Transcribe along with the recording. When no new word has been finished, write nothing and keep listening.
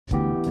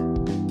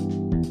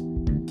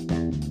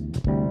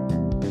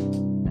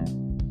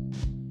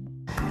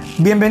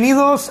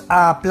Bienvenidos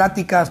a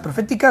Pláticas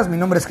Proféticas. Mi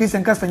nombre es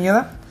Cristian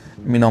Castañeda.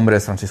 Mi nombre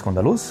es Francisco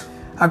Andaluz.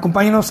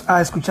 Acompáñenos a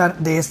escuchar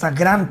de esta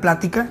gran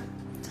plática.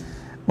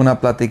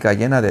 Una plática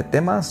llena de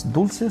temas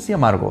dulces y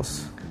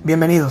amargos.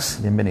 Bienvenidos.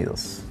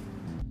 Bienvenidos.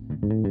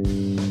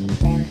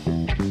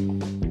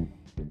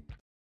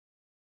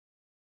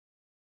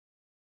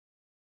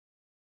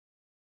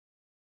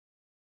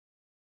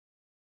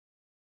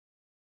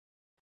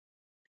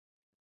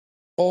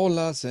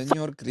 Hola,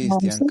 señor Cristian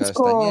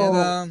Francisco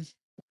Castañeda.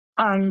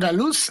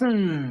 Andaluz.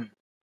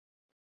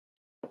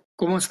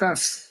 ¿Cómo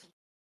estás?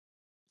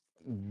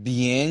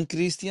 Bien,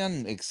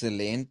 Cristian,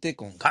 excelente,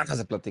 con ganas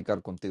de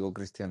platicar contigo,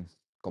 Cristian,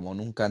 como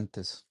nunca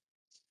antes.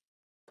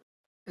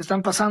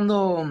 Están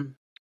pasando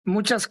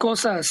muchas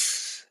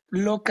cosas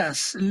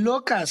locas.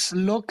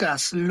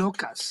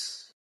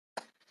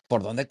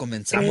 ¿Por dónde Eh,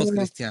 comenzamos,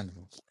 Cristian?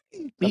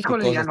 Está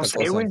híjole, picosa ya no esta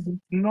sé, cosa. güey.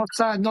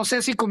 No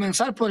sé si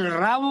comenzar por el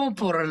rabo,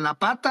 por la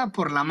pata,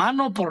 por la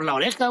mano, por la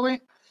oreja,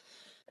 güey.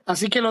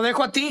 Así que lo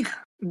dejo a ti.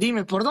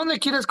 Dime, ¿por dónde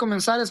quieres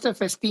comenzar este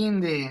festín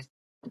de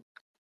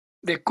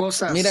Mira,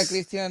 cosas?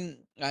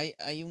 Cristian,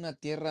 hay una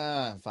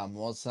tierra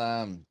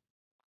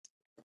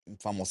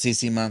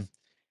famosísima,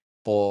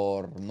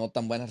 por no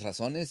tan buenas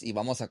razones y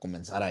vamos a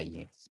comenzar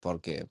ahí,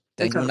 porque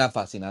tengo Échalo. una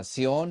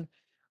fascinación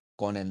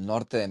con el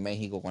norte de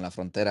México, con la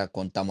frontera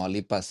con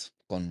Tamaulipas,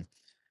 con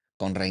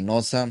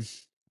Reynosa.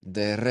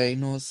 De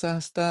Reynosa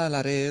hasta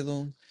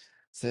Laredo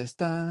se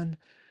están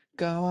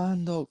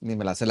cavando. Ni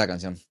me la sé la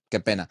canción, qué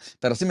pena.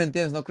 Pero sí me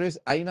entiendes, ¿no,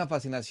 Chris? Hay una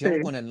fascinación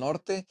Sí. con el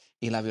norte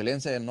y la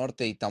violencia del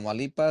norte, y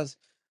Tamaulipas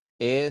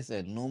es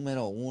el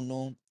número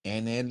uno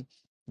en el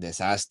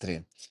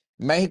desastre.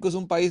 México es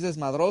un país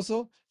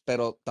desmadroso,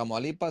 pero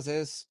Tamaulipas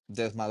es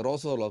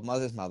desmadroso, los más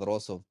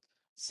desmadroso.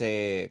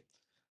 Se,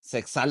 se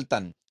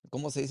exaltan,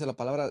 ¿cómo se dice la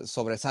palabra?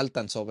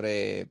 Sobresaltan,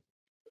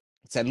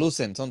 se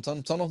lucen, son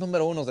los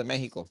número unos de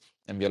México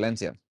en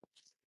violencia.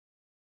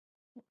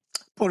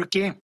 ¿Por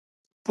qué?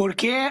 ¿Por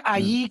qué Mm,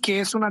 allí, que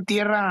es una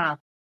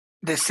tierra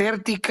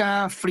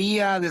desértica,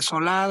 fría,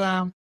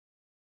 desolada?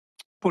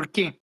 ¿Por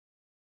qué?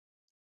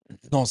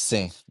 no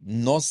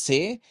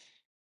sé,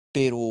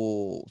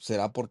 pero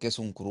 ¿será porque es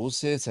un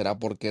cruce? ¿Será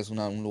porque es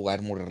un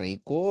lugar muy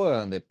rico,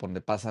 donde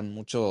pasan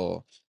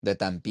mucho de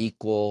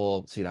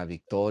Tampico, Ciudad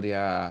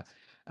Victoria,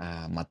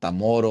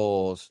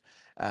 Matamoros?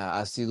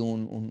 Ha sido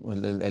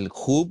el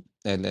hub,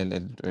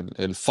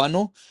 el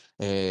fano,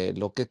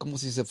 ¿cómo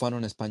se dice fano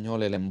en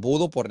español? El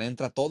embudo por donde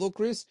entra todo,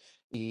 Chris.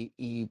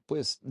 Y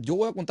pues yo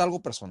voy a contar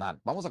algo personal.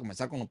 Vamos a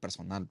comenzar con lo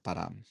personal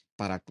para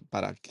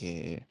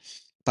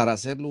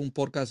hacerlo un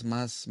podcast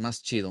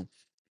más chido.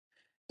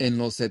 En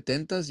los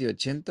 70s y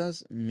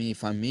 80s, mi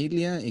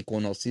familia y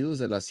conocidos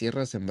de la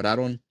sierra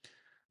sembraron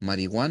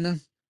marihuana,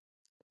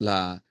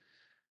 la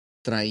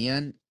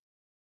traían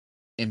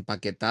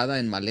empaquetada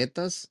en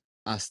maletas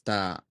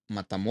hasta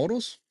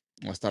Matamoros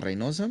o hasta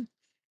Reynosa,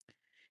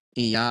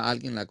 y ya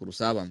alguien la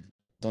cruzaba.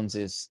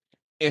 Entonces,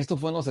 esto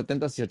fue en los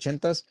 70s y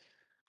 80s,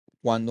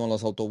 cuando en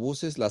los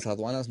autobuses las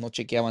aduanas no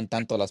chequeaban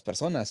tanto a las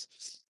personas.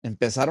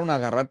 Empezaron a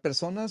agarrar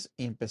personas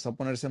y empezó a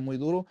ponerse muy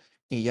duro,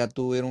 y ya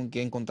tuvieron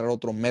que encontrar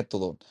otro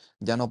método.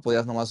 Ya no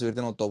podías nomás subirte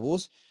en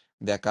autobús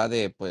de acá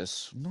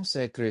pues, no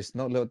sé, Chris,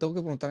 no, le tengo que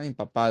preguntar a mi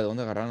papá de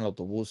dónde agarraron el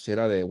autobús, si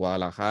era de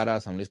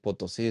Guadalajara, San Luis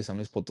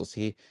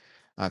Potosí,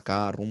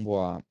 acá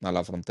rumbo a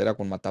la frontera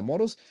con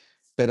Matamoros,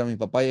 pero mi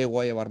papá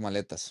llegó a llevar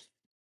maletas.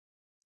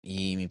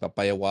 Y mi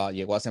papá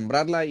llegó a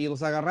sembrarla y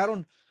los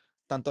agarraron.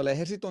 Tanto el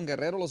ejército en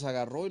Guerrero los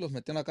agarró y los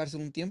metió en la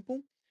cárcel un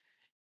tiempo.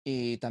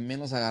 Y también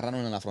los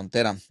agarraron en la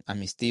frontera a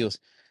mis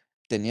tíos.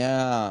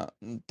 Tenía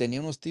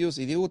unos tíos,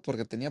 y digo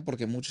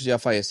porque muchos ya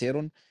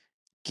fallecieron,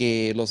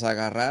 que los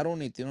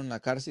agarraron y tuvieron en la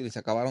cárcel y se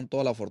acabaron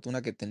toda la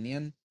fortuna que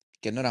tenían,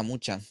 que no era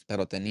mucha,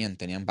 pero tenían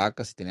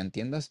vacas y tenían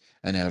tiendas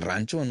en el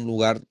rancho, en un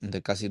lugar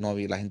donde casi no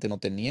había, la gente no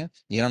tenía,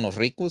 y eran los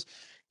ricos.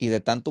 Y de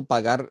tanto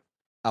pagar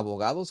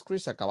abogados,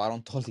 Chris, se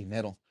acabaron todo el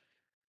dinero.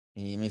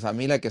 Y mi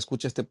familia que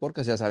escucha este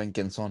podcast ya saben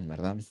quién son,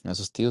 ¿verdad?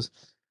 Esos tíos.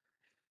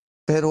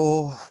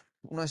 Pero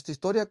nuestra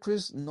historia,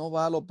 Chris, no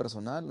va a lo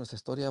personal. Nuestra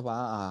historia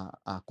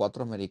va a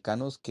cuatro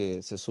americanos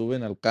que se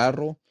suben al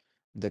carro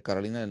de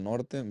Carolina del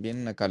Norte,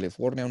 vienen a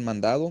California, un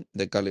mandado.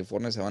 De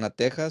California se van a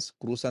Texas,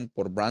 cruzan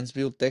por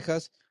Brownsville,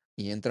 Texas,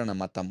 y entran a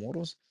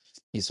Matamoros,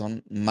 y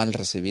son mal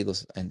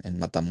recibidos en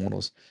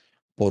Matamoros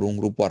por un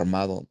grupo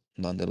armado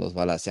donde los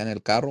balacean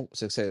el carro.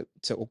 Se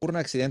ocurre un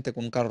accidente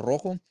con un carro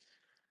rojo.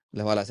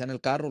 Les balacean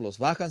el carro, los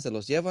bajan, se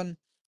los llevan.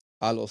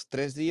 A los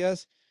 3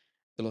 días,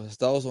 los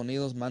Estados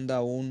Unidos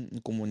manda un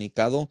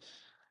comunicado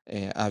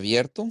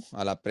abierto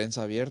a la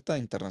prensa abierta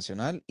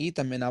internacional, y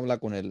también habla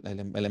con el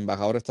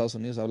embajador de Estados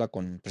Unidos, habla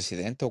con el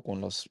presidente o con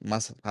los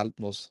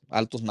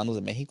altos mandos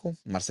de México,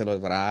 Marcelo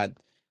Ebrard,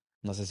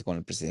 no sé si con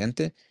el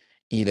presidente,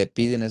 y le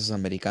piden a esos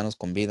americanos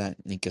con vida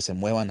y que se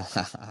muevan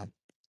a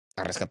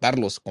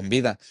rescatarlos con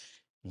vida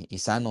y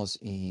sanos.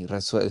 Y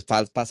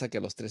pasa que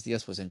a los 3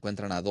 días pues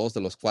encuentran a dos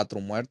de los cuatro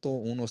muertos,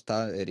 uno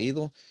está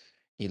herido,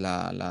 y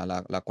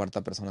la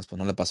cuarta persona pues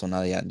no le pasó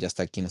nada, ya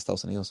está aquí en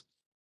Estados Unidos.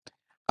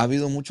 Ha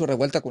habido mucha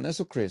revuelta con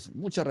eso, Chris,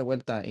 mucha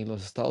revuelta. Y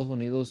los Estados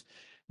Unidos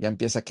ya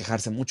empieza a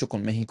quejarse mucho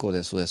con México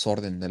de su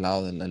desorden del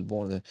lado del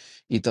borde.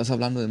 Y estás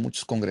hablando de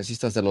muchos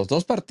congresistas de los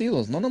dos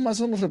partidos, no nomás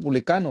son los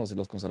republicanos y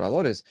los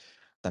conservadores,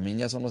 también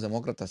ya son los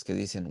demócratas que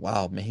dicen,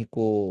 wow,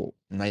 México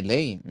no hay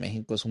ley,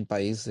 México es un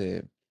país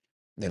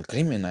del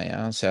crimen,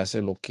 allá se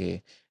hace lo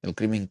que el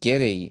crimen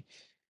quiere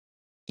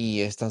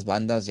y estas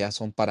bandas ya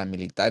son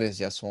paramilitares,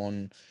 ya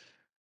son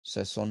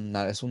sea, es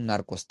un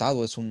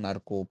narcoestado, es un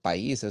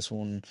narcopaís,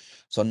 son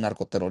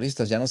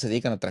narcoterroristas, ya no se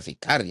dedican a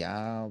traficar,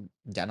 ya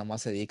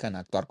nomás se dedican a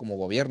actuar como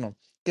gobierno,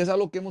 que es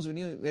algo que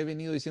he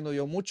venido diciendo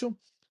yo mucho.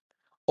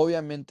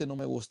 Obviamente no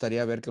me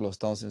gustaría ver que los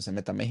Estados Unidos se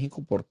meta a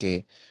México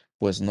porque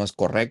pues no es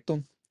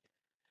correcto.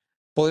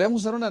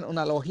 ¿Podríamos usar una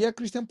analogía,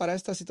 Cristian, para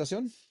esta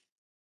situación?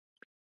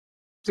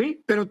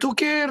 Sí, pero ¿tú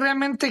qué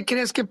realmente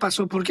crees que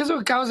pasó? Porque eso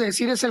que acabas de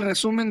decir es el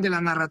resumen de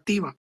la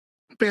narrativa.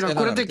 Pero Es la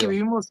acuérdate que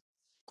narrativa.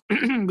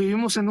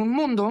 vivimos en un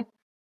mundo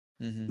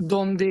Ujú,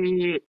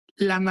 donde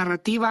la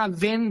narrativa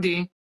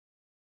vende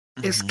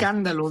ujú.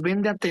 escándalo,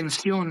 vende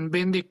atención,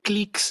 vende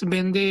clics,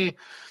 vende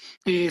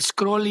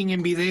scrolling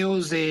en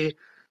videos de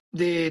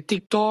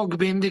TikTok,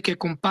 vende que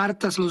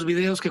compartas los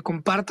videos, que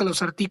compartas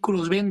los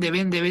artículos, vende,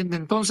 vende, vende.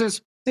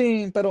 Entonces,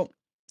 Sí,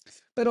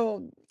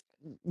 pero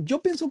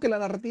yo pienso que la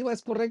narrativa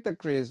es correcta,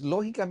 Chris.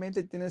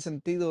 Lógicamente tiene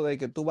sentido de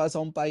que tú vas a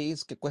un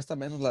país que cuesta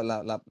menos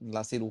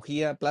la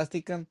cirugía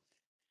plástica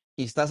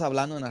y estás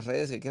hablando en las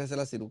redes que quieres hacer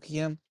la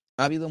cirugía.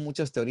 Ha habido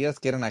muchas teorías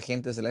que eran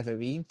agentes del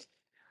FBI.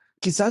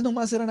 Quizás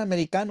nomás eran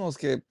americanos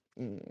que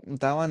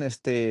estaban,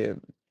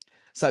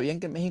 sabían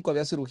que en México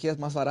había cirugías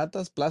más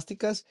baratas,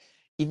 plásticas,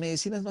 y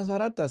medicinas más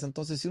baratas.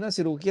 Entonces, si una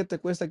cirugía te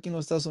cuesta aquí en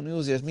los Estados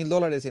Unidos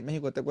 $10,000 y en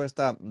México te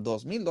cuesta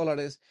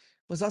 $2,000,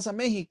 pues vas a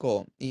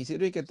México y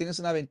sirve que tienes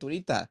una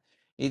aventurita.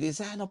 Y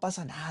dices, no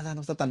pasa nada,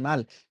 no está tan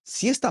mal.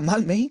 Sí está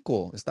mal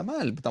México, está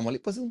mal.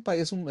 Tamaulipas es un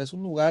país, es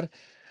un lugar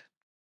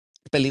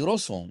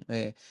peligroso.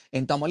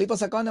 En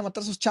Tamaulipas acaban de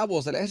matar a sus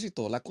chavos del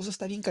ejército. La cosa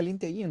está bien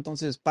caliente allí.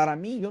 Entonces, para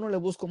mí, yo no le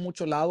busco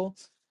mucho lado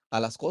a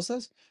las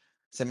cosas.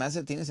 Se me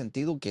hace, tiene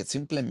sentido que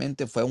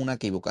simplemente fue una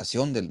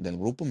equivocación del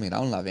grupo,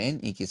 miraron la ven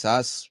y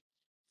quizás,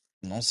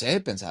 no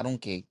sé, pensaron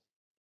que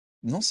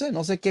no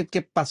sé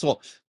qué pasó,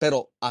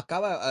 pero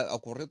acaba a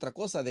ocurrir otra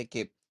cosa, de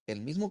que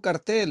el mismo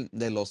cartel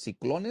de los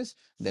Ciclones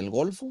del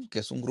Golfo, que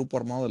es un grupo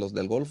armado de los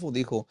del Golfo,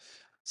 dijo,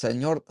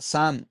 Señor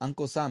Sam,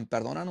 Uncle Sam,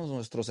 perdónanos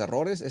nuestros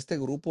errores, este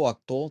grupo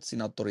actuó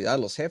sin autoridad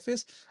de los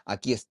jefes,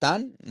 aquí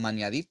están,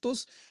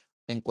 maniaditos,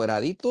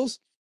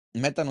 encueraditos,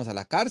 métanos a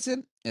la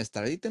cárcel,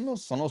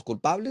 extradítenlos, son los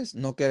culpables,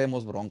 no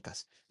queremos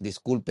broncas,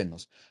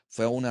 discúlpenos,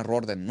 fue un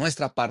error de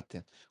nuestra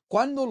parte.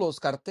 ¿Cuándo los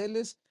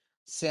carteles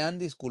se han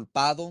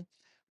disculpado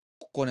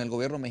con el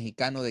gobierno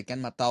mexicano de que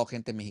han matado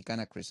gente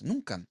mexicana, Chris?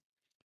 Nunca.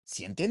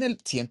 Sienten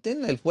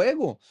el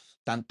fuego,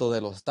 tanto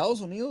de los Estados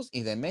Unidos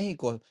y de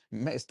México.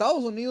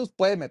 Estados Unidos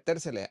puede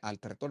metérsele al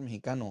territorio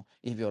mexicano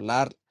y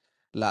violar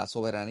la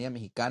soberanía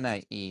mexicana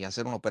y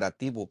hacer un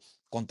operativo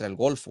contra el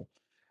Golfo,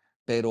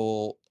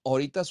 pero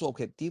ahorita su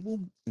objetivo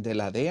de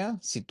la DEA,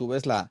 si tú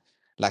ves la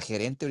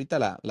gerente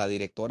ahorita, la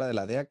directora de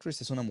la DEA,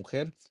 Chris, es una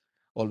mujer,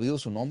 olvido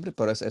su nombre,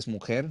 pero es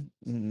mujer,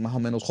 más o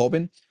menos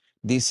joven,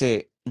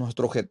 dice,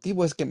 nuestro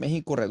objetivo es que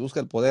México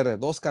reduzca el poder de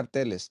dos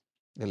carteles,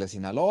 el de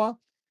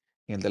Sinaloa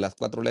y el de las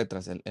cuatro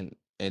letras,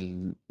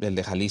 el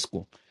de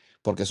Jalisco,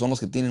 porque son los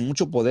que tienen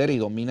mucho poder y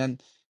dominan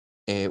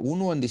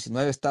uno en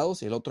 19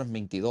 estados y el otro en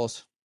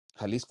 22.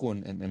 Jalisco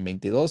en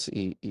 22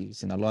 y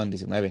Sinaloa en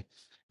 19.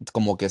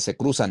 Como que se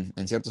cruzan,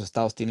 en ciertos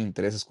estados tienen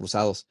intereses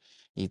cruzados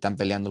y están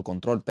peleando el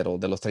control, pero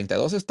de los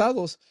 32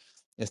 estados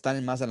están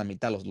en más de la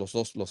mitad los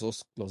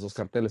dos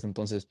carteles.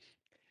 Entonces,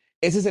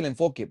 ese es el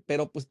enfoque,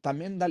 pero pues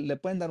también le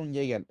pueden dar un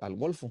llegue al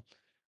Golfo.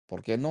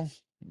 ¿Por qué no?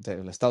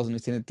 Los Estados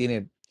Unidos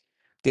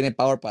tiene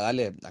power para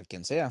darle a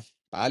quien sea,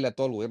 para darle a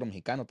todo el gobierno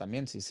mexicano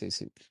también, si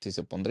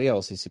se opondría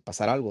o si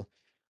pasara algo.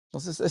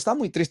 Entonces, está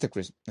muy triste,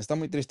 Chris, está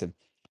muy triste.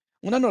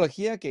 Una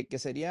analogía que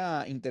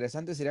sería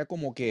interesante sería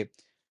como que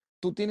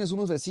tú tienes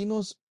unos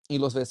vecinos y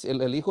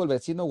el hijo del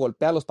vecino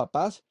golpea a los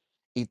papás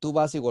y tú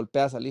vas y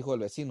golpeas al hijo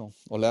del vecino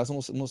o le das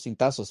unos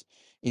cintazos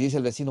y dice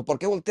el vecino, ¿por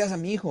qué volteas a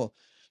mi hijo?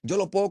 Yo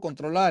lo puedo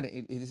controlar. Tú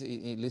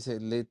le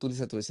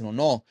dices a tu vecino,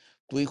 no,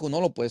 tu hijo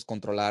no lo puedes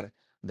controlar.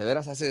 De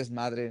veras hace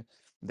desmadre,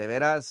 de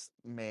veras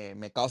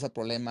me causa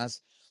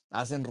problemas,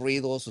 hacen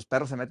ruido, sus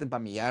perros se meten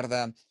para mi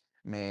yarda,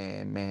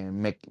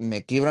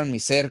 me quiebran mi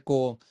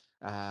cerco,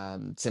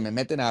 se me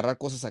meten a agarrar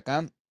cosas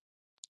acá.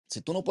 Si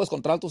tú no puedes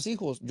controlar a tus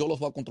hijos, yo los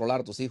voy a controlar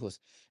a tus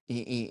hijos.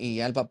 Y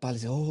ya el papá le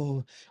dice,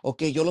 oh,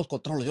 ok, yo los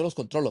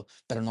controlo,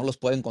 pero no los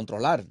pueden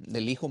controlar.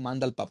 El hijo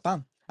manda al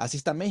papá. Así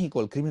está México,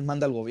 el crimen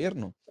manda al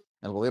gobierno.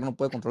 El gobierno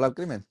puede controlar el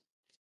crimen.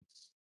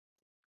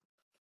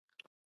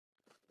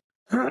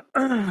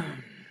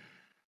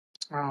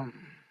 um,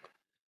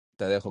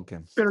 Te dejo que.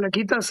 pero le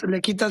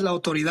quitas la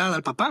autoridad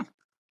al papá,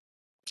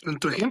 en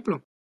tu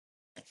ejemplo.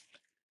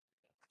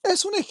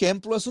 Es un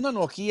ejemplo, es una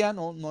analogía,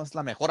 no es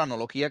la mejor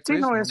analogía, Sí,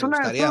 Chris. no, No es me una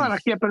gustaría.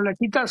 anarquía, pero le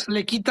quitas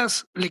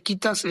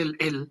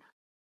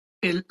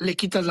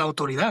la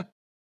autoridad.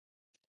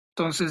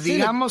 Entonces, Sí,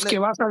 digamos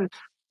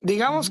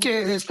ujú,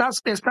 que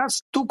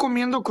estás tú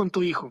comiendo con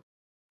tu hijo,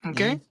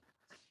 ¿ok? ujú.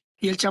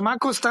 Y el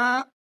chamaco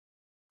está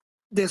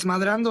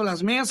desmadrando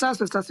las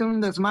mesas, está haciendo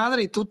un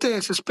desmadre y tú te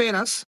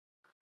desesperas,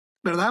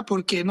 ¿verdad?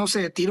 Porque, no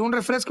sé, tiró un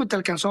refresco y te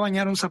alcanzó a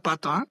bañar un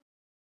zapato, ¿ah?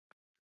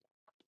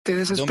 Te De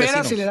un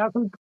desesperas vecino. y le das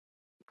un...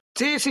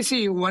 Sí, sí,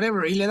 sí,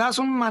 whatever. Y le das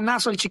un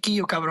manazo al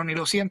chiquillo, cabrón, y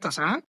lo sientas,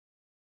 ¿ah?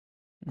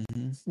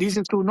 Ujú.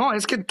 Dices tú, no,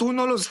 es que tú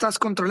no lo estás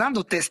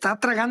controlando, te está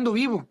tragando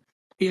vivo.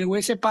 Y el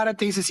güey se para y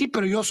te dice, sí,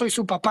 pero yo soy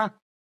su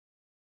papá,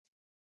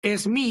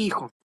 es mi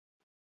hijo.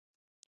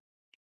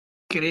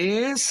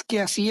 ¿Crees que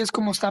así es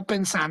como está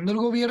pensando el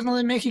gobierno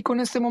de México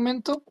en este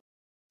momento?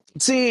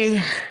 Sí,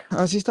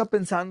 así está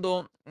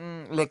pensando.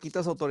 Le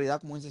quitas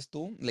autoridad, como dices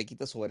tú, le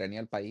quitas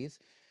soberanía al país.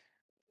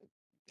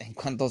 En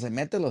cuanto se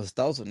mete los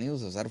Estados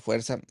Unidos a usar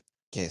fuerza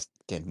que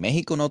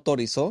México no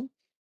autorizó,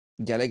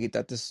 ya le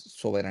quitaste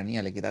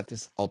soberanía, le quitaste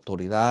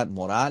autoridad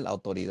moral,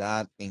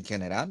 autoridad en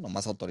general, no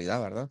más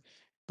autoridad, ¿verdad?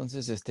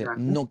 Entonces, Gracias.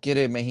 no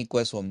quiere México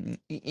eso.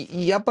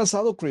 Y ha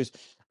pasado, Chris.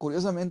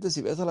 Curiosamente,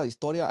 si ves a la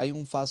historia, hay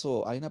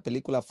una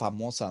película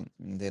famosa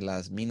de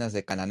las minas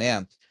de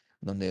Cananea,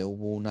 donde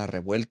hubo una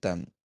revuelta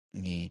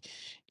y,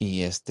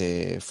 y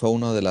fue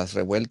una de las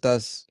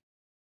revueltas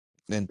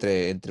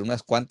entre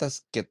unas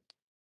cuantas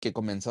que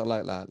comenzó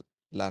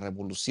la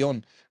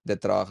revolución de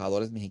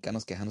trabajadores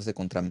mexicanos quejándose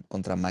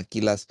contra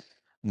maquilas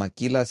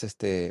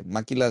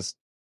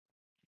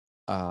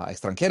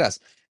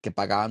extranjeras que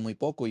pagaban muy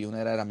poco y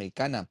una era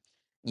americana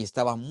y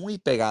estaba muy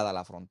pegada a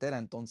la frontera.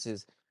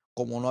 Entonces,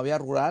 como no había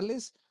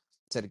rurales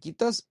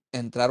cerquitas,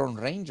 entraron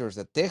Rangers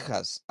de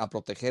Texas a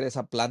proteger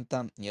esa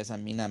planta y esa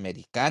mina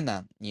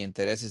americana y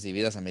intereses y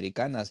vidas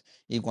americanas.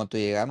 Y en cuanto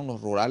llegaron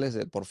los rurales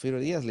de Porfirio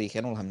Díaz, le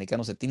dijeron a los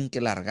americanos, se tienen que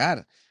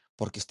largar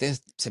porque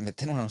ustedes se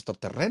metieron a nuestro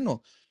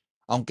terreno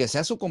aunque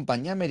sea su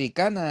compañía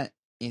americana,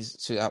 y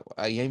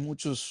ahí hay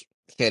muchos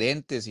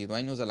gerentes y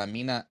dueños de la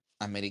mina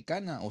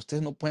americana,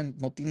 ustedes no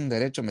tienen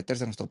derecho a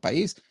meterse en nuestro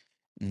país,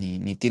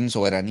 ni tienen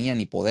soberanía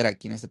ni poder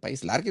aquí en este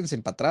país. Lárguense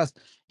para atrás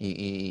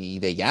y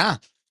de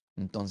ya.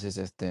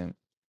 Entonces,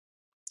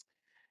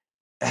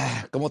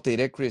 ¿cómo te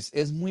diré, Chris?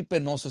 Es muy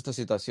penoso esta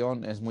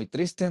situación, es muy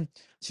triste.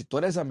 Si tú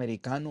eres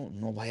americano,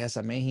 no vayas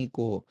a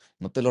México,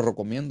 no te lo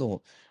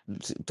recomiendo.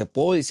 Te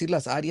puedo decir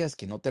las áreas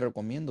que no te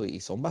recomiendo y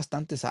son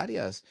bastantes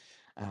áreas.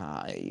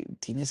 Y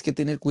tienes que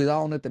tener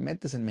cuidado donde te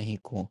metes en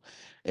México.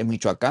 En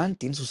Michoacán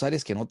tiene sus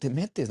áreas que no te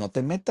metes, no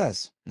te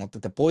metas. No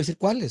te puedo decir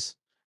cuáles.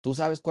 Tú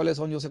sabes cuáles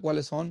son, yo sé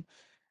cuáles son.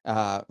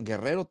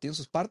 Guerrero tiene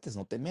sus partes,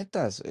 no te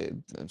metas.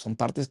 Son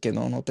partes que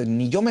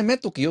ni yo me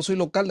meto, que yo soy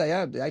local de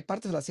allá. Hay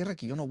partes de la sierra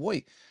que yo no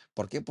voy.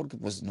 ¿Por qué? Porque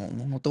pues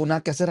no tengo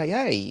nada que hacer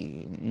allá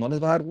y no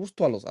les va a dar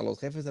gusto a los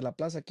jefes de la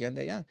plaza que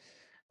ande allá,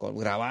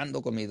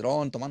 grabando con mi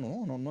dron, tomando,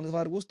 no les va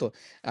a dar gusto.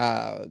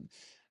 Ah,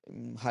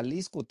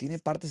 Jalisco tiene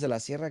partes de la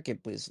sierra que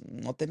pues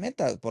no te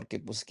metas, porque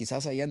pues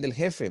quizás allá ande el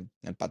jefe,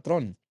 el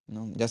patrón,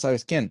 ¿no? Ya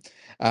sabes quién.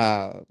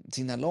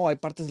 Sinaloa, hay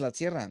partes de la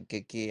sierra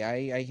que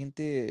hay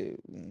gente,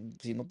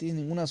 si no tienes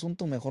ningún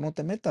asunto, mejor no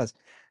te metas.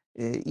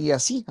 Y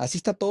así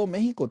está todo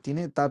México,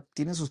 tiene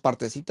sus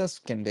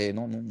partecitas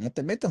no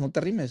te metas, no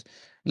te rimes.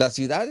 Las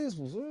ciudades,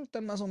 pues,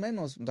 están más o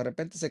menos, de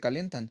repente se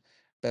calientan,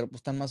 pero pues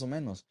están más o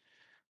menos,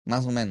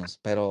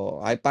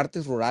 pero hay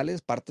partes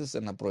rurales, partes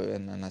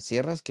en las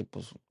sierras que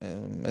pues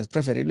es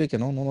preferible que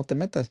no te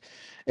metas.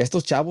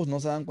 Estos chavos no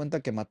se dan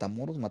cuenta que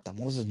Matamoros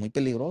es muy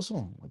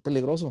peligroso, muy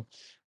peligroso.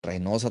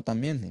 Reynosa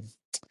también.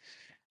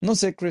 No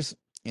sé, Chris,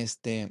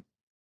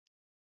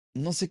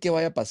 no sé qué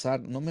vaya a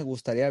pasar, no me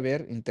gustaría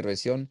ver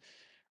intervención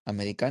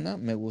americana.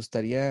 Me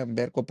gustaría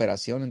ver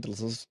cooperación entre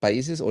los dos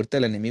países. Ahorita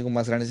el enemigo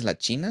más grande es la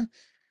China,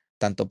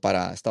 tanto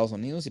para Estados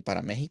Unidos y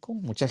para México.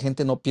 Mucha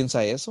gente no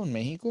piensa eso en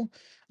México.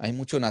 Hay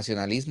mucho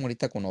nacionalismo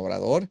ahorita con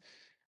Obrador,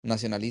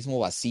 nacionalismo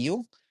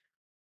vacío,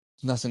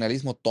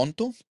 nacionalismo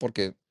tonto,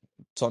 porque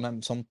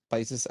son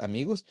países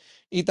amigos.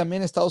 Y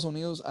también en Estados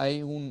Unidos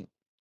hay una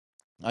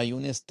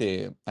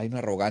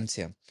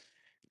arrogancia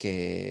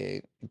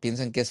que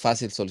piensan que es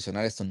fácil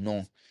solucionar esto.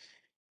 No.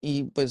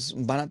 Y pues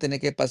van a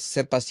tener que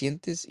ser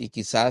pacientes y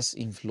quizás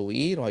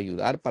influir o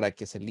ayudar para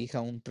que se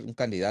elija un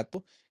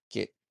candidato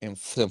que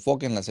se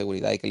enfoque en la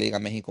seguridad y que le diga a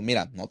México,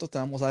 mira, nosotros te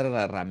vamos a dar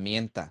la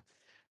herramienta,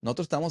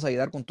 nosotros te vamos a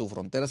ayudar con tu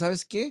frontera.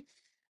 ¿Sabes qué?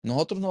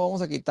 Nosotros no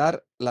vamos a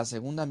quitar la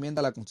segunda enmienda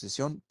a la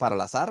Constitución para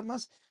las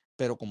armas,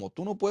 pero como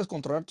tú no puedes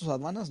controlar tus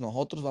aduanas,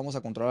 nosotros vamos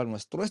a controlar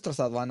nuestras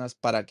aduanas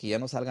para que ya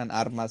no salgan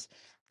armas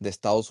de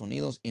Estados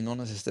Unidos y no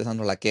nos estés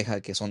dando la queja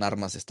de que son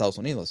armas de Estados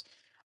Unidos.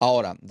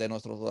 Ahora, de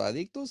nuestros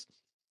adictos.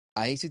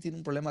 Ahí sí tiene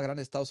un problema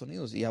grande Estados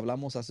Unidos y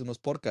hablamos hace unos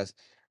podcasts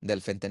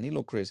del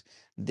fentanilo, Chris,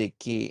 de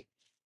que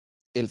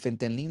el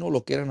fentanilo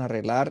lo quieren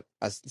arreglar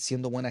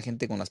siendo buena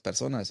gente con las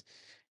personas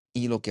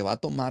y lo que va a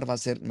tomar va a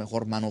ser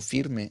mejor mano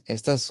firme.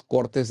 Estas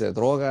cortes de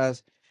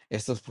drogas,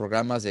 estos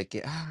programas de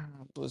que,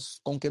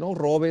 pues con que no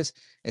robes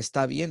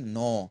está bien,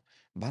 no,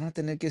 van a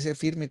tener que ser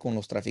firme con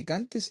los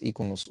traficantes y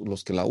con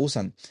los que la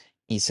usan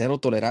y cero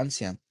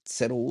tolerancia,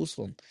 cero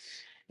uso.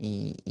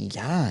 y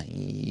ya,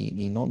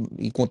 y no,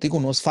 y contigo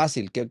no es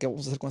fácil. ¿Qué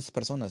vamos a hacer con estas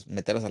personas?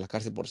 ¿Meterlas a la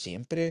cárcel por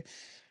siempre?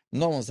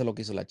 No vamos a hacer lo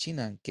que hizo la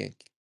China, que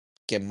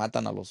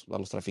matan a los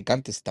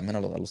traficantes y también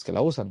a los que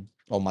la usan,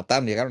 o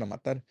mataron, llegaron a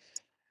matar.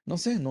 No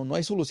sé, no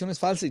hay soluciones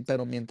fáciles,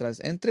 pero mientras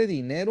entre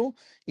dinero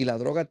y la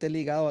droga esté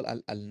ligado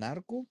al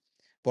narco,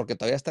 porque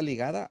todavía está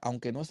ligada,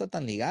 aunque no está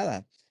tan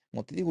ligada.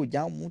 Como te digo,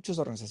 ya muchas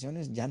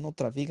organizaciones ya no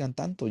trafican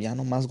tanto, ya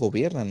no más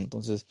gobiernan.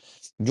 Entonces,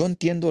 yo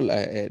entiendo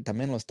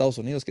también los Estados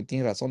Unidos que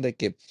tiene razón de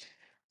que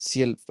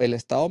si el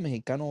Estado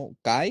mexicano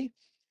cae,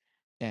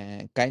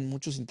 caen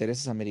muchos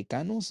intereses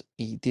americanos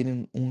y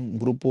tienen un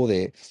grupo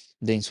de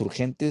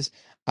insurgentes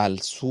al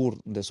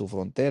sur de su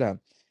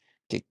frontera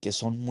que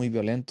son muy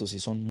violentos y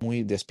son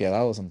muy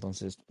despiadados.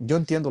 Entonces, yo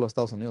entiendo los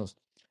Estados Unidos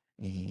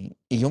y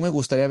yo me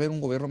gustaría ver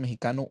un gobierno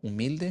mexicano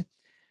humilde,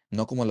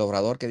 no como el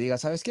Obrador que diga,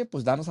 ¿sabes qué?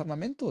 Pues danos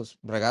armamentos,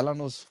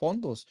 regálanos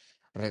fondos,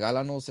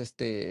 regálanos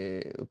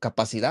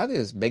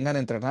capacidades, vengan a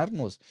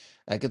entrenarnos,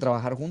 hay que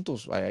trabajar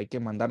juntos, hay que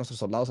mandar a nuestros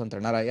soldados a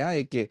entrenar allá,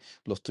 hay que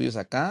los tuyos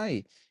acá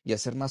y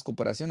hacer más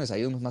cooperaciones,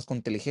 ayúdanos más con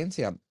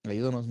inteligencia,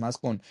 ayúdanos más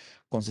con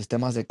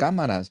sistemas de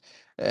cámaras,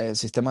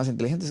 sistemas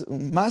inteligentes,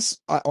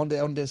 más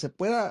donde se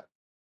pueda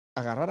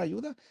agarrar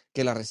ayuda,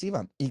 que la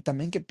reciban y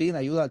también que pidan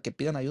ayuda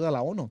a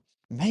la ONU.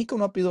 México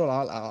no ha pedido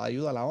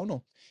ayuda a la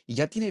ONU y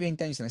ya tiene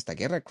 20 años en esta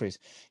guerra,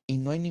 Chris, y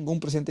no hay ningún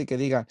presidente que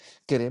diga,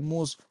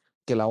 queremos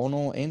que la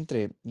ONU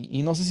entre.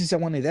 Y no sé si sea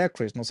buena idea,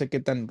 Chris, no sé qué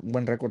tan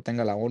buen récord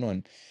tenga la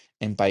ONU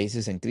en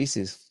países en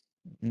crisis.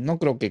 No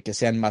creo que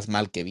sean más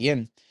mal que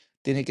bien.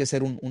 Tiene que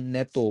ser un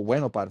neto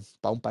bueno para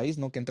un país,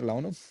 ¿no? Que entre la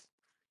ONU.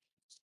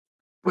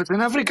 Pues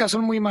en África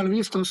son muy mal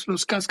vistos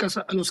los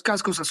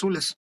cascos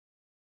azules.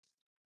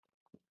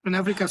 En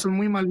África son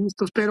muy mal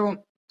vistos,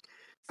 pero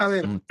a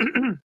ver, Mm,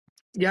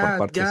 por ya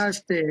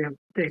partes.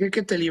 dejé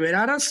que te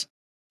liberaras.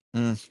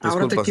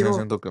 Ahora Disculpa, señor,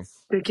 siento que...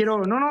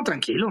 no, no,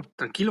 tranquilo,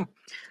 tranquilo.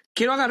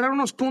 Quiero agarrar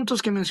unos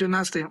puntos que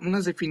mencionaste,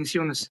 unas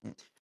definiciones.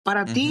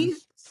 Para Ujú. ti,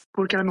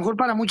 porque a lo mejor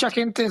para mucha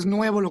gente es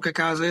nuevo lo que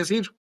acabas de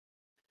decir.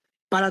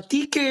 Para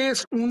ti, ¿qué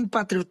es un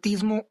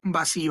patriotismo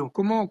vacío?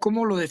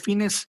 ¿Cómo lo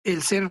defines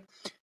el ser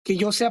que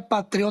yo sea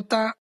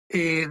patriota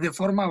de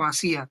forma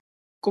vacía?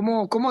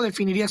 ¿Cómo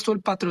definirías tú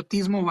el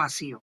patriotismo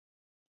vacío?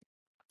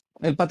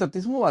 El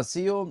patriotismo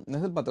vacío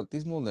es el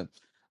patriotismo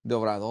de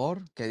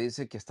Obrador, que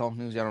dice que Estados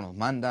Unidos ya no nos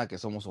manda, que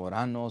somos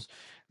soberanos,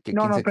 que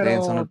No, quién no, se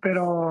creen son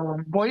pero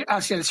voy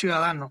hacia el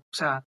ciudadano. O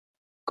sea,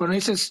 cuando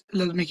dices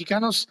los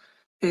mexicanos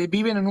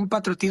viven en un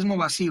patriotismo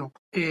vacío,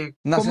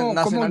 ¿cómo yo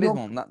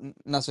nacionalismo,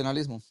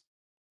 nacionalismo.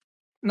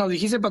 no,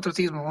 dijiste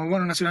patriotismo, o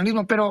bueno,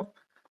 nacionalismo, pero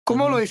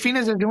 ¿cómo lo Ujú,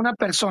 defines desde una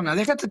persona?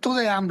 Déjate tú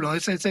de AMLO,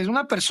 es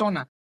una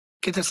persona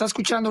que te está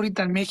escuchando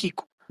ahorita en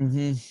México,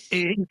 ujú,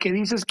 y que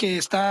dices que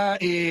está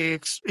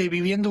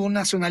viviendo un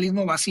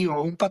nacionalismo vacío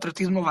o un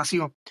patriotismo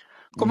vacío.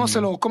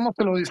 ujú. ¿Cómo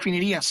te lo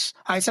definirías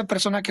a esa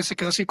persona que se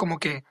quedó así como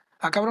que,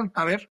 ah, cabrón,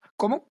 a ver,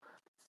 ¿cómo?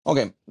 Ok,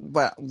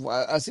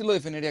 así lo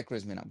definiría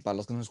Chris, mira, para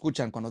los que nos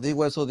escuchan, cuando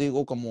digo eso,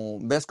 digo como,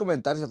 ves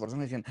comentarios de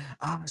personas que dicen,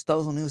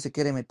 Estados Unidos se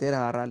quiere meter a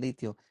agarrar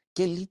litio.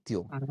 ¿Qué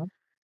litio? Ujú.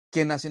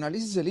 Que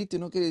nacionalices el litio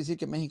no quiere decir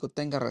que México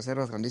tenga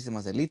reservas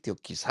grandísimas de litio.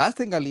 Quizás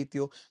tenga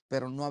litio,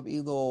 pero no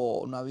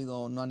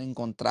han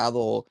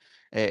encontrado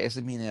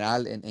ese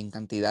mineral en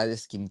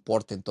cantidades que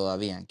importen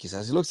todavía.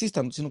 Quizás sí lo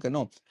existan, sino que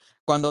no.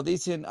 Cuando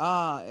dicen,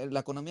 la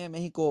economía de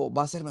México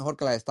va a ser mejor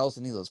que la de Estados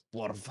Unidos,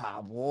 por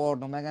favor,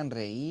 no me hagan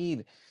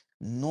reír.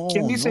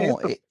 ¿Quién No, dice no.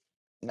 esto?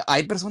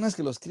 Hay personas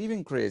que lo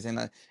escriben, Chris,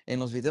 en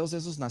los videos de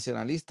esos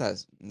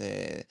nacionalistas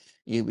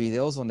y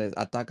videos donde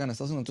atacan a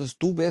Estados Unidos. Entonces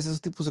tú ves esos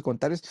tipos de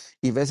comentarios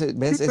y Sí, ves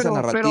esa pero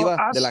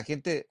narrativa de la has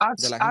gente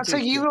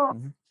que... seguido,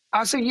 Ujú,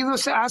 has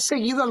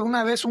seguido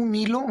alguna vez un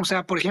hilo, o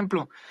sea, por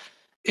ejemplo,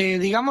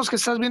 digamos que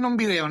estás viendo un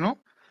video,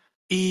 ¿no?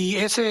 Y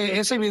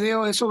ese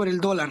video es sobre el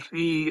dólar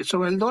y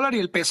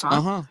el peso, ¿ah?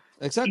 ajá,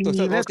 exacto, Y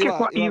exacto. Oh, ves que,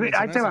 iba a ahí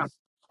mencionar te eso. va,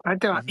 ahí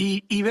te va. Ujú,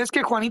 Y ves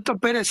que Juanito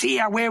Pérez, sí,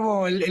 a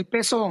huevo, el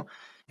peso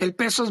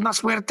es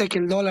más fuerte que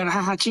el dólar,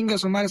 jaja, chinga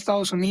su madre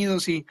Estados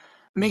Unidos y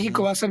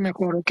México ujú, va a ser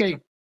mejor, ok.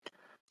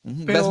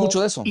 ujú. ¿Ves Pero,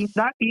 mucho de eso?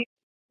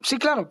 sí,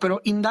 claro,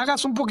 pero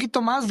indagas un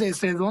poquito más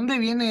desde dónde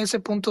viene ese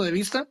punto de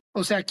vista.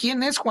 O sea,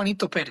 ¿quién es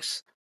Juanito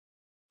Pérez?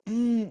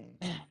 Mm,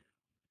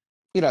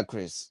 Mira,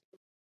 Chris,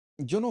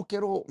 yo no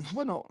quiero,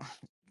 bueno,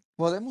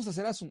 podemos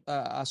hacer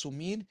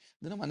asumir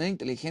de una manera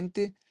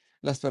inteligente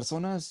las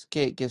personas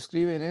que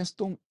escriben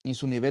esto y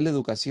su nivel de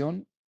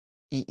educación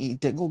y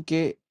tengo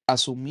que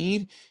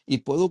asumir y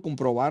puedo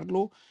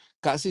comprobarlo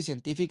casi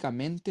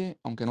científicamente,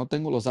 aunque no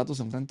tengo los datos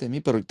enfrente de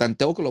mí, pero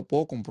tengo que lo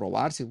puedo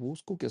comprobar si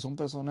busco que son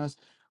personas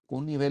con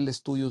un nivel de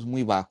estudios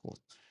muy bajo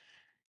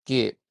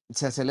que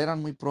se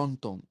aceleran muy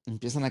pronto,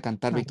 empiezan a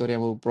cantar Ujú. victoria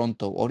muy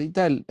pronto.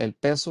 Ahorita el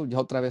peso ya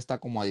otra vez está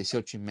como a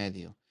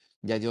 18.5,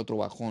 ya dio otro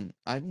bajón.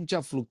 Hay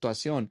mucha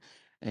fluctuación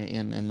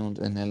en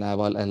la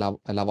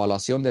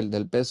evaluación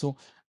del peso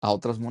a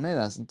otras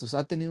monedas. Entonces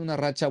ha tenido una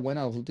racha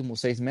buena los últimos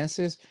 6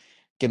 meses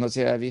que no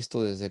se había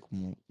visto desde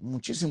como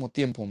muchísimo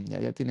tiempo.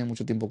 Ya tiene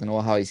mucho tiempo que no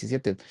bajaba a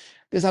 17.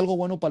 Es algo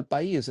bueno para el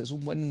país, es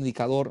un buen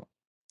indicador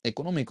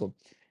económico.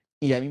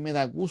 Y a mí me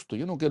da gusto.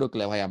 Yo no quiero que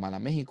le vaya mal a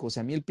México. Si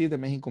a mí el PIB de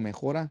México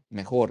mejora,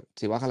 mejor.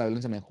 Si baja la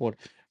violencia, mejor.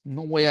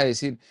 No voy a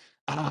decir,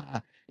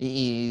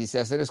 y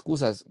hacer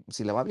excusas.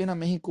 Si le va bien a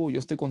México, yo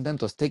estoy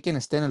contento, esté quien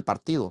esté en el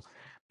partido.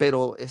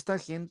 Pero esta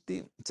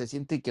gente se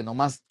siente que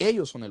nomás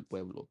ellos son el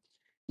pueblo.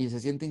 Y se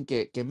sienten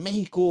que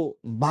México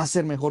va a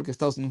ser mejor que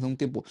Estados Unidos en un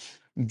tiempo.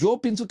 Yo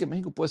pienso que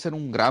México puede ser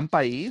un gran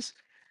país,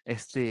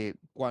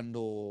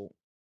 cuando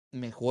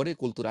mejore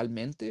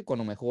culturalmente,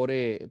 cuando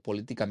mejore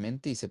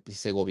políticamente y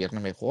se gobierne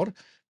mejor,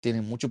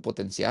 tiene mucho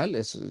potencial.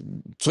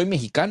 Soy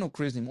mexicano,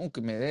 Chris, ni modo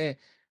que me dé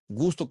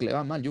gusto que le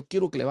va mal. Yo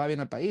quiero que le va bien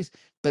al país,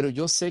 pero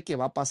yo sé que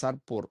va a pasar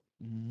por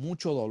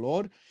mucho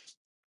dolor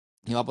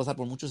y va a pasar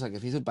por mucho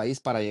sacrificio el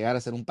país para llegar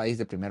a ser un país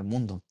de primer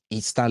mundo. Y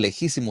está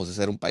lejísimos de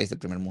ser un país de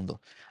primer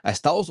mundo. A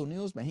Estados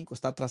Unidos, México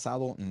está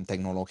atrasado en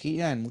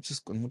tecnología, en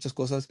muchas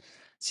cosas,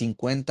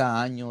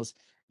 50 años,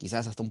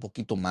 quizás hasta un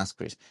poquito más,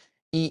 Chris.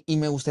 Y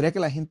me gustaría que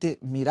la gente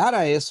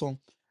mirara eso,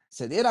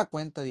 se diera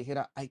cuenta,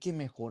 dijera, hay que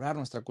mejorar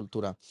nuestra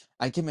cultura,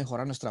 hay que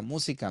mejorar nuestra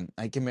música,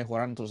 hay que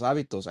mejorar nuestros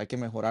hábitos, hay que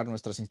mejorar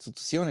nuestras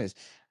instituciones,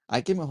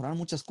 hay que mejorar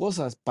muchas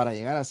cosas para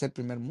llegar a ser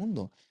primer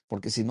mundo.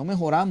 Porque si no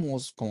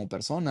mejoramos como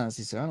personas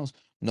y ciudadanos,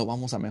 no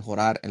vamos a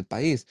mejorar el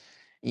país.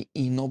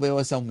 Y no veo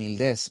esa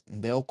humildez,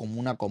 veo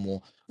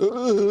como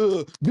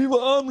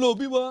 ¡Viva AMLO!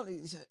 ¡Viva! Y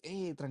dice,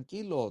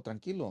 tranquilo,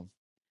 tranquilo.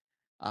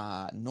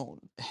 No,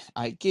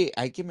 hay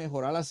que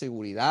mejorar la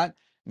seguridad.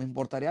 Me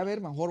importaría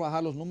ver mejor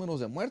bajar los números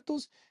de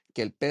muertos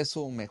que el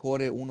peso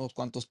mejore unos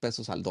cuantos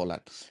pesos al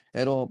dólar.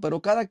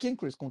 Pero cada quien,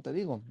 Chris, como te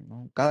digo,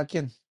 ¿no? Cada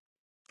quien.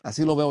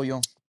 Así lo veo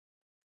yo.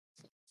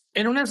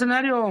 En un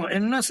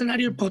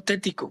escenario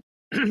hipotético,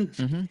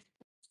 Ujú.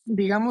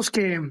 digamos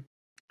que,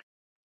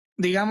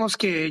 digamos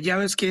que ya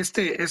ves que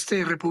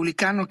este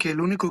republicano que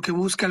lo único que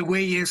busca el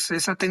güey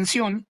es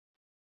atención,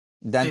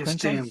 Dan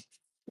Quinton. este,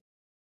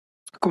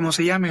 como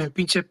se llame, el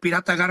pinche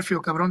pirata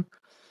Garfio, cabrón.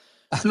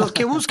 Lo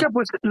que busca,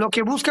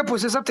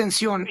 pues, es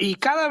atención. Y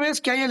cada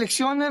vez que hay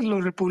elecciones,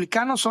 los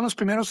republicanos son los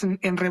primeros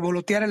en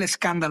revolotear el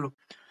escándalo.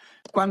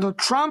 Cuando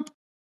Trump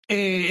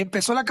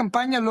empezó la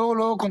campaña,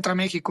 luego contra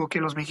México,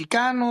 que los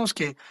mexicanos,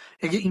 que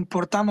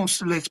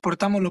le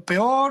exportamos lo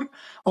peor,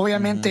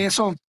 obviamente Ujú.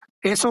 eso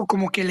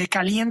como que le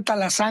calienta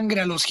la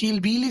sangre a los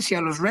hillbillies y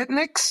a los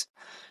rednecks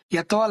y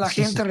a toda la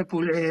gente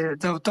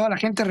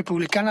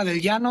republicana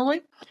del llano,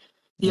 güey.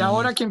 Y Ujú.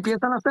 ahora que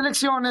empiezan las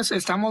elecciones,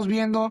 estamos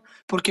viendo,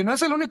 porque no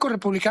es el único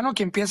republicano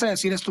que empieza a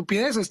decir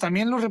estupideces,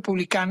 también los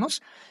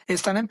republicanos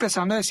están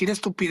empezando a decir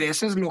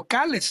estupideces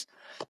locales.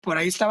 Por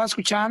ahí estaba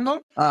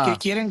escuchando que Ah,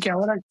 quieren que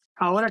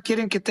ahora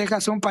quieren que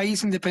Texas sea un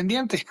país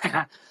independiente.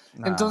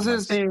 nada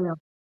Entonces, más.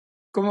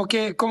 como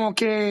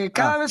que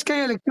cada Ah, vez que hay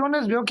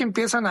elecciones veo que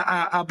empiezan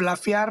a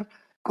blafear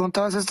con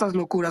todas estas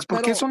locuras,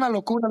 porque es pero una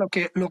locura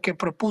lo que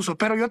propuso.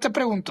 Pero yo te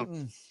pregunto,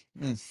 mm,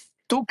 mm,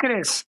 ¿tú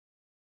crees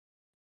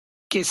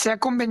que sea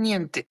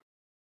conveniente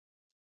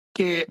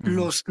que ujú.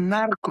 los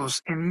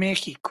narcos en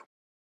México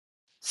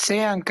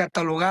sean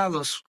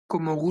catalogados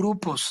como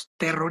grupos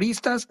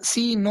terroristas?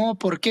 Sí, no,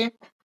 ¿por qué?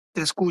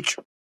 Te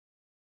escucho.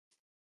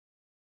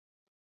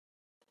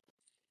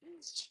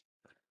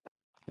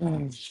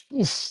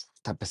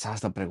 Está pesada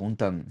esta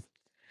pregunta.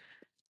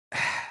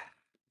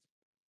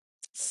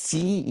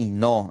 Sí y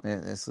no,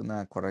 es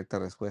una correcta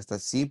respuesta.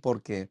 Sí,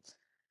 porque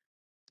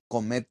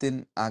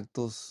cometen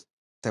actos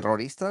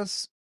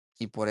terroristas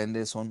y por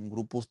ende son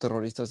grupos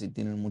terroristas y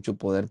tienen mucho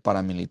poder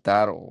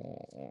paramilitar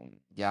o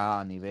ya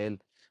a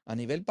nivel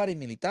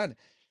paramilitar.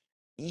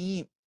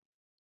 Y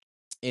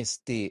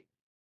este,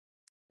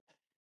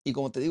 Y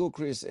como te digo,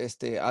 Chris,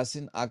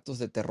 hacen actos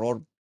de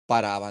terror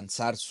para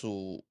avanzar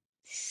sus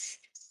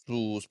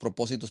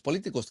propósitos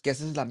políticos, que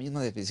esa es la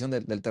misma definición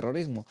del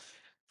terrorismo.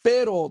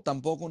 Pero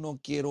tampoco no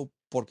quiero,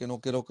 porque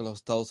no quiero que los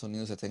Estados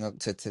Unidos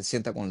se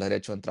sienta con el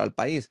derecho a entrar al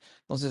país.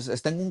 Entonces,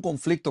 está en un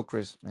conflicto,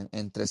 Chris,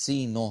 entre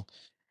sí y no.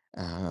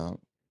 Ah,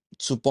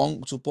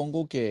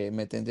 supongo que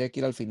me tendría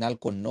que ir al final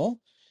con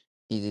no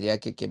y diría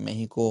que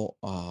México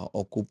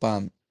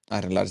ocupa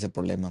arreglar ese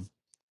problema.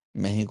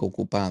 México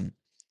ocupa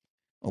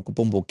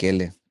un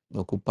Bukele,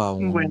 ocupa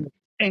un... Bueno,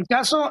 en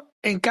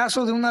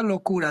caso de una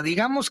locura,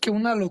 digamos que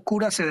una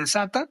locura se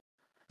desata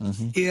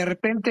Ujú, y de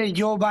repente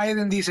Joe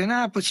Biden dice,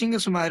 pues chingue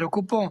su madre,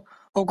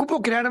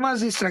 ocupo crear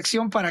más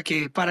distracción para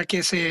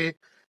que se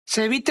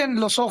eviten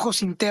los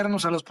ojos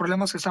internos a los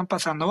problemas que están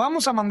pasando.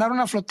 Vamos a mandar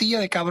una flotilla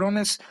de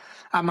cabrones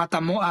a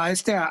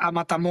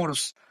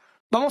Matamoros.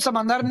 Vamos a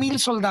mandar 1,000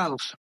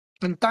 soldados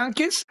en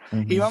tanques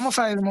y ujú, vamos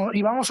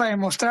a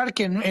demostrar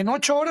que en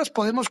 8 horas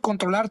podemos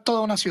controlar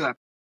toda una ciudad.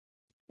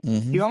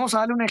 Y ujú, vamos a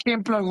darle un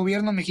ejemplo al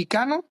gobierno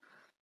mexicano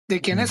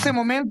de que en este ujú,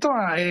 momento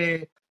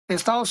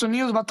Estados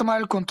Unidos va a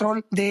tomar el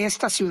control de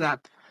esta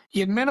ciudad.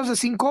 Y en menos de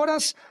 5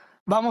 horas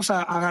vamos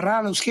a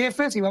agarrar a los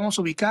jefes y vamos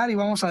a ubicar y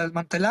vamos a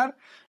desmantelar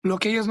lo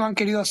que ellos no han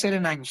querido hacer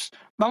en años.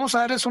 Vamos a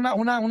darles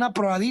una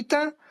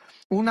probadita,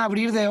 un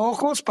abrir de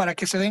ojos para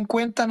que se den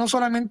cuenta no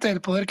solamente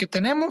del poder que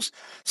tenemos,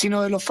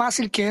 sino de lo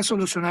fácil que es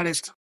solucionar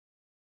esto.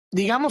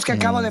 Digamos que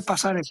acaba mm, de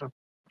pasar eso,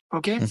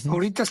 ¿ok? ujú,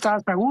 Ahorita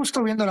estás a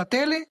gusto viendo la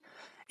tele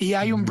y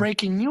hay un Ujú.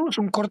 breaking news,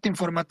 un corte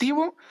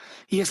informativo,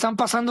 y están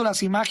pasando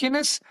las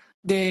imágenes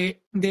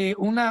de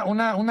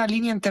una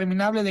línea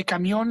interminable de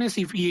camiones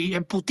y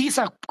en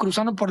putiza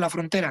cruzando por la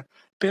frontera,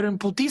 pero en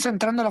putiza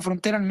entrando a la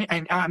frontera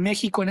a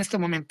México en este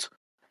momento.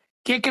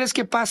 ¿Qué crees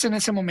que pase en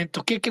ese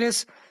momento? Qué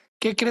crees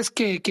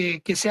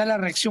que sea la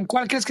reacción?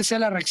 ¿Cuál crees que sea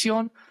la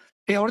reacción?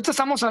 Ahorita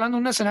estamos hablando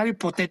de un escenario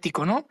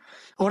hipotético, ¿no?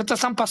 Ahorita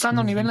están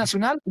pasando a nivel Ujú.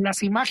 nacional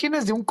las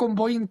imágenes de un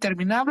convoy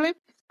interminable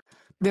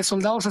de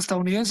soldados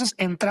estadounidenses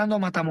entrando a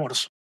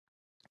Matamoros.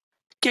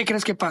 ¿Qué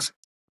crees que pase?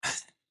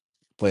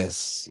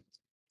 Pues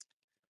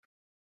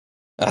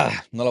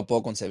no lo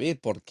puedo concebir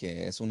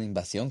porque es una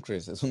invasión,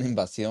 Chris, es una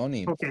invasión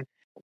Ok.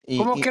 y,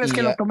 ¿Cómo y, crees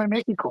que y, lo ah, tome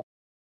México?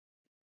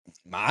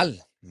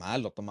 mal,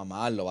 lo toma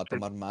mal, lo va a Sí.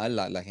 tomar mal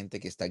la gente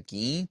que está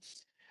aquí.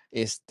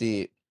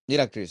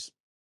 Mira, Chris,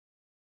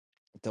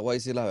 te voy a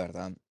decir la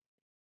verdad.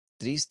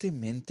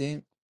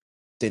 Tristemente,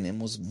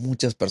 tenemos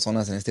muchas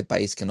personas en este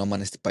país que no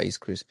aman este país,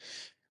 Chris,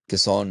 que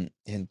son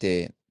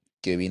gente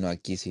que vino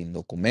aquí sin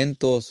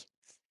documentos,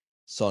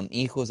 son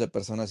hijos de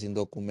personas sin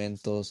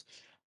documentos,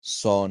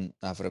 son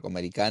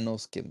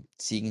afroamericanos que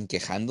siguen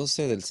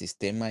quejándose del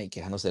sistema y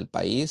quejándose del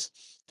país.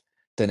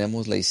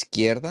 Tenemos la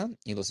izquierda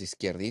y los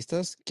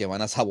izquierdistas que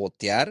van a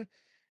sabotear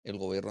el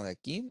gobierno de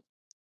aquí.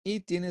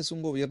 Y tienes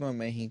un gobierno de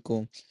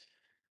México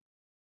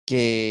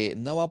que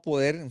no va a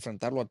poder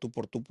enfrentarlo a tú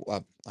por tú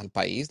al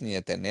país, ni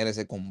detener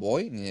ese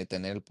convoy, ni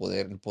detener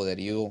el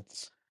poderío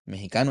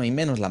mexicano, y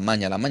menos la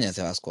maña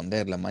se va a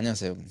esconder, la maña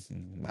se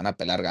van a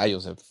pelar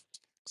gallos,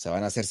 se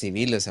van a hacer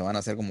civiles, se van a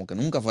hacer como que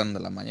nunca fueron de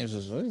la maña,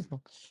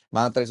 ¿no?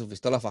 Van a traer su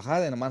pistola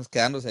fajada y nomás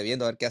quedándose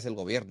viendo a ver qué hace el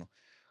gobierno,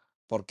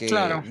 porque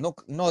Claro,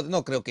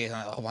 no creo que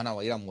van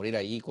a ir a morir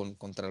ahí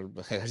contra el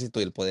ejército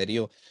y el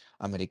poderío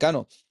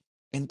americano.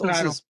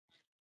 claro. Entonces,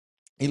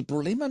 el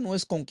problema no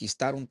es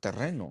conquistar un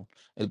terreno,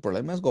 el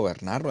problema es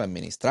gobernarlo,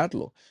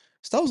 administrarlo.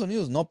 Estados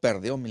Unidos no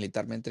perdió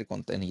militarmente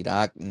en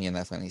Irak ni en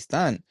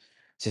Afganistán.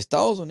 Si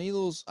Estados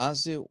Unidos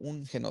hace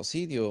un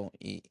genocidio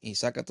y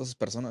saca a todas esas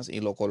personas y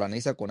lo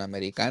coloniza con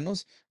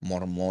americanos,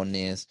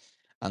 mormones,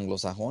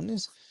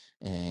 anglosajones,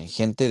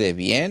 gente de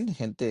bien,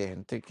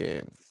 gente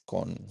que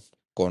con,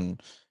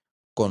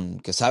 con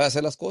que sabe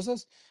hacer las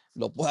cosas,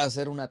 lo puede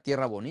hacer una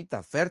tierra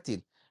bonita,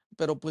 fértil.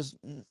 Pero pues,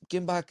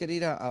 ¿quién va a querer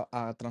ir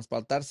a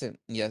transplantarse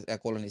y a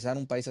colonizar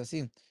un país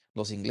así?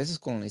 Los ingleses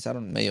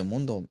colonizaron medio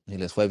mundo y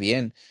les fue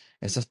bien.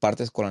 Esas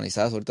partes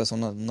colonizadas ahorita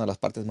son una de las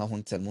partes más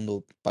bonitas del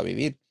mundo para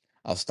vivir.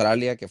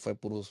 Australia, que fue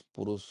puros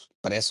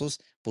presos,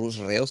 puros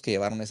reos que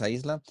llevaron esa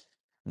isla.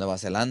 Nueva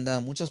Zelanda,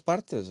 muchas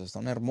partes,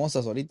 están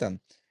hermosas ahorita.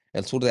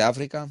 El sur de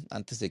África,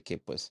 antes de que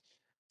pues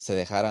se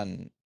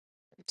dejaran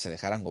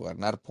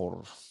gobernar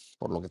por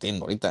lo que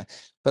tienen ahorita.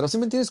 Pero si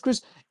me entiendes,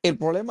 Chris, el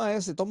problema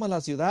es, si tomas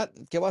la ciudad,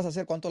 ¿qué vas a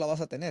hacer? ¿Cuánto la vas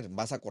a tener?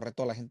 ¿Vas a correr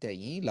toda la gente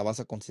allí? ¿La vas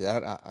a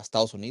considerar a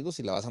Estados Unidos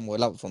y la vas a mover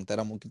la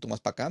frontera un poquito más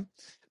para acá?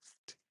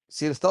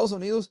 Si Estados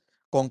Unidos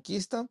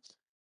conquista,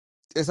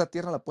 esa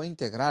tierra la puede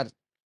integrar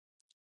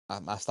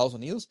a Estados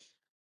Unidos,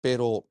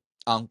 pero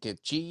aunque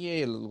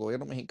chille el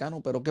gobierno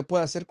mexicano, pero ¿qué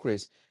puede hacer,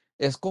 Chris?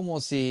 Es como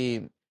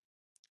si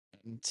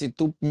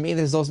tú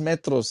mides 2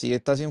 metros y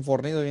estás bien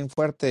fornido, bien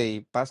fuerte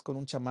y vas con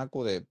un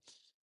chamaco de,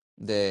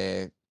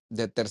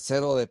 de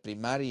tercero de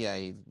primaria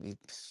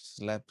pues,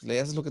 le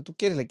haces lo que tú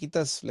quieres, le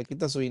quitas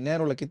su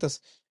dinero,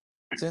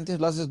 ¿sí me entiendes?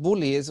 Lo haces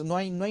bully. No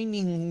hay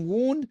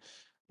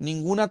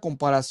ninguna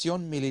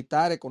comparación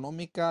militar,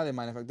 económica, de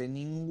manufactura,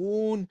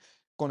 ningún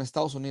con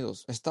Estados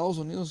Unidos. Estados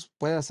Unidos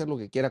puede hacer lo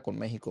que quiera con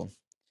México.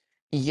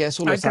 Y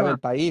eso lo Ahí te sabe va. el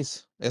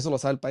país. Eso lo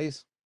sabe el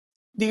país.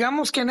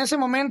 Digamos que en ese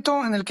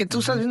momento en el que tú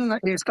Ujú,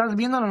 estás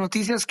viendo las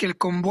noticias que el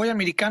convoy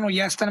americano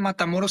ya está en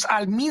Matamoros,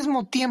 al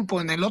mismo tiempo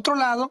en el otro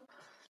lado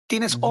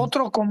tienes ujú,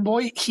 otro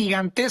convoy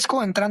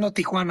gigantesco entrando a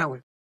Tijuana,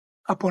 güey,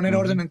 a poner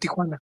orden ujú, en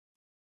Tijuana.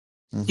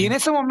 Y en ujú.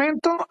 ese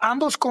momento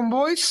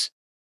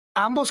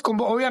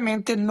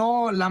obviamente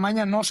no, la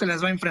maña no se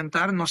les va a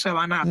enfrentar, no se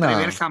van a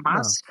atrever No,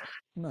 no, jamás.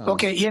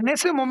 Ok, no. y en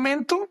ese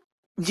momento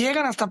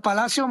llegan hasta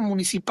Palacio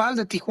Municipal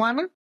de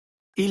Tijuana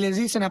y les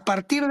dicen, a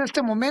partir de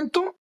este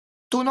momento,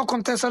 tú no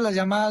contestas las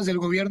llamadas del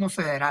gobierno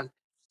federal.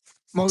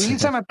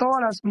 Movilízame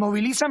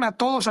a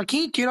todos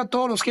aquí, quiero a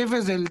todos los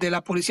jefes de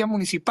la policía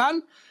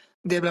municipal,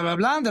 de bla, bla,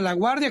 bla, de la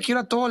guardia,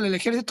 quiero a todo el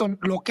ejército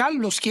local,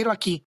 los quiero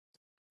aquí.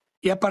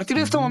 Y a partir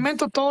de este Ujú.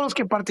 momento, todos los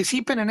que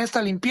participen en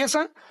esta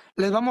limpieza,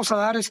 les vamos a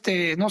dar,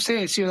 no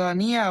sé,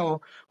 ciudadanía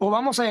o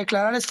vamos a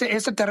declarar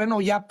este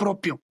terreno ya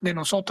propio de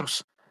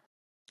nosotros.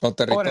 O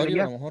Órale, territorio,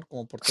 a ya. lo mejor,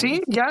 como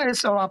Sí, oportunidad. ya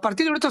es, a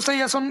partir de ahorita ustedes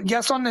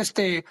ya son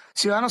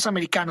ciudadanos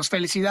americanos.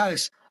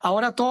 Felicidades.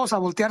 Ahora todos a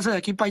voltearse de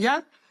aquí para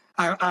allá,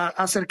 a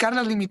acercar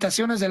las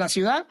limitaciones de la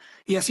ciudad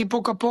y así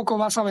poco a poco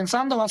vas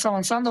avanzando, vas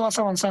avanzando, vas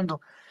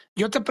avanzando.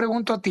 Yo te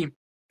pregunto a ti,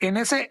 en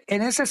ese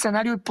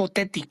escenario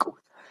hipotético,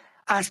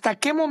 ¿hasta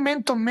qué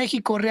momento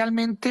México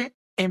realmente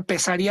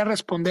empezaría a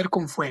responder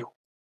con fuego?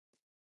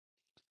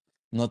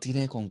 No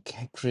tiene con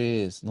qué,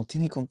 Chris. No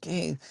tiene con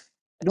qué.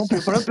 No,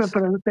 pero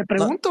te No,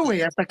 pregunto,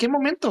 güey, ¿hasta qué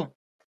momento?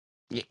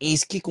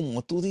 es que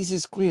como tú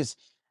dices, Chris,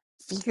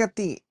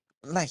 fíjate,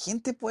 la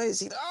gente puede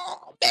decir,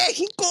 ¡Oh,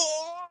 México!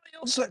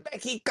 yo soy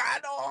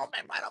mexicano,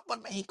 me muero por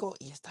México.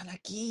 Y están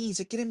aquí,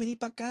 se quieren venir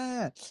para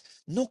acá.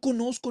 No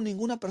conozco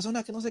ninguna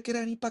persona que no se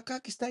quiera venir para acá,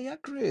 que está allá,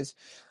 Chris. Si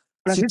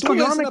tú Francisco,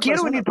 yo no ves me una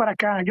quiero venir persona,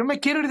 para acá, yo me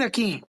quiero ir de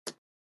aquí.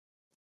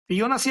 Y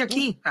yo nací tú,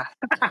 aquí.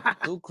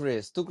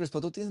 Chris,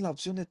 pero tú tienes la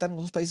opción de estar en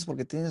los dos países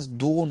porque tienes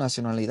dual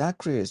nacionalidad,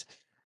 Chris.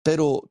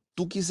 Pero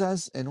tú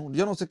quizás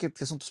yo no sé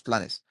qué son tus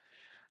planes.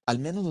 Al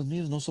menos los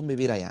míos no son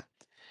vivir allá.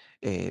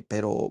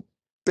 Pero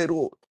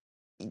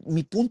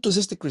mi punto es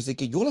este, Chris, de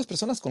que yo las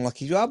personas con las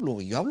que yo hablo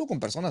con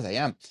personas de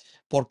allá,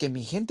 porque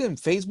mi gente en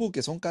Facebook,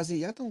 que son casi,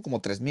 ya tengo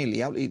como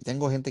 3,000 y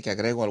tengo gente que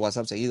agrego al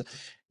WhatsApp seguido,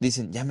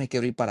 dicen, ya me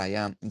quiero ir para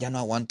allá, ya no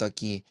aguanto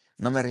aquí,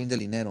 no me rinde el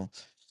dinero.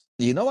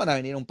 Y no van a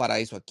venir a un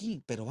paraíso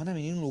aquí, pero van a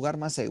venir a un lugar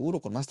más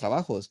seguro, con más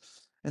trabajos.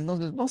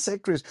 Entonces, no sé,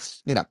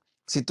 Chris. Mira,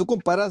 si tú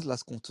comparas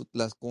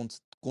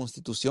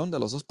constitución de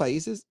los dos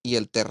países y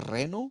el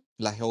terreno,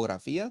 la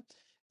geografía,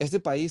 este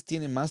país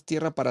tiene más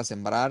tierra para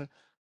sembrar,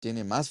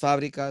 tiene más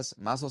fábricas,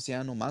 más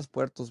océano, más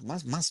puertos,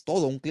 más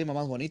todo, un clima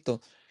más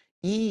bonito.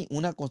 Y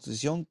una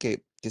constitución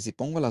que si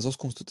pongo las dos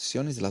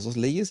constituciones y las dos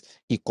leyes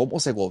y cómo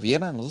se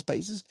gobiernan los dos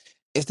países,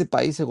 este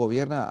país se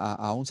gobierna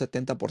a un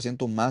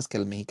 70% más que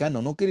el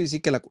mexicano. No quiere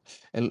decir que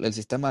el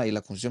sistema y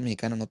la Constitución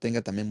mexicana no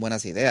tenga también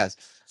buenas ideas,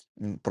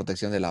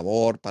 protección de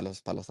labor para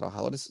los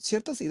trabajadores,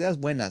 ciertas ideas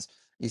buenas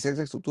y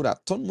cierta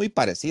estructura son muy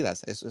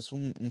parecidas. Es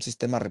un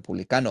sistema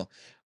republicano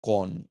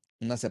con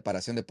una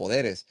separación de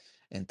poderes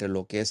entre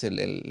lo que es el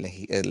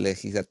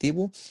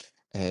legislativo,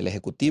 el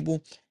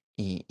ejecutivo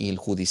y el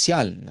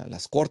judicial,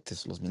 las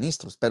cortes, los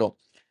ministros,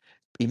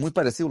 y muy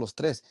parecidos los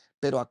tres,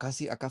 pero acá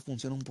sí, acá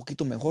funciona un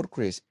poquito mejor,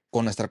 Chris,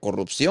 con nuestra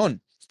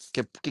corrupción.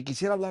 Que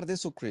quisiera hablar de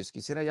eso, Chris.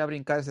 Quisiera ya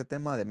brincar ese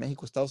tema de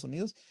México, Estados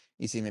Unidos,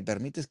 y si me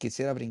permites,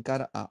 quisiera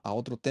brincar a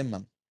otro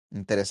tema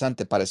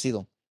interesante,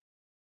 parecido.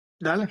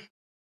 Dale.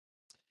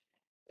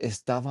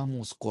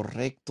 Estábamos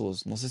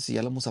correctos. No sé si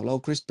ya lo hemos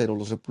hablado, Chris, pero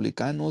los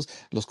republicanos,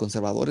 los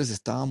conservadores,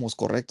 estábamos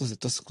correctos de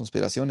todas esas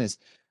conspiraciones.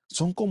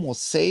 Son como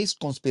 6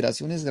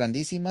 conspiraciones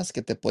grandísimas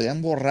que te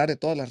podían borrar de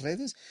todas las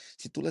redes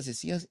si tú las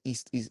decías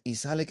y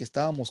sale que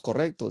estábamos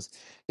correctos.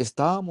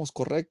 Estábamos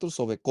correctos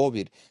sobre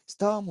COVID.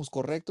 Estábamos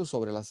correctos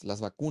sobre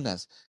las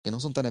vacunas que no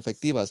son tan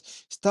efectivas.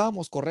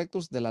 Estábamos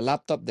correctos de la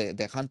laptop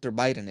de Hunter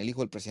Biden, el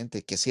hijo del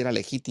presidente, que sí era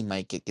legítima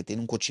y que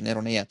tiene un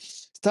cochinero en ella.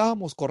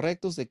 Estábamos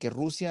correctos de que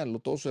Rusia,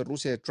 todo eso de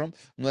Rusia de Trump,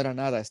 no era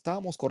nada.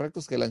 Estábamos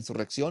correctos que la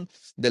insurrección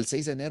del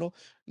 6 de enero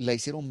la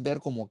hicieron ver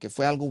como que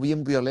fue algo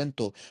bien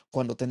violento,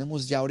 cuando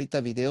tenemos ya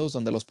ahorita videos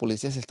donde los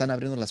policías están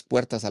abriendo las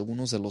puertas a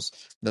algunos de los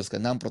que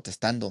andaban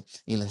protestando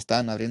y les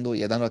estaban abriendo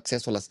y dando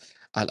acceso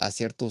a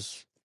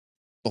ciertos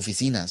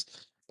oficinas.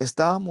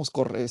 Estábamos,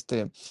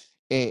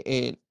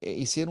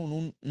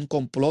 hicieron un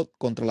complot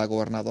contra la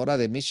gobernadora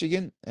de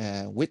Michigan,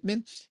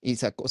 Whitman, y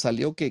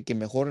salió que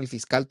mejor el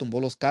fiscal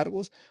tumbó los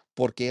cargos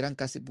porque eran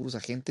casi puros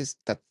agentes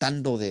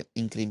tratando de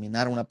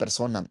incriminar a una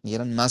persona y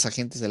eran más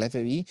agentes del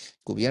FBI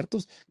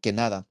cubiertos que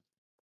nada.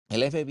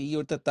 El FBI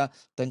ahorita está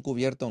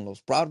encubierto en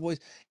los Proud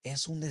Boys.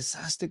 Es un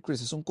desastre,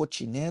 Chris. Es un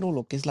cochinero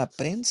lo que es la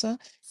prensa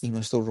y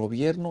nuestro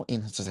gobierno y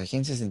nuestras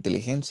agencias de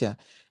inteligencia.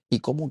 Y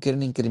cómo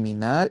quieren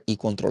incriminar y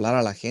controlar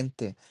a la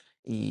gente.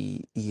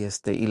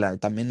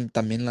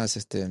 También las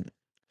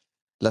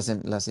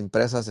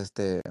empresas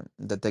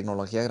de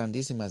tecnología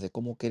grandísimas, de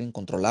cómo quieren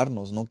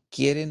controlarnos. No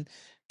quieren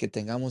que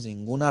tengamos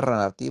ninguna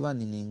narrativa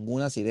ni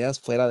ninguna ideas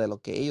fuera de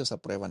lo que ellos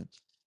aprueban.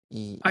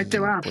 Ahí te Y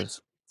va.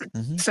 pues,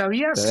 ujú, te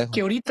 ¿Sabías que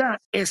dejo.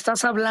 ahorita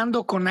estás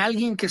hablando con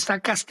alguien que está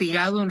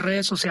castigado en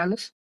redes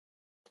sociales?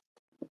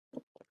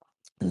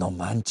 No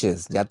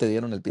manches, ¿ya te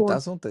dieron el Por,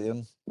 pitazo? ¿Te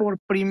dieron? por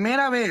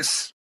primera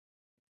vez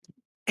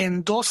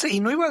en 12, y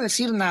no iba a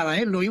decir nada,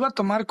 lo iba a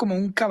tomar como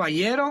un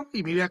caballero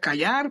y me iba a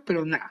callar,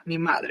 pero nada, ni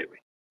madre, güey.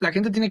 La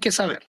gente tiene que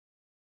saber.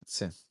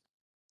 Sí.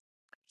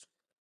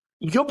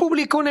 Yo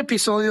publico un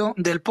episodio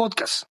del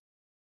podcast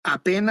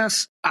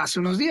apenas hace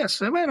unos días.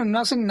 Bueno, no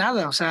hacen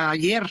nada, o sea,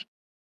 ayer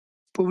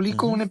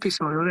publico Ujú. un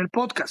episodio del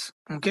podcast,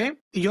 ¿ok?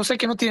 Y yo sé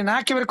que no tiene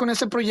nada que ver con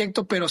este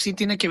proyecto, pero sí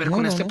tiene que ver No,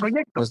 con no, este no.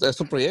 proyecto. Es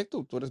tu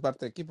proyecto, tú eres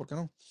parte de aquí, ¿por qué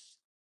no?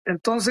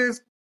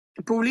 Entonces,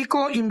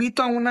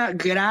 invito a una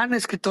gran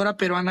escritora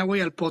peruana,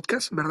 güey, al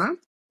podcast, ¿verdad?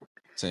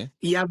 Sí.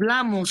 Y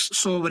hablamos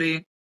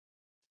sobre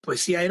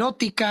poesía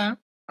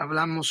erótica,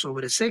 hablamos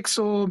sobre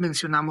sexo,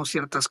 mencionamos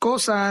ciertas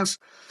cosas,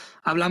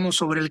 hablamos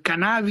sobre el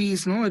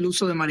cannabis, ¿no? El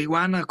uso de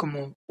marihuana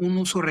como un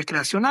uso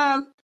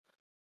recreacional.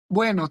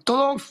 Bueno,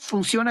 todo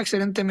funciona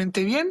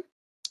excelentemente bien.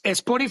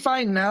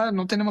 Spotify, nada,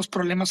 no tenemos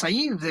problemas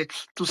ahí. De hecho,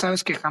 tú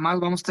sabes que jamás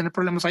vamos a tener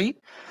problemas ahí.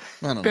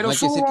 Bueno, no Pero hay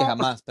que decir que subo,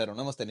 jamás, pero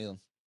no hemos tenido.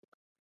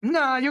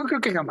 no, yo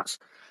creo que jamás.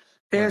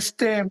 Bueno,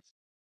 Este,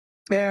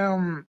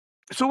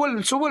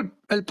 subo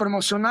el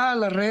promocional a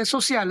las redes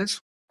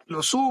sociales,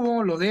 lo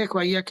subo, lo dejo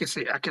ahí a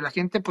que la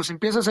gente pues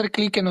empiece a hacer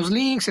clic en los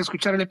links, a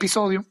escuchar el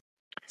episodio.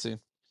 sí.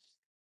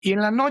 Y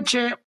en la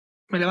noche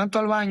me levanto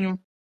al baño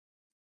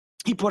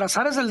y por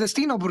azares del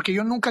destino, porque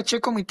yo nunca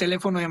checo mi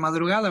teléfono de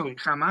madrugada, güey,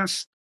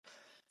 jamás.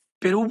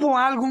 Pero hubo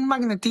algún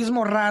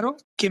magnetismo raro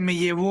que me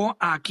llevó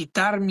a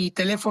quitar mi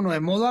teléfono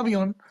de modo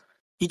avión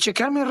y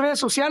checar mis redes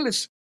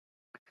sociales.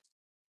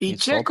 Y Y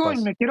checo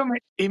sopas.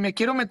 y me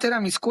quiero meter a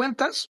mis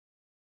cuentas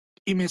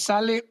y me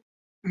sale,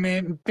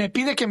 me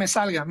pide que me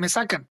salga, me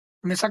sacan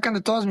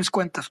de todas mis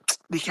cuentas.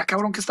 Dije,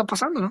 cabrón, ¿qué está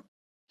pasando, no?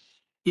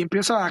 Y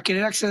empiezo a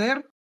querer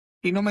acceder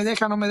y no me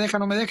deja, no me deja,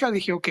 no me deja.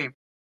 Dije, ok,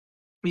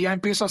 y ya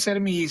empiezo a hacer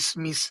mis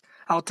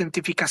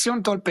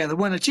autentificación, todo el pedo.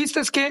 Bueno, el chiste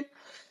es que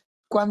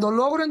cuando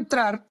logro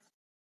entrar,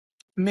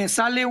 me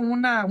sale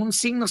un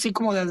signo así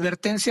como de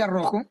advertencia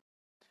rojo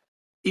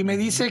y me Ujú,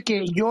 dice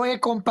que yo he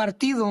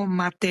compartido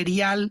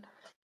material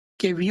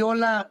que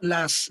viola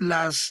las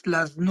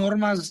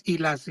normas y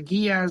las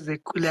guías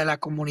de la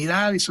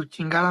comunidad y su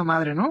chingada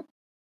madre, ¿no?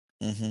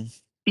 ujú.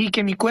 Y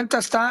que mi cuenta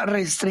está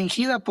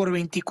restringida por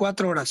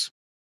 24 horas.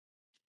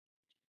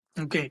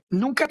 Ok.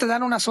 Nunca te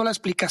dan una sola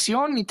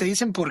explicación ni te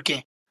dicen por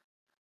qué.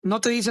 No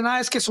te dicen,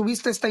 es que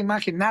subiste esta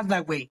imagen. Nada,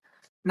 güey.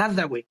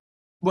 Nada, güey.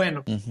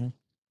 Bueno, Ujú.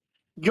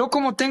 yo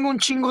como tengo un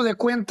chingo de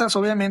cuentas,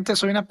 obviamente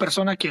soy una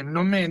persona que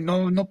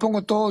no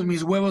pongo todos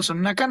mis huevos en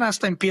una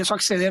canasta, empiezo a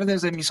acceder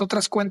desde mis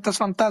otras cuentas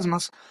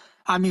fantasmas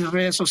a mis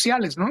redes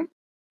sociales, ¿no?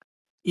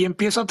 Y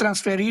empiezo a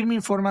transferir mi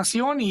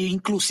información e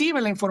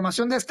inclusive la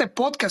información de este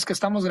podcast que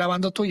estamos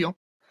grabando tú y yo.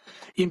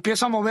 Y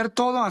empiezo a mover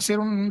todo, a hacer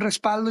un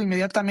respaldo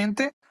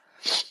inmediatamente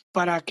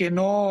para que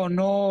no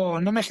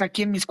me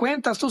hackeen mis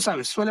cuentas, tú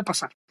sabes, suele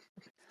pasar.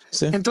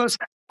 Sí, Entonces,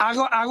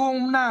 hago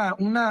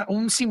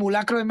un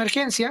simulacro de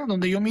emergencia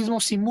donde yo mismo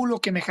simulo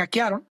que me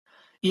hackearon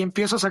y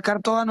empiezo a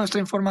sacar toda nuestra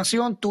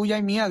información tuya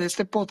y mía de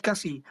este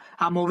podcast y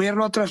a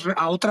moverlo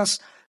a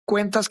otras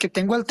cuentas que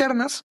tengo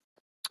alternas,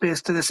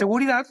 de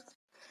seguridad.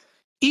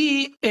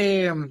 Y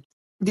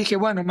dije,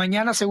 bueno,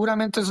 mañana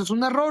seguramente eso es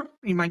un error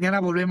y mañana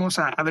volvemos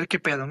a ver qué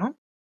pedo, ¿no?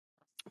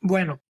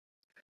 Bueno,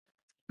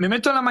 me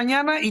meto en la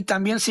mañana y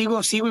también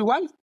sigo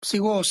igual,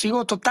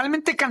 sigo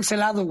totalmente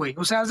cancelado, güey.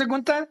 O sea, haz de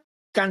cuenta,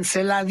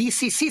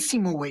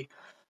 canceladísimo, güey.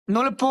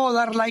 No le puedo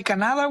dar like a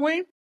nada,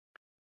 güey.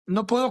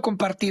 No puedo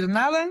compartir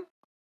nada.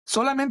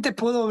 Solamente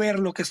puedo ver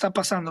lo que está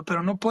pasando,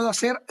 pero no puedo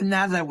hacer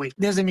nada, güey,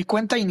 desde mi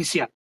cuenta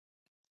inicial.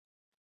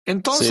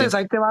 sí, Entonces,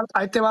 ahí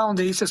te va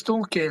donde dices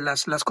tú que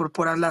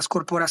las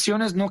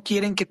corporaciones no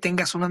quieren que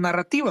tengas una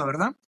narrativa,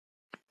 ¿verdad?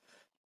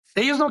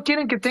 Ellos no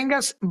quieren que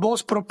tengas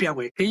voz propia,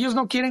 güey. Ellos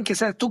no quieren que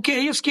sea tú que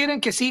ellos quieren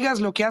que sigas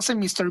lo que hace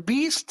Mr.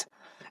 Beast.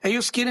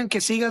 Ellos quieren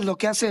que sigas lo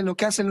que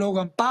hace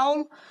Logan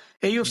Paul.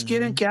 Ellos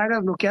quieren ujú. que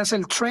hagas lo que hace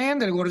el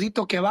trend, el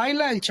gordito que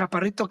baila, el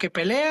chaparrito que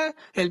pelea,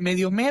 el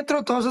medio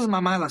metro, todas esas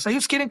mamadas.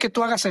 Ellos quieren que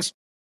tú hagas eso.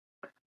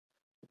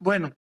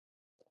 Bueno,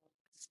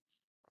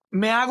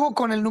 me hago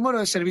con el número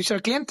de servicio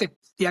al cliente.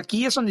 Y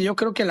aquí es donde yo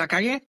creo que la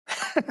cagué.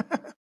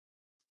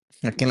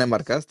 ¿A quién le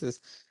marcaste?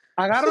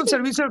 Agarro un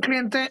servicio al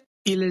cliente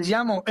y les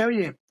llamo,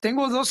 oye,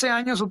 tengo 12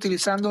 años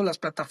utilizando las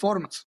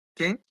plataformas,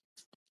 ¿ok?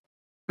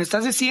 Me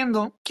estás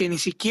diciendo que ni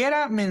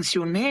siquiera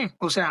mencioné,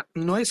 o sea,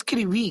 no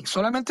escribí,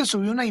 solamente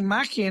subí una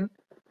imagen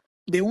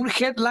de un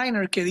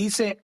headliner que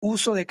dice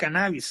uso de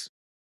cannabis,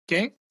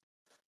 ¿ok?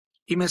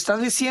 Y me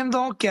estás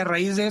diciendo que a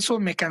raíz de eso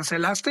me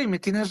cancelaste y me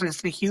tienes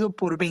restringido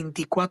por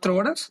 24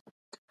 horas.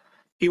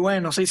 Y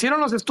bueno, se hicieron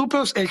los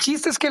estúpidos. El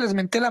chiste es que les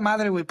menté la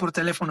madre, güey, por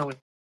teléfono, güey.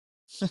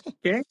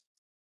 ¿Qué?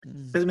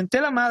 Mm, Les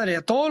menté la madre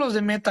a todos los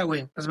de Meta,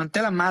 güey. Les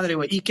menté la madre,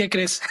 güey. ¿Y qué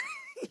crees?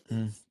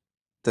 mm.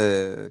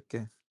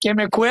 ¿Qué? Que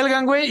me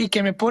cuelgan, güey, y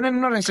que me ponen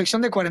una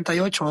restricción de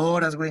 48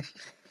 horas, güey.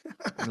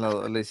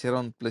 Le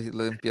hicieron,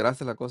 le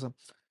empeoraste la cosa.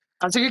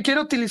 Así que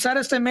quiero utilizar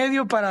este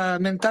medio para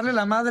mentarle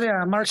la madre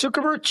a Mark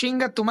Zuckerberg.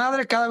 Chinga tu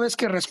madre cada vez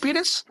que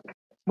respires.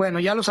 Bueno,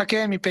 ya lo saqué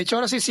de mi pecho.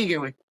 Ahora sí sigue,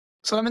 güey.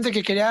 Solamente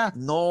que quería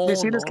No,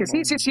 decirles no, que sí,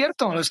 no, sí es no.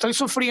 cierto. Estoy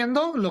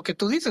sufriendo lo que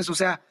tú dices. O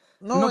sea,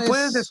 No no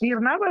puedes es. decir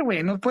nada,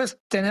 güey. No puedes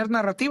tener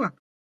narrativa.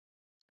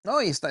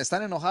 No, y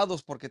están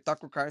enojados porque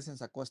Tucker Carlson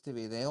sacó este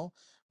video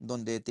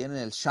donde tienen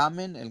el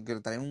shaman, el que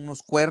trae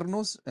unos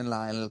cuernos en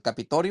el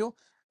Capitolio,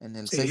 en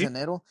el 6 de Sí,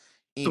 enero,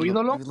 y tu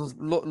ídolo,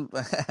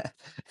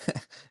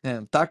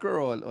 Tucker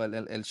o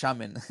el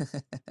shaman.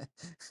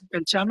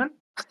 el chaman.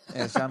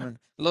 El Shaman.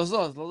 Los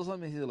dos son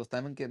mis ídolos.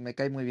 También que me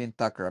cae muy bien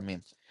Tucker a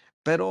mí.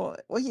 Pero,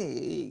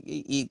 oye,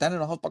 y tan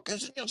enojados, ¿para qué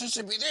enseñas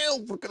ese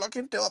video? Porque la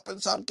gente va a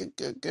pensar que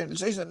el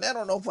 6 de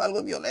enero no fue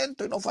algo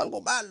violento y no fue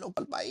algo malo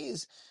para el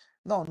país.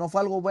 No, no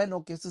fue algo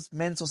bueno que estos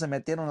mensos se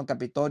metieron al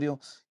Capitolio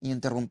y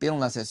interrumpieron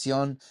la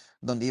sesión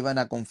donde iban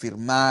a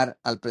confirmar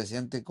al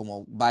presidente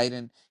como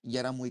Biden y ya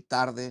era muy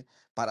tarde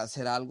para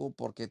hacer algo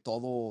porque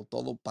todo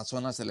pasó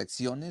en las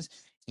elecciones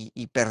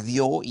y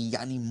perdió y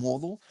ya ni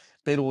modo,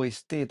 pero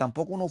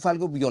tampoco no fue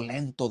algo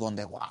violento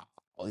donde, wow,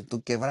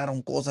 y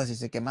quebraron cosas y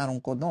se quemaron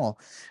cosas, no,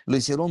 lo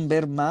hicieron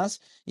ver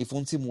más y fue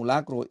un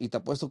simulacro y te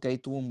apuesto que ahí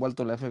tuvo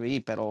envuelto el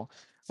FBI, pero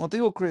como te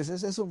digo, Chris,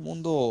 es un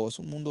mundo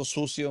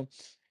sucio,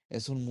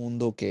 es un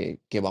mundo que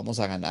vamos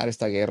a ganar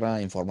esta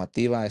guerra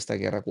informativa, esta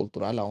guerra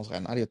cultural, la vamos a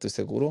ganar, yo estoy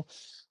seguro,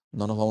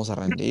 no nos vamos a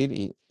rendir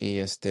y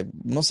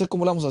no sé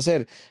cómo lo vamos a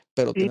hacer,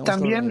 pero Y tenemos que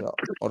también,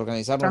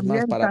 organizarnos más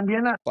también, para...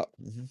 también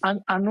Ujú.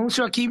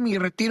 anuncio aquí mi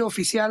retiro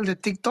oficial de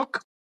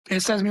TikTok.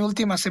 Esta es mi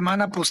última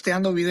semana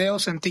posteando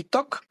videos en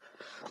TikTok.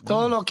 Mm,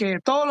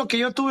 Todo lo que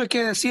yo tuve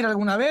que decir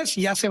alguna vez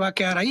ya se va a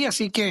quedar ahí,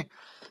 así que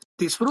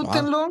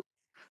wow. disfrútenlo,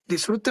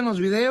 disfruten los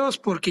videos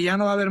porque ya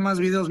no va a haber más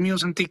videos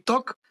míos en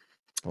TikTok.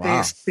 Wow.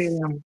 Este,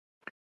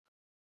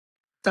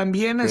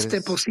 también, Eres.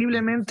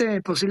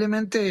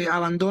 posiblemente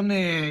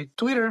abandone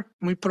Twitter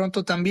muy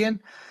pronto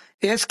también.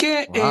 Es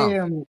que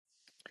Wow.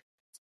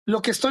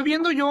 lo que estoy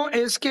viendo yo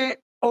es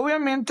que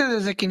obviamente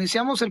desde que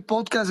iniciamos el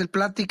podcast de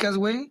Pláticas,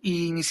 güey,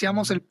 y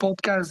iniciamos Ujú. el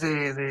podcast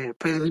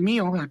pues, el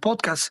mío, el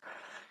podcast,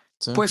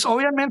 Sí. pues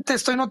obviamente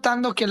estoy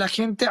notando que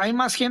hay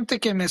más gente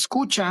que me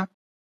escucha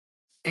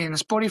en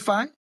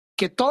Spotify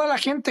que toda la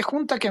gente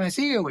junta que me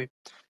sigue, güey.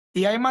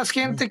 Y hay más Mm.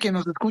 gente que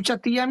nos escucha a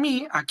ti y a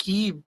mí,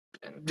 aquí,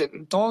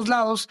 en todos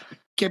lados,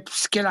 que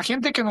la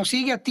gente que nos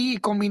sigue a ti,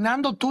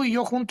 combinando tú y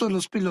yo juntos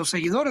los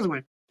seguidores,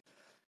 güey.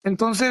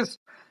 Entonces,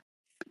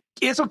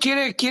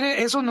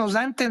 eso nos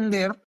da a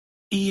entender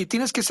y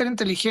tienes que ser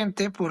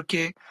inteligente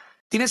porque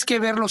tienes que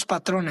ver los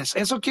patrones.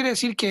 Eso quiere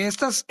decir que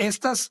estas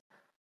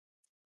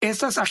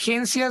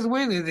agencias,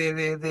 güey,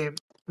 de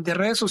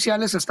redes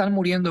sociales están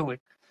muriendo, güey.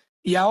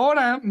 Y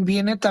ahora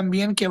viene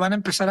también que van a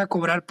empezar a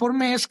cobrar por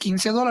mes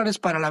 $15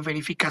 para la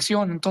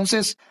verificación.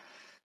 Entonces,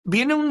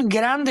 viene un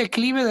gran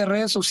declive de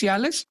redes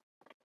sociales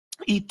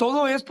y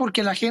todo es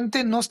porque la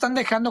gente no están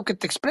dejando que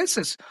te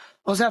expreses.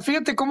 O sea,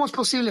 fíjate cómo es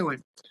posible, güey.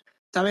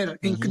 A ver,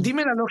 Ujú.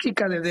 dime la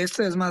lógica de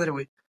este desmadre,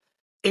 güey.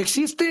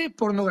 Existe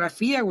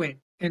pornografía, güey,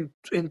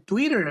 en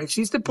Twitter,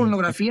 existe En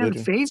pornografía en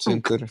Twitter. Sí, en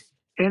Facebook, Twitter.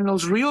 en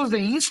los reels de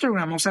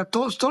Instagram. O sea,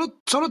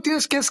 solo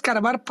tienes que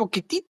escarbar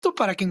poquitito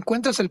para que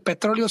encuentres el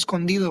petróleo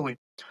escondido, güey.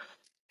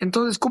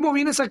 Entonces, ¿cómo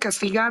vienes a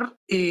castigar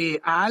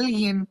a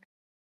alguien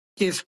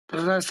que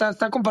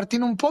está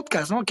compartiendo un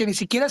podcast, ¿no? Que ni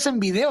siquiera es en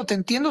video. Te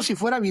entiendo si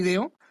fuera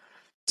video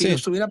y lo Sí.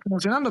 estuviera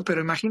promocionando,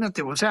 pero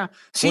imagínate, o sea, Un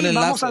sí,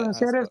 enlace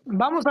hasta.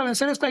 vamos a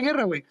vencer esta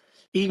guerra, güey.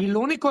 Y lo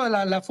único,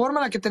 la forma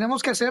en la que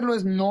tenemos que hacerlo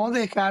es no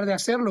dejar de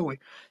hacerlo, güey.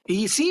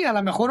 Y sí, a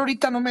lo mejor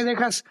ahorita no me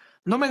dejas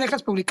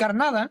publicar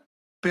nada,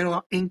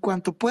 pero en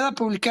cuanto pueda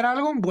publicar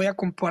algo, voy a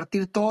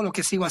compartir todo lo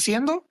que sigo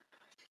haciendo.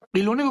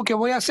 Y lo único que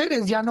voy a hacer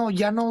es ya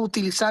no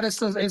utilizar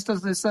estas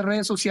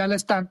redes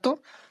sociales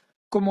tanto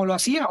como lo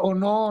hacía o Sí.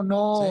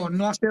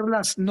 no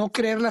hacerlas, no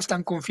creerlas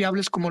tan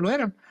confiables como lo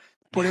eran.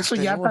 Por Ya, eso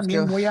ya tenemos que.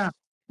 también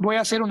voy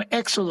a hacer un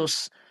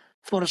éxodos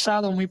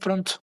forzado muy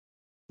pronto.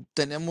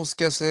 Tenemos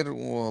que hacer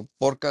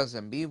podcast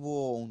en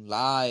vivo, un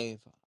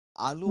live,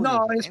 algo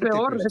No, diferente,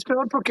 Chris. es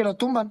peor porque lo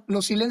tumban,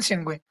 lo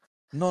silencian, güey.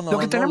 No, no, Lo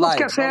que no, no tenemos que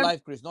live, no hacer,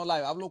 live, Chris, no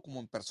live. Hablo como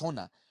en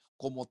persona,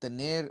 como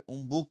tener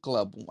un book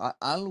club,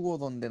 algo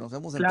donde nos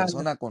vemos en claro,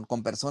 persona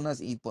con personas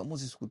y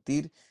podemos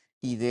discutir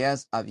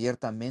ideas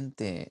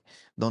abiertamente,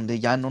 donde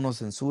ya no nos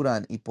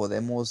censuran y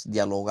podemos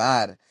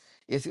dialogar.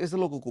 Eso es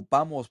lo que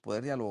ocupamos,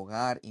 poder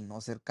dialogar y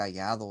no ser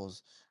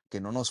callados,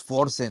 que no nos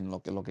forcen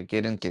lo que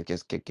quieren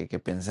que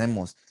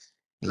pensemos.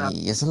 claro.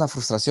 Y esa es la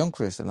frustración,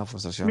 Chris, es la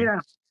frustración.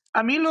 Mira,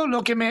 a mí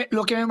lo que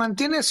me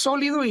mantiene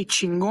sólido y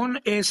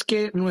chingón es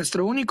que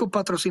nuestro único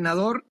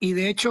patrocinador, y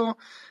de hecho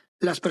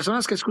las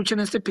personas que escuchen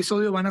este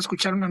episodio van a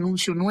escuchar un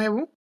anuncio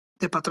nuevo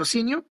de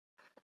patrocinio.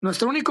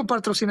 Nuestro único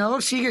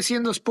patrocinador sigue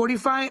siendo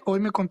Spotify.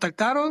 Hoy me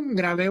contactaron,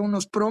 grabé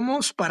unos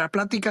promos para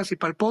pláticas y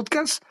para el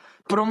podcast,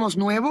 promos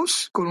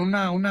nuevos con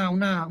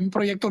un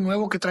proyecto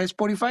nuevo que trae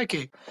Spotify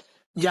que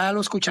ya lo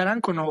escucharán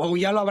o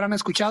ya lo habrán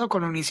escuchado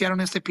cuando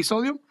iniciaron este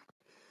episodio.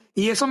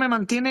 Y eso me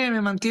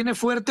mantiene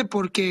fuerte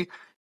porque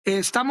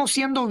estamos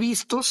siendo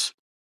vistos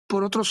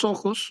por otros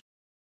ojos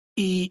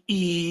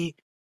y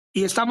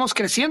estamos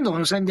creciendo.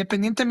 O sea,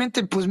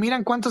 independientemente, pues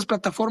miran cuántas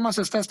plataformas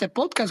está este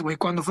podcast, güey,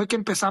 cuando fue que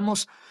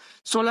empezamos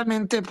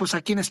solamente pues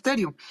aquí en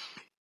estéreo.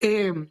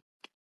 Eh,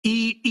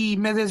 y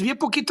me desvié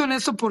poquito en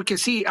eso porque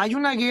sí, hay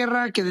una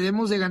guerra que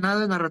debemos de ganar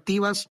de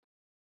narrativas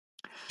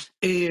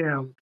eh,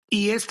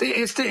 y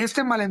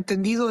este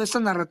malentendido, esta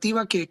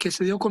narrativa que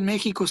se dio con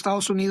México,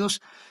 Estados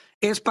Unidos,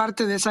 es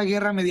parte de esa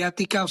guerra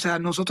mediática. O sea,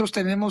 nosotros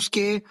tenemos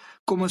que,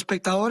 como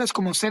espectadores,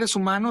 como seres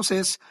humanos,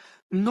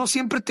 no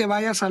siempre te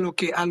vayas a lo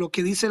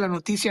que dice la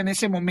noticia en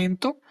ese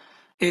momento.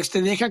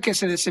 Deja que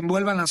se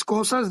desenvuelvan las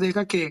cosas,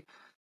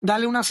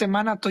 dale una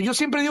semana. Yo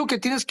siempre digo que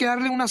tienes que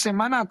darle una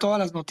semana a todas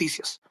las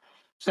noticias.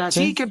 O sea,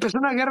 sí Sí, que empezó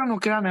una guerra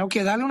ucraniana, ok,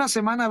 dale una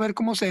semana a ver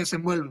cómo se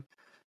desenvuelve.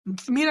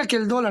 Mira que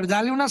el dólar,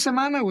 dale una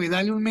semana, güey,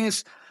 dale un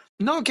mes.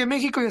 No, que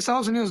México y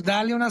Estados Unidos,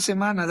 dale una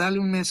semana, dale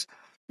un mes.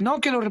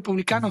 No, que los ujú,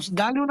 republicanos,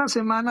 dale una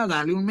semana,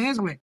 dale un mes,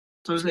 güey.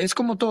 Entonces es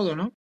como todo,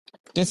 ¿no?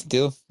 tiene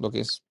sentido lo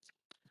que es.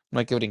 No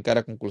hay que brincar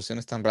a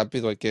conclusiones tan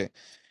rápido, hay que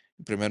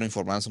primero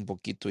informarse un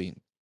poquito y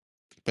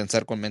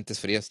pensar con mentes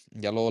frías.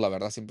 Ya luego la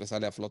verdad siempre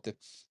sale a flote.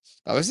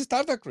 A veces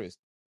tarda, Chris.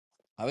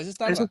 A veces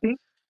Eso tarda. sí,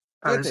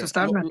 a veces Fíjate,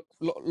 tarda.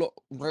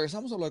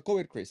 regresamos a lo de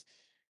COVID, Chris.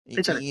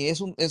 Échale. Y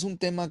es un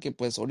tema que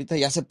pues ahorita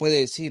ya se puede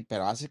decir,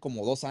 pero hace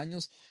como 2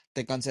 años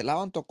te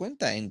cancelaban tu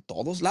cuenta en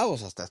todos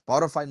lados. Hasta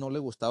Spotify no le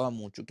gustaba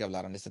mucho que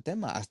hablaran de este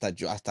tema. Hasta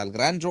el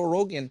gran Joe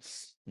Rogan,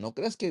 ¿no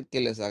crees que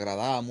les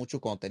agradaba mucho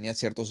cuando tenía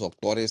ciertos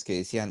doctores que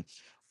decían,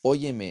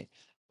 óyeme,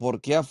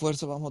 ¿por qué a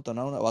fuerza vamos a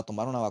tomar a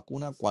tomar una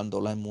vacuna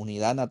cuando la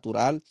inmunidad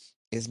natural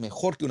es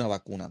mejor que una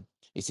vacuna?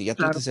 Y si ya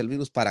tuviste claro. el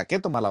virus, ¿para qué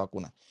tomar la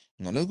vacuna?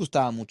 No les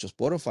gustaba mucho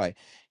Spotify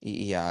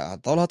y a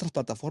todas las otras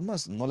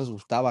plataformas no les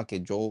gustaba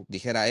que yo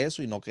dijera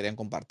eso y no querían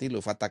compartirlo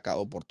y fue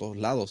atacado por todos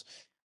lados.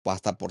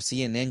 Hasta por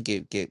CNN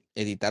que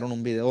editaron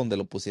un video donde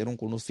lo pusieron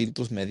con unos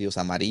filtros medios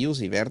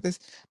amarillos y verdes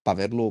para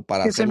verlo,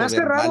 para Que se me hacerlo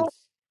hace ver mal. raro.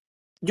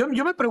 Yo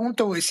me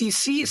pregunto, güey, si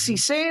Ujú.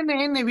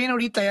 CNN viene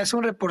ahorita y hace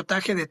un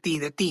reportaje de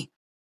ti,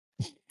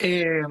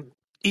 eh,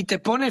 y te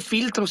pone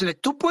filtros,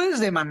 ¿tú puedes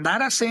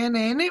demandar a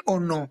CNN o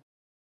no?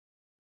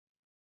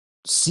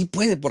 Sí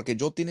puede, porque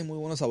yo tiene muy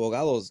buenos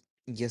abogados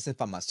y es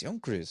defamación,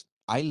 Chris.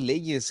 Hay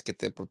leyes que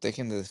te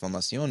protegen de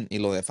defamación y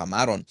lo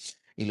defamaron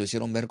y lo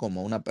hicieron ver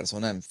como una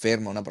persona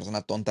enferma, una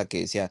persona tonta que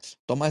decía,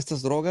 toma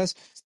estas drogas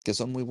que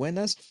son muy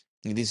buenas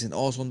y dicen,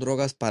 oh, son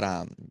drogas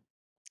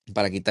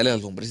para quitarle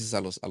las lombrices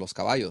a los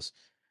caballos,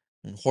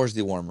 un horse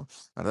dewormer,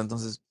 ¿verdad?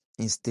 Entonces,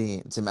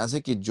 se me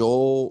hace que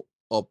yo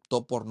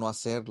optó por no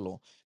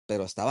hacerlo,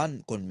 pero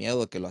estaban con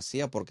miedo de que lo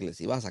hacía porque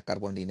les iba a sacar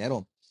buen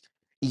dinero.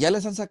 Y ya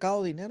les han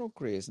sacado dinero,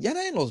 Chris. Ya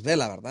nadie los ve,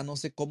 la verdad. No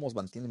sé cómo los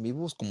mantienen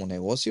vivos como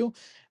negocio,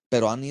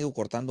 pero han ido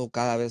cortando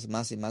cada vez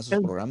más y más sus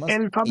El,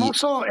 programas.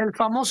 el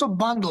famoso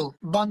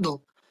bundle.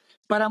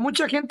 Para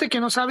mucha gente que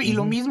no sabe, y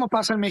lo Ujú, mismo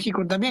pasa en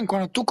México también,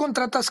 cuando tú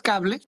contratas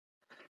cable,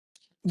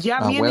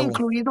 ya a viene huevo.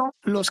 incluido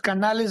los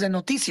canales de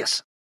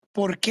noticias.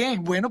 ¿Por qué?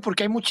 Bueno,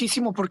 porque hay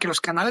muchísimo, porque los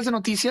canales de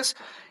noticias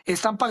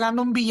están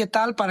pagando un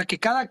billetal para que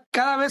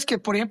cada vez que,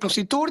 por ejemplo,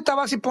 si tú ahorita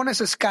vas y pones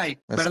Sky,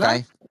 ¿verdad?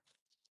 Sky.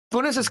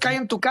 Pones Sky Ujú,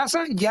 en tu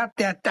casa, ya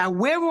te a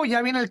huevo,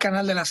 ya viene el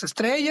canal de las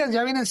estrellas,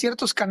 ya vienen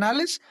ciertos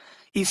canales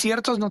y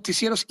ciertos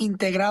noticieros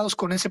integrados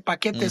con ese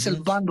paquete, es el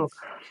ujú, bundle.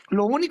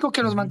 Lo único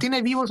que los ujú,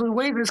 mantiene vivos,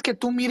 güey, es que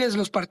tú mires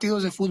los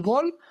partidos de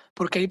fútbol,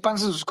 porque ahí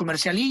pasan sus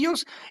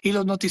comercialillos y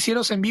los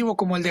noticieros en vivo,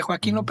 como el de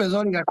Joaquín ujú, López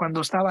Dóriga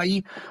cuando estaba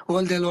ahí, o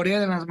el de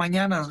L'Oreal en las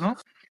mañanas, ¿no?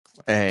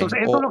 Entonces,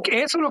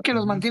 eso es lo que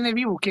los ujú. mantiene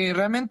vivo, que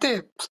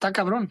realmente está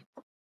cabrón.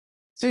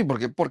 Sí,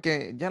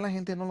 porque ya la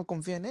gente no lo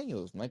confía en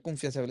ellos, no hay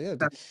confiabilidad.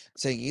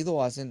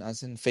 Seguido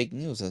hacen fake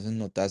news, hacen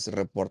notas,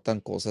 reportan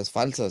cosas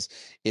falsas.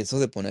 Eso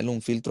de ponerle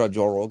un filtro a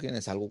Joe Rogan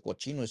es algo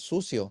cochino, es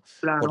sucio,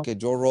 Claro. porque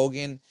Joe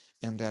Rogan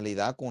en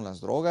realidad con las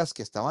drogas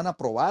que estaban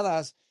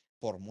aprobadas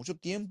por mucho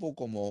tiempo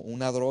como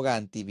una droga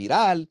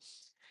antiviral,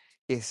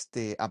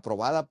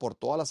 aprobada por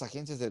todas las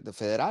agencias de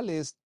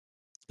federales,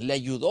 le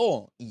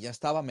ayudó y ya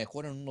estaba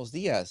mejor en unos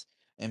días,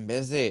 en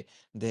vez de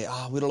voy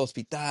a ir al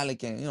hospital y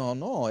que no,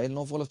 no, él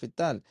no fue al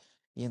hospital.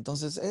 Y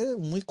entonces es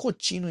muy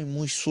cochino y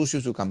muy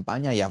sucio su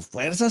campaña y a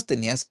fuerzas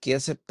tenías que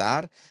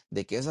aceptar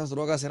de que esas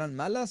drogas eran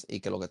malas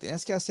y que lo que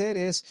tenías que hacer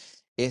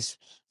es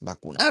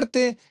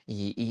vacunarte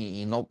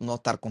y no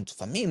estar con tu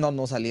familia,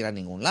 no salir a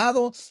ningún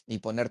lado y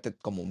ponerte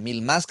como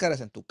 1000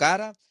 máscaras en tu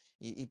cara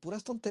y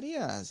puras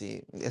tonterías.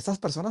 Y estas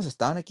personas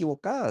estaban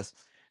equivocadas.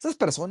 Esas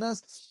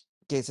personas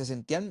que se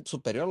sentían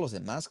superior a los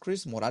demás,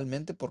 Chris,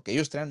 moralmente, porque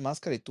ellos traían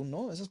máscara y tú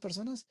no, esas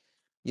personas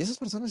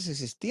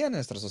existían en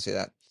nuestra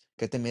sociedad,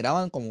 que te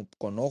miraban como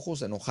con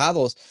ojos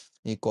enojados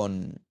y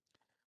con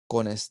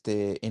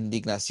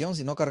indignación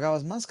si no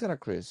cargabas máscara,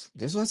 Chris.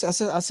 Eso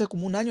hace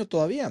como un año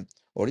todavía.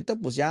 Ahorita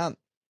pues ya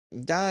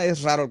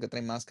es raro el que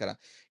trae máscara.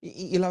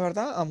 Y la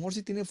verdad, amor,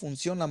 si tiene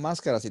función la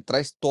máscara, si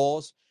traes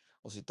tos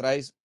o si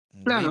traes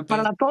Claro,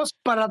 para gripe.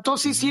 la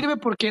tos sí Ujú, sirve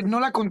porque no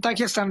la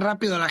contagias tan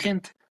rápido a la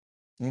gente.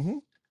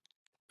 ujú.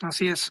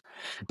 Así es.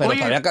 Pero Oye,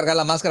 todavía cargar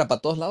la máscara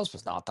para todos lados,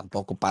 pues no,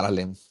 tampoco,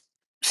 párale.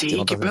 Si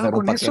no sí, ¿qué estás pedo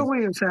enfermo, con ¿para eso, qué?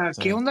 güey? O sea, Sí.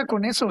 ¿qué onda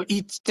con eso?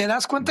 Y te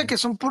das cuenta Ujú. que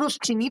son puros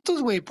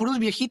chinitos, güey, puros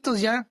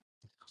viejitos ya,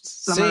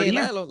 la Sí,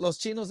 mayoría, los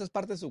chinos es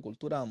parte de su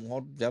cultura, a lo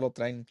mejor ya lo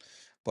traen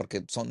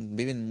porque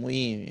viven muy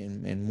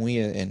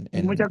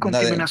y mucha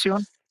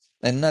contaminación.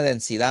 en una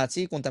densidad,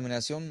 sí,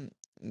 contaminación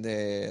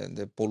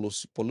de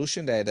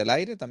pollution del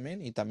aire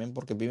también y también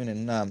porque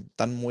viven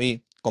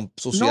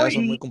sus No, ciudades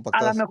son muy y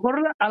a lo compactadas.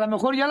 mejor, a lo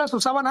mejor ya las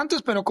usaban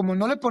antes, pero como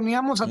no le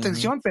poníamos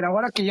Ujú, atención, pero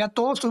ahora que ya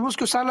todos tuvimos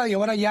que usarla y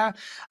ahora ya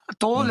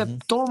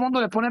ujú, todo el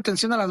mundo le pone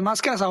atención a las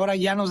máscaras, ahora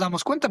ya nos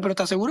damos cuenta, pero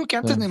te aseguro que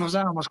antes ni sí. nos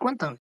dábamos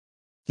cuenta, güey.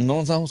 No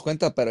nos damos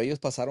cuenta, pero ellos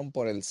pasaron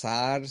por el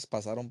SARS,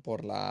 pasaron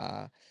por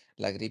la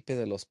gripe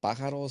de los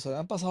pájaros,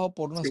 han pasado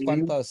por unas Sí.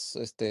 cuantas,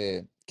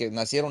 que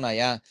nacieron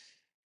allá.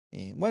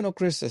 Y bueno,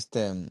 Chris,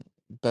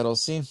 pero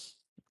sí.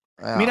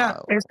 Mira,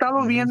 ah, he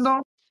estado Ujú.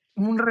 viendo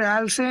un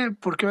realce,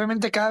 porque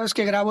obviamente cada vez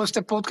que grabo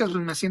este podcast,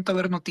 pues me siento a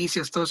ver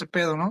noticias, todo ese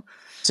pedo, ¿no?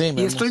 Sí,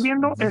 Y estoy vemos.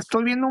 viendo, Ujú,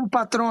 estoy viendo un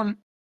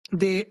patrón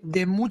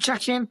de mucha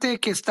gente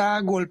que está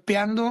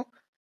golpeando,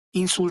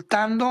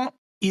 insultando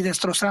y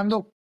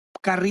destrozando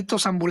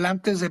carritos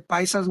ambulantes de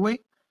paisas,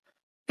 güey,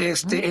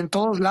 ujú, en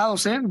todos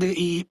lados, ¿eh?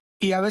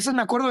 Y a veces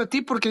me acuerdo de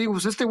ti porque digo,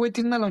 pues este güey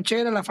tiene una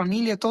lonchera, la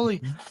familia, todo,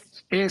 y ujú,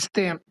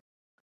 este,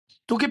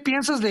 ¿tú qué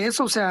piensas de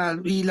eso? O sea,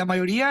 y la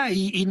mayoría,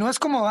 y no es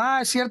como,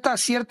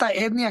 cierta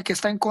etnia que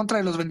está en contra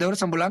de los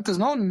vendedores ambulantes,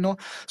 no, no,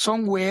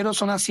 son güeros,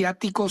 son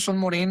asiáticos, son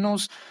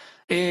morenos,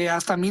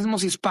 hasta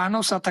mismos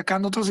hispanos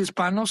atacando a otros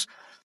hispanos.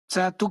 O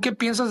sea, ¿tú qué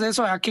piensas de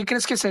eso? ¿A qué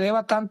crees que se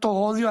deba tanto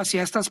odio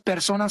hacia estas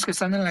personas que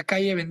están en la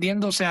calle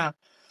vendiendo? O sea,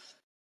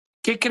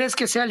 ¿Qué crees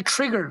que sea el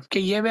trigger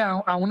que lleve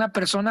a una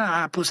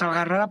persona a, pues, a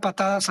agarrar a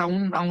patadas a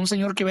un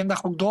señor que venda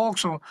hot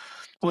dogs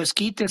o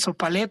esquites o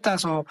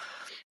paletas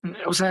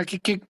o sea,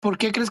 por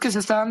qué crees que se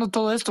está dando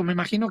todo esto? Me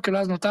imagino que lo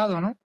has notado,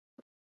 ¿no?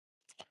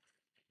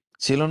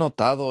 Sí lo he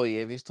notado y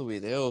he visto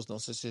videos, no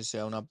sé si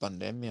sea una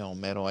pandemia o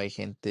mero hay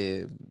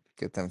gente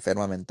que te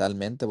enferma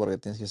mentalmente porque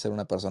tienes que ser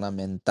una persona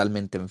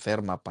mentalmente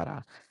enferma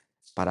para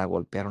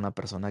golpear a una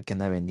persona que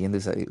anda vendiendo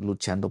y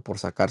luchando por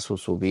sacar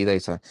su vida y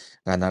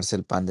ganarse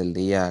el pan del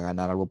día,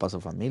 ganar algo para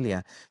su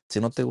familia. Si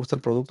no te gusta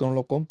el producto, no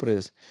lo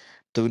compres.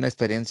 Tuve una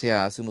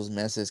experiencia hace unos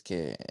meses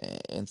que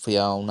fui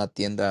a una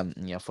tienda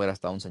y afuera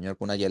estaba un señor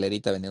con una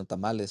hielerita vendiendo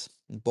tamales,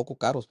 un poco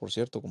caros, por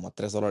cierto, como a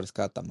 $3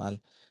 cada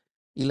tamal.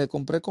 Y le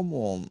compré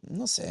como,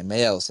 no sé,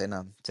 media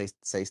docena,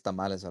 seis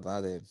tamales,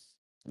 ¿verdad?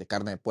 De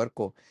carne de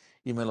puerco.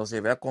 Y me los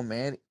llevé a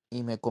comer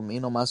y me comí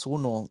nomás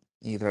uno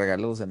y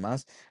regalé los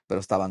demás,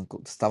 pero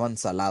estaban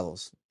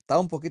salados.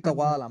 Estaba un poquito Ujú.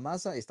 aguada la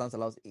masa y estaban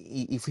salados.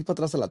 Y fui para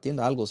atrás a la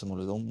tienda, algo, se me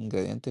olvidó un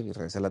ingrediente y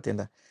regresé a la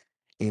tienda.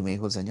 Y me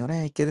dijo el señor,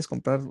 hey, ¿quieres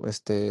comprar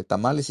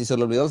tamales? Y se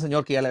le olvidó el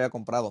señor que ya le había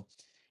comprado.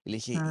 Y le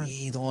dije, Mm.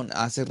 y don,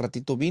 hace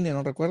ratito vine,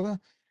 ¿no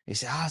recuerda? Y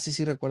dice, ah, sí,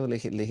 sí, recuerdo. Le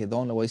dije,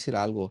 don, le voy a decir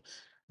algo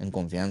en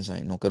confianza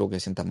y no quiero que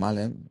sienta mal,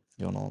 ¿eh?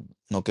 Yo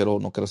no quiero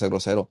ser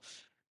grosero.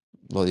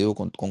 Lo digo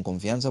con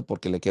confianza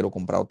porque le quiero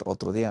comprar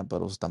otro día,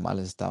 pero los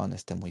tamales estaban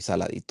muy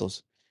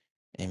saladitos.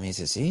 Y me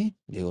dice, sí.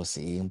 Digo,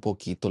 sí, un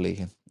poquito, le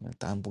dije.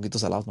 Estaban un poquito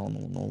salados, no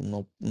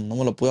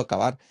me lo puedo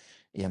acabar.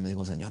 Y ella me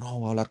dijo, señor, no,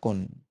 voy a hablar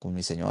con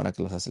mi señora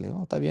que los hace. Le digo,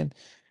 "No, está bien".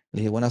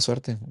 Le dije, buena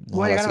suerte,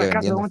 Voy a ojalá llegar a siga la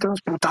casa y voy a vendiendo. meter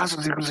unos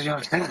putazos, dijo el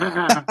señor.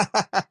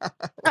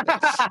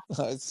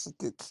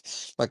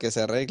 Para que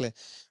se arregle.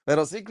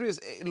 Pero sí, Chris,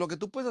 lo que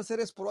tú puedes hacer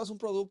es probar un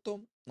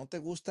producto, no te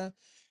gusta.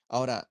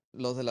 Ahora,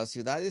 los de las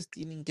ciudades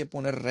tienen que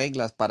poner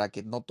reglas para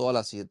que no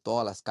todas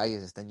las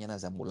calles estén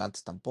llenas de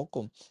ambulantes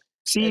tampoco.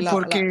 Sí,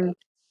 porque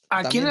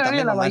aquí en También, el área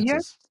de también la no bahía,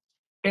 manches.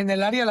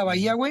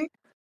 Ujú, güey,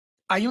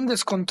 hay un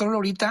descontrol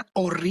ahorita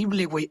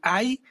horrible, güey.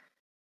 Hay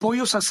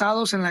pollos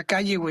asados en la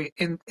calle, güey.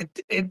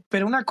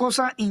 Pero una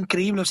cosa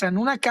increíble, o sea,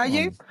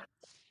 um,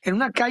 en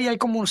una calle hay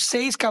como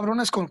seis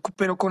cabrones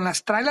pero con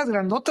las trailas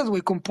grandotas,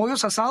 güey, con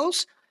pollos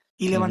asados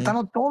y ujú,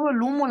 levantando todo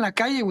el humo en la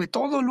calle, güey,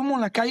 todo el humo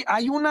en la calle.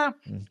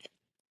 ujú,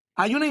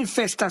 Hay una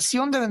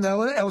infestación de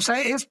vendedores, o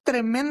sea, es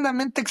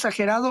tremendamente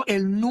exagerado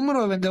el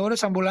número de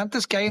vendedores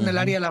ambulantes que hay en el ujú,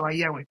 área de la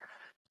bahía, güey.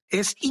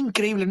 Es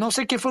increíble. No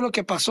sé qué fue lo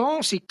que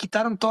pasó, si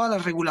quitaron todas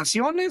las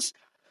regulaciones,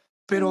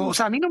 pero, mm, o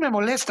sea, a mí no me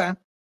molesta,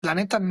 la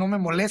neta no me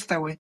molesta,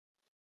 güey.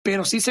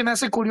 Pero sí se me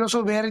hace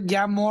curioso ver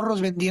ya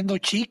morros vendiendo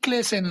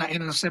chicles en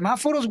los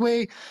semáforos,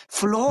 güey.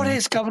 mm.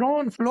 Flores,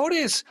 cabrón,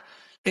 flores.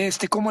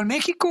 Como en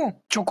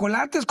México,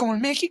 chocolates como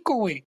en México,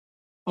 güey.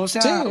 O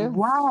Sí, sea,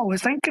 wow,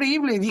 está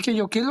increíble. Dije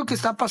yo, ¿qué es lo que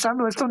está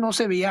pasando? Esto no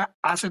se veía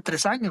hace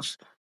 3 años.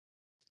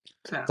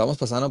 O sea, estamos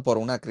pasando por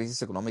una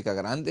crisis económica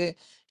grande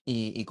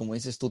y como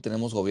dices tú,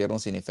 tenemos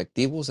gobiernos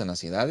inefectivos en las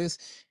ciudades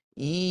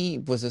y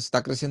pues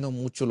está creciendo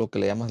mucho lo que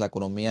le llamas la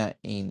economía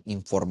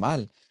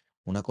informal,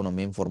 una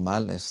economía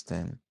informal,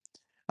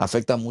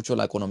 afecta mucho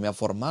la economía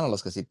formal, a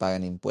los que sí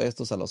pagan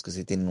impuestos, a los que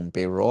sí tienen un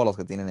payroll, a los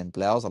que tienen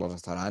empleados, a los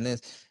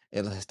restaurantes,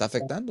 los está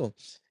afectando.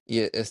 Y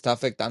está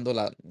afectando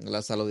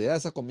la salubridad.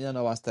 Esa comida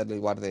no va a estar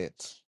igual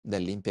de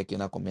limpia que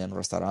una comida en un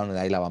restaurante,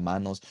 donde hay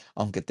lavamanos,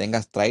 aunque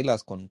tengas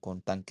trailers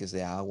con tanques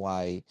de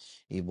agua y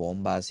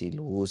bombas y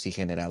luz y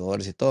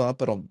generadores y todo,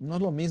 pero no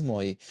es lo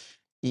mismo y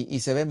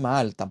se ve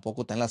mal,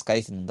 tampoco están las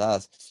calles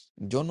inundadas.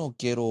 Yo no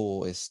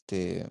quiero,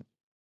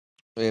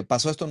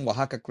 pasó esto en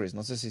Oaxaca, Chris.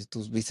 No sé si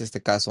tú viste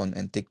este caso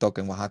en TikTok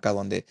en Oaxaca,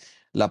 donde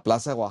la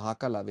plaza de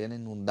Oaxaca la habían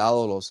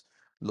inundado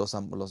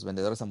los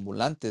vendedores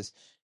ambulantes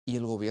y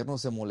el gobierno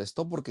se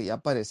molestó porque ya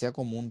parecía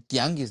como un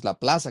tianguis la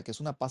plaza, que es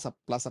una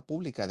plaza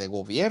pública de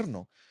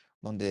gobierno,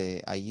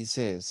 donde allí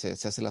se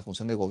hace la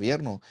función de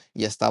gobierno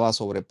y ya estaba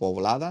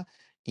sobrepoblada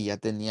y ya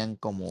tenían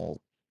como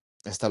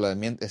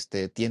establecimientos,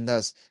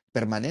 tiendas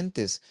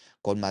permanentes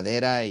con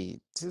madera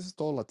y sí, eso es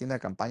todo, la tienda de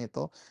campaña y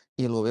todo.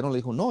 Y el gobierno le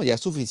dijo, no, ya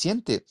es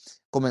suficiente.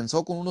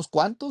 Comenzó con unos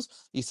cuantos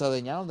y se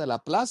adueñaron de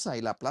la plaza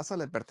y la plaza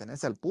le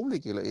pertenece al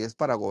público y es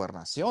para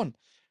gobernación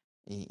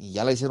y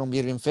ya la hicieron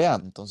bien, bien fea.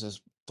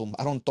 Entonces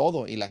tumbaron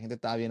todo y la gente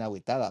estaba bien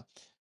agüitada.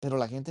 Pero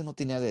la gente no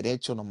tenía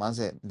derecho nomás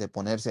de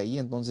ponerse ahí.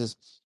 Entonces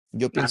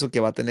yo claro. pienso que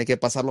va a tener que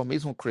pasar lo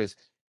mismo, Chris.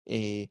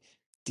 Eh,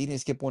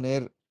 Tienes que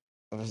poner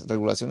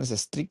regulaciones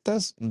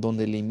estrictas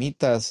donde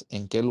limitas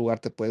en qué lugar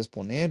te puedes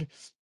poner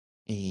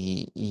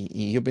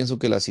y yo pienso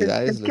que las Es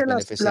ciudades que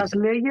les las beneficiaría.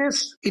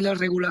 leyes y las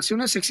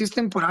regulaciones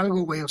existen por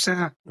algo, güey. O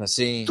sea,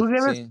 Sí, tú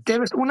sí.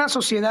 una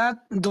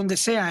sociedad donde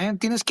sea, ¿eh?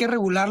 Tienes que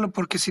regularlo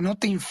porque si no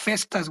te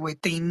infestas, güey,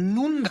 te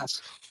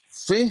inundas.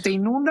 Sí. Te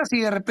inundas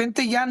y de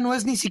repente ya no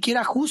es ni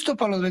siquiera justo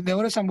para los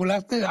vendedores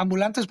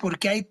ambulantes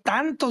porque hay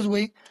tantos,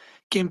 güey,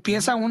 que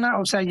Ujú,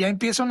 o sea, ya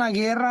empieza una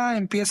guerra,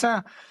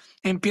 empieza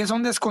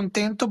un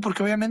descontento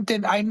porque obviamente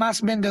hay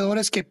más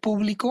vendedores que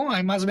público,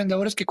 hay más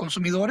vendedores que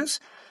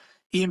consumidores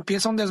y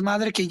empieza un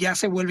desmadre que ya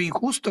se vuelve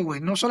injusto,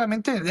 güey. No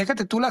solamente,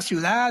 déjate tú la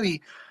ciudad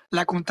y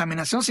la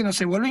contaminación, sino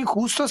se vuelve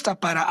injusto hasta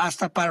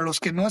para los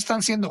que no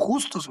están siendo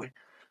justos, güey,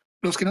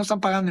 los que no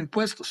están pagando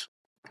impuestos.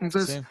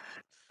 Entonces, Sí.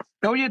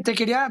 oye, te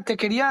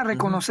quería Ujú.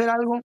 reconocer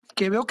algo,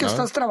 que veo que A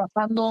ver. estás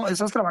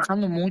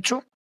trabajando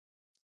mucho,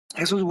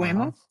 eso es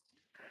bueno, Ajá.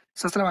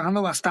 estás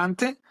trabajando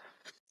bastante.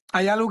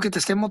 ¿Hay algo que te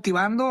esté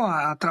motivando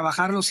a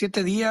trabajar los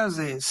 7 días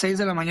de 6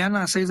 de la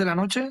mañana a 6 de la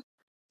noche?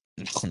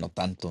 No, no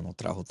tanto, no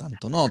trabajo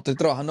tanto. No, estoy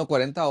trabajando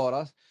 40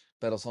 horas,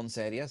 pero son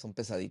serias, son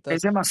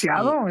pesaditas.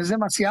 Y Es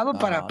demasiado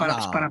para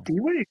no, ti,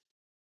 güey.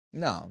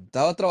 no,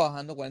 estaba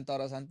trabajando 40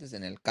 horas antes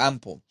en el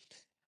campo,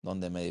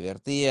 donde me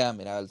divertía,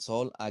 miraba el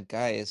sol.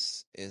 Acá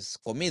es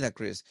comida,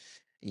 Chris,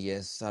 y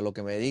es a lo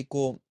que me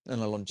dedico. En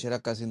la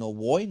lonchera casi no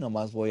voy,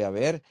 nomás voy a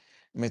ver.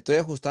 Me estoy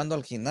ajustando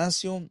al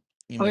gimnasio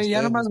y me Oye,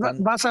 ya estoy nomás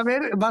ajustando. vas a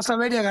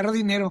ver y agarrar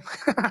dinero.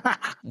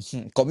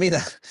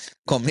 Comida,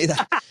 comida.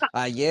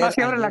 Ayer, Vas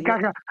y abre ayer, la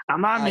caja.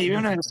 Mamá, me llevé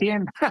una de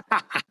 100.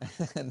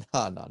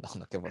 no, no, no,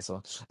 no, ¿qué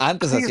pasó?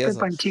 Antes Sí, hacía este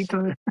eso. Panchito.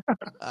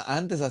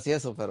 Antes hacía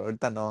eso, pero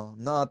ahorita no.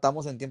 No,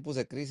 estamos en tiempos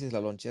de crisis.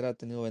 La lonchera ha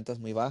tenido ventas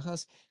muy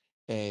bajas.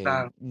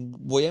 Claro,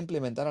 Voy a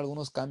implementar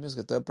algunos cambios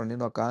que estoy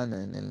aprendiendo acá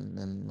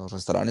en los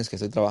restaurantes que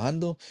estoy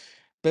trabajando.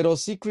 Pero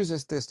sí, Chris,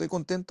 estoy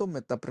contento. Me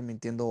está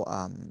permitiendo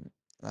a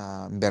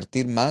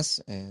invertir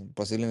más,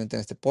 posiblemente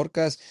en este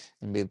podcast,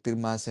 invertir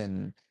más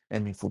en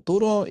mi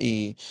futuro.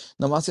 Y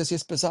nomás si así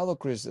es pesado,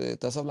 Chris.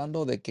 Estás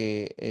hablando de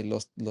que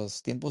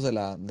los tiempos de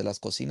las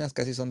cocinas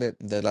casi son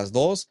de las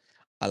 2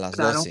 a las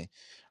claro, 12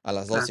 a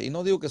las claro. 12. Y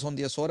no digo que son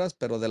 10 horas,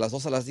 pero de las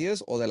 2 a las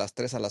 10 o de las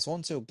 3 a las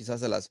 11 o quizás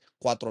de las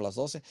 4 a las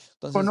 12.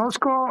 Entonces,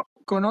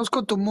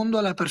 Conozco tu mundo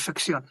a la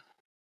perfección.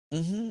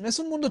 ujú, es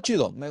un mundo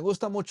chido, me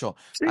gusta mucho.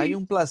 Hay Sí,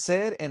 un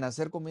placer en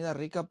hacer comida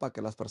rica para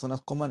que las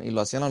personas coman y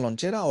lo hacían en la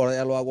lonchera. Ahora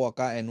ya lo hago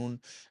acá en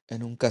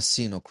un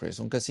casino, Chris.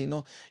 Un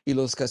casino. Y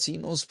los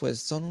casinos,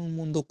 pues, son un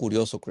mundo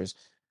curioso, Chris.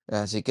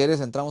 Si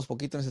quieres, entramos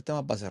poquito en ese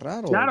tema para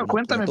cerrar o claro, como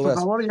cuéntame, tú por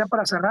veas. favor, ya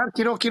para cerrar.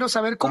 Quiero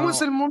saber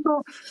Ah,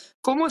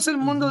 cómo es el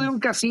mundo de ujú, un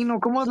casino,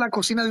 cómo es la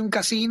cocina de un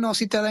casino,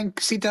 si te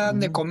dan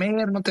de ujú.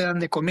 comer, no te dan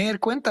de comer.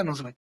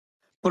 Cuéntanos, güey.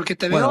 Porque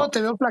te veo, Bueno,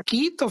 te veo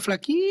flaquito,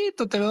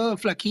 flaquito, te veo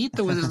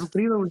flaquito, güey,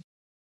 desnutrido, güey.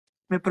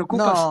 Me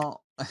preocupas.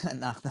 no,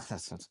 no,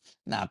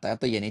 no, todavía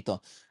estoy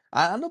llenito.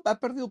 No, ha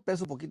perdido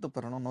peso poquito,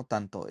 pero no, no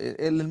tanto.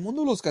 El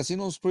mundo de los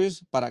casinos,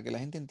 Chris, para que la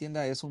gente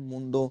entienda, es un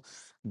mundo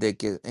de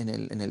que en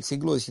el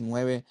siglo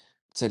XIX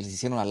se les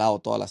hicieron al lado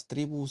todas las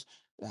tribus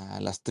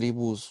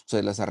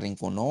se les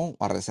arrinconó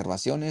a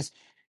reservaciones.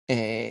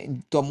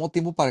 Tomó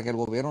tiempo para que el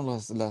gobierno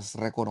las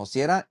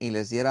reconociera y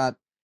les diera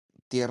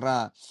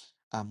tierra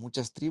a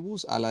muchas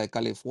tribus. A la de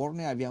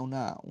California había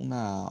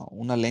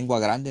una lengua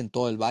grande en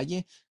todo el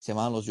valle, se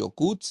llamaban los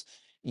Yokuts,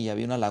 y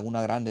había una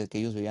laguna grande que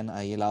ellos vivían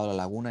ahí al lado de la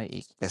laguna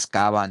y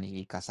pescaban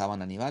y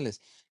cazaban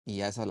animales. Y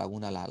ya esa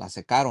laguna la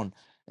secaron,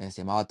 se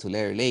llamaba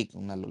Tulare Lake,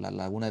 la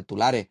laguna de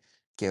Tulare,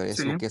 que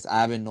Sí. es lo que es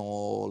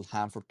Avenal,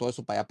 Hanford, todo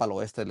eso para allá para el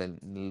oeste,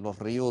 los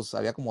ríos,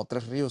 había como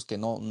tres ríos que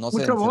no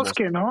se Mucho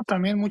bosque, ¿no?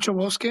 También mucho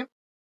bosque.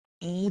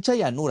 mucha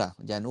llanura,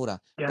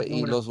 llanura,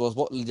 y Llanura.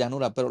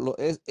 llanura, pero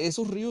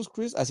esos ríos,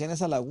 Chris, hacían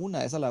esa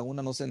laguna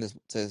no se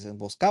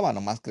desemboscaba,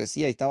 nomás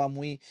crecía y estaba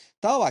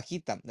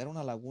bajita, era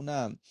una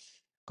laguna,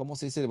 ¿cómo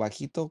se dice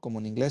bajito? Como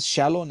en inglés,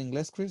 shallow en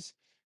inglés, Chris,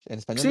 en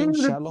español Sí, digo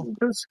shallow,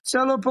 pues,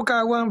 solo poca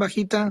agua,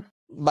 bajita,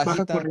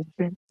 baja bajita,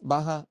 corriente.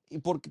 baja, y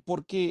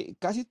porque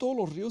casi todos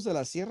los ríos de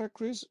la sierra,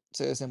 Chris,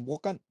 se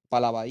desembocan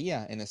para la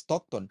bahía en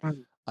Stockton,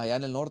 Mm, allá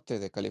en el norte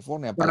de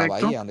California, para la correcto,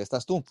 bahía donde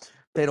estás tú.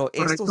 Pero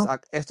estos, correcto.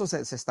 estos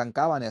se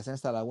estancaban y hacían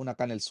esta laguna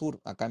acá en el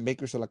sur, acá en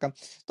Bakersfield, acá.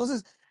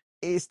 Entonces,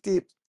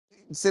 este,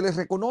 se les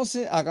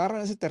reconoce,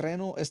 agarran ese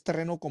terreno, es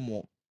terreno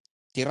como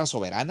tierra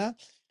soberana,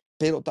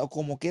 pero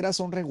como quiera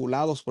son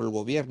regulados por el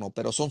gobierno,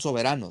 pero son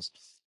soberanos.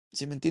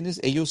 ¿Sí me entiendes?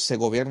 Ellos se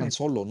gobiernan Mm,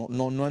 solo,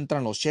 no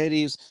entran los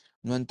sheriffs,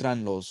 no entran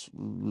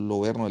el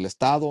gobierno del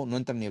estado, no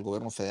entran ni el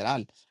gobierno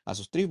federal a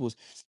sus tribus.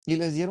 Y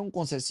les dieron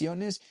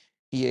concesiones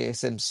y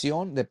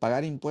exención de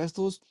pagar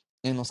impuestos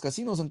en los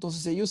casinos.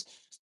 Entonces ellos,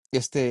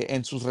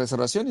 en sus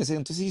reservaciones,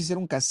 entonces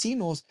hicieron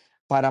casinos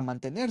para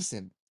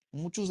mantenerse.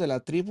 Muchos de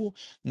la tribu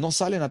no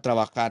salen a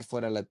trabajar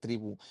fuera de la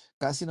tribu,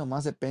 casi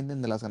nomás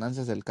dependen de las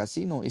ganancias del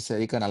casino y se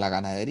dedican a la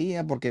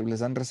ganadería porque les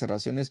dan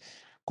reservaciones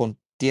con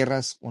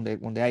tierras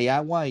donde hay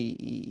agua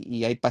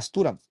y hay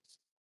pastura.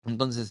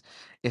 Entonces,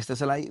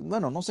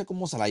 bueno, no sé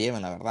cómo se la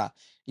lleven, la verdad.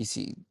 Y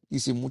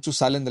si muchos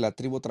salen de la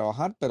tribu a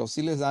trabajar, pero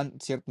sí les dan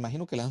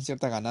imagino que les dan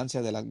cierta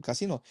ganancia del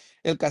casino.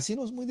 El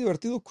casino es muy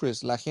divertido,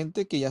 Chris. La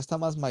gente que ya está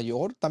más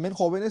mayor, también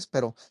jóvenes,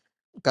 pero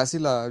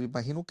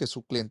imagino que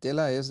su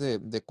clientela es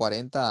de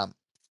 40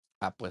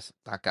 pues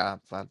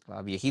acá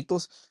a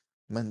viejitos.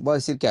 Voy a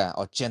decir que a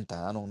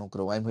 80, ¿ah? No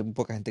creo, hay muy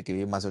poca gente que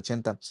vive más de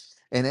 80.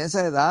 En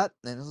esa edad,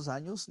 en esos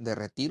años de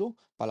retiro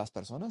para las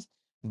personas,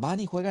 van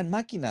y juegan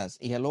máquinas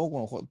y ya luego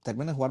cuando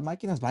terminan de jugar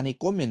máquinas van y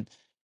comen.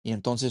 Y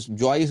entonces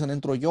yo ahí es donde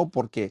entro yo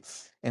porque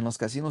en los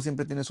casinos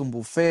siempre tienes un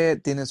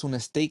buffet, tienes un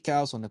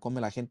steakhouse donde come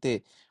la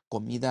gente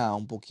comida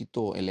un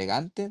poquito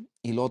elegante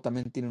y luego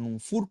también tienen un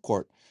food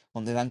court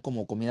donde dan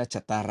como comida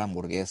chatarra,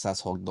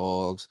 hamburguesas, hot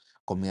dogs,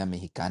 comida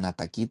mexicana,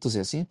 taquitos y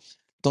así.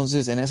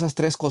 Entonces, en esas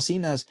tres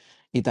cocinas,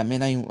 y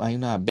también hay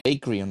una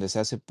bakery donde se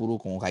hace puro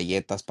con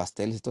galletas,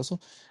 pasteles y todo eso,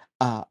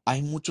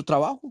 hay mucho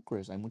trabajo,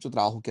 Chris, hay mucho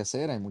trabajo que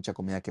hacer, hay mucha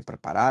comida que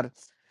preparar.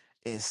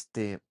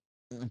 Este,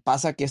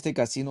 pasa que este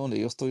casino donde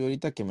yo estoy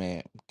ahorita, que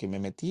me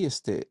metí,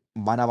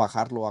 van a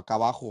bajarlo acá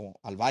abajo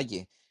al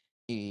valle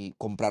y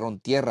compraron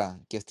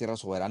tierra, que es tierra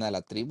soberana de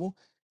la tribu,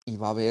 y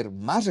va a haber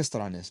más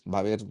restaurantes, va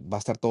a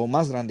estar todo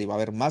más grande y va a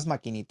haber más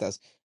maquinitas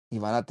y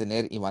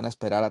van a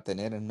esperar a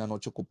tener en una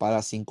noche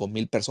ocupada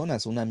 5,000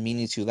 personas, una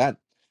mini ciudad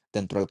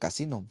dentro del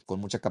casino con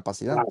mucha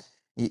capacidad. Wow.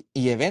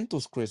 Y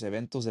eventos, Chris,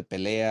 eventos de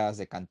peleas,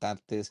 de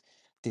cantantes,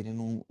 tienen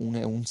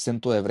un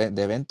centro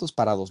de eventos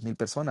para 2,000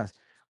 personas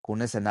con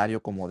un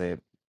escenario como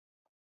de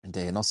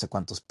no sé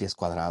cuántos pies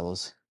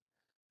cuadrados.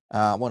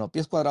 Bueno,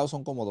 pies cuadrados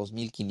son como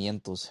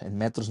 2,500 en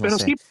metros, no Pero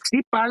sé.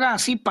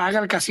 sí paga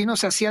el casino, o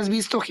sea, sí has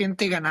visto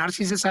gente ganar,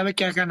 sí se sabe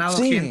que ha ganado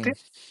Sí, gente,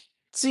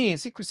 sí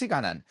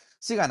ganan,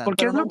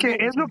 porque pero no, no,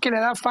 es lo que le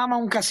da fama a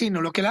un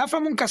casino. Lo que le da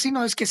fama a un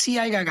casino es que sí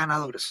haya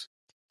ganadores.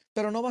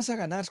 pero no vas a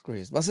ganar,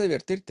 Chris, vas a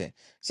divertirte.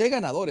 Si hay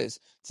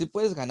ganadores, si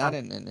puedes ganar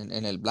Claro.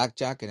 en el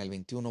blackjack, en el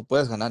 21,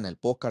 puedes ganar en el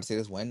póker si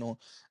eres bueno.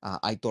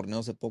 Hay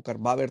torneos de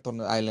póker, va a haber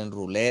torneos, hay en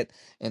roulette,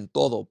 en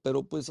todo,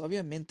 pero pues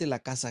obviamente la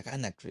casa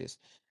gana, Chris.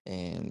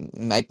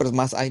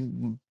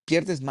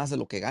 Pierdes más de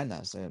lo que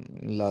ganas.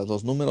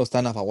 Los números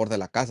están a favor de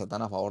la casa,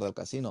 están a favor del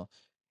casino.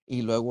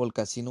 Y luego el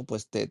casino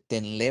pues te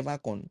enleva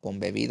con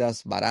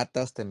bebidas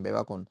baratas, te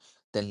enleva con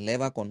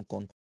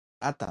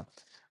plata.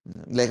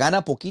 Le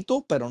gana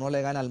poquito, pero no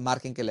le gana al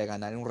margen que le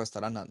ganaría en un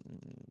restaurante.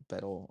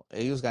 Pero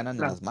ellos ganan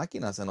en Claro. las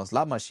máquinas, en los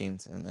slot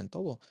machines, en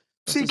todo.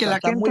 Sí, Entonces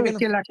está muy bien. o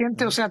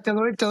Ujú. sea, te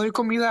doy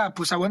comida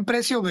pues a buen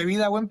precio,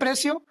 bebida a buen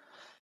precio,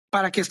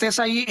 para que estés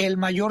ahí el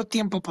mayor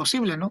tiempo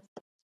posible, ¿no?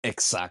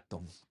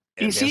 Exacto.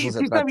 Y De eso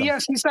se trata.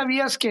 sí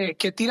sabías que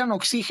tiran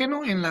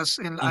oxígeno Ujú, en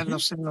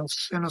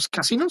los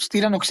casinos,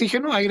 tiran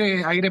oxígeno,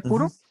 aire ujú.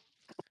 puro.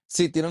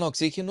 Sí, tienen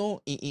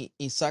oxígeno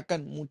y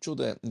sacan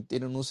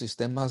tienen unos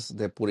sistemas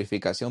de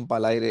purificación para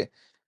el aire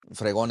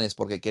fregones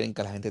porque quieren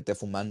que la gente esté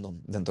fumando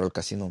dentro del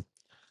casino.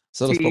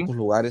 Son los Sí. pocos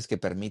lugares que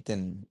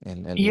permiten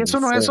Y el fuego. eso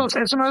no es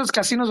esos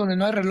casinos donde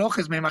no hay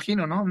relojes, me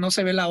imagino, ¿no? No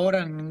se ve la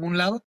hora en ningún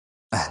lado.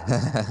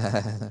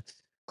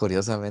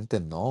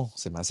 Curiosamente no,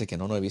 se me hace que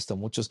no he visto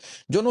muchos.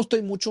 Yo no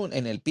estoy mucho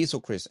en el piso,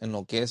 Chris, en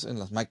lo que es en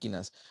las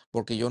máquinas,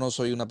 porque yo no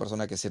soy una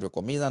persona que sirve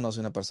comida, no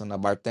soy una persona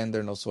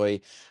bartender, no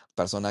soy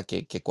persona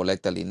que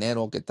colecta el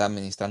dinero, que está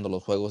administrando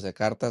los juegos de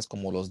cartas,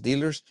 como los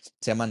dealers,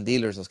 se llaman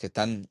dealers, los que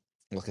están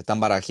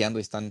barajeando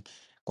y están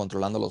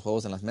controlando los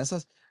juegos en las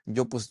mesas.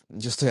 Yo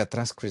estoy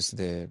atrás, Chris,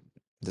 de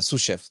su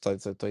chef,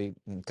 estoy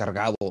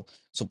encargado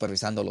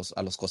supervisando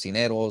a los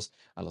cocineros,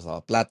 a los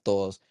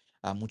lavaplatos,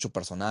 a mucho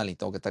personal y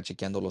tengo que estar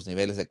chequeando los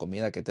niveles de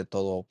comida, que esté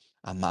todo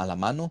a la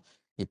mano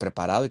y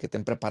preparado y que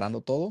estén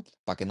preparando todo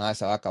para que nada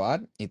se va a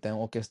acabar. Y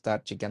tengo que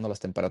estar chequeando las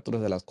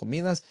temperaturas de las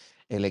comidas,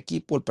 el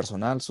equipo, el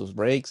personal, sus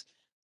breaks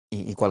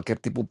y cualquier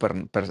tipo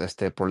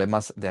de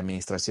problemas de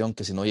administración,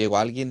 que si no llegó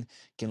alguien,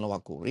 ¿quién lo va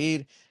a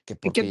cubrir? Que ¿Y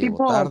por qué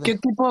llegó tarde.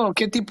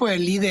 qué tipo de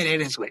líder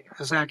eres, güey?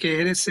 O sea,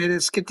 qué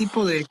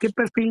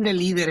perfil de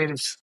líder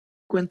eres?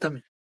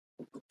 Cuéntame.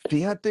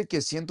 Fíjate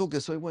que siento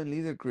que soy buen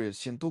líder, Chris.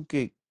 Siento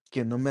que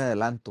no me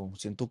adelanto,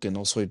 siento que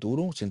no soy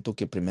duro, siento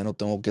que primero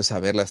tengo que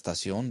saber la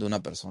estación de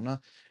una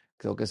persona,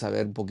 tengo que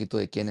saber un poquito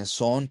de quiénes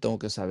son, tengo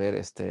que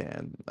saber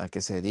a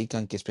qué se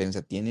dedican, qué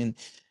experiencia tienen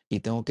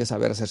y tengo que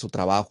saber hacer su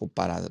trabajo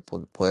para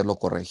poderlo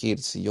corregir.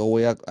 Si yo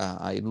voy a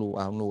ir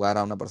a un lugar,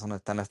 a una persona que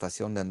está en la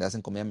estación donde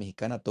hacen comida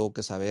mexicana, tengo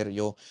que saber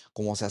yo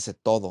cómo se hace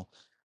todo,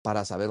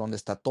 para saber dónde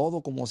está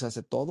todo, cómo se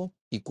hace todo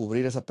y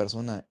cubrir a esa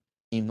persona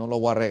y no lo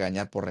voy a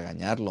regañar por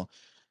regañarlo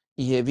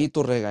y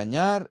evito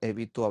regañar,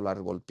 evito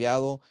hablar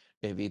golpeado,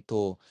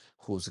 evito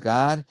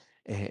juzgar,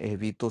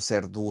 evito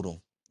ser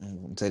duro.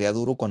 Sería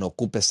duro cuando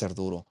ocupe ser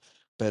duro,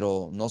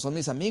 pero no son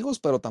mis amigos,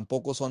 pero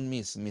tampoco son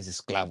mis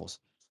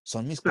esclavos.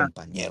 Son mis Claro,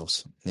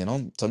 compañeros,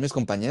 Son mis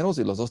compañeros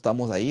y los dos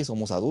estamos ahí,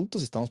 somos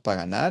adultos y estamos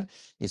para ganar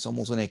y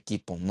somos un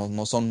equipo. No,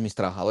 no son mis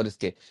trabajadores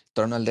que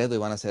truenan el dedo y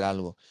van a hacer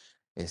algo.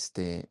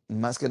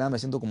 Más que nada me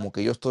siento como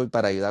que yo estoy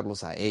para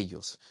ayudarlos a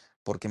ellos,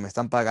 porque me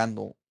están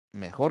pagando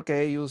mejor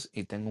que ellos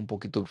y tengo un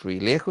poquito de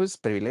privilegios,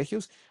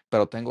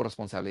 pero tengo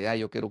responsabilidad.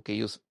 Yo quiero que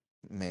ellos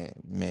me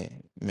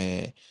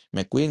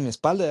cuiden mi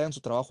espalda y hagan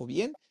su trabajo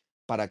bien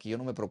para que yo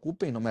no me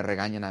preocupe y no me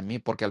regañen a mí,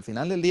 porque al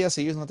final del día,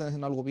 si ellos no están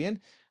haciendo algo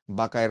bien,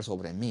 va a caer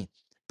sobre mí.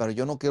 Pero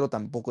yo no quiero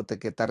tampoco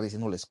que estar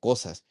diciéndoles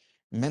cosas,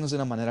 menos de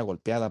una manera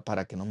golpeada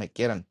para que no me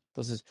quieran.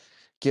 Entonces,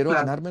 quiero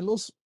claro,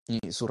 ganármelos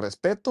y su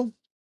respeto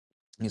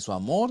y su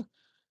amor,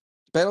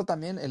 pero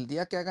también el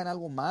día que hagan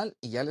algo mal,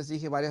 y ya les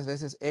dije varias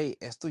veces, hey,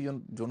 esto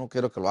yo no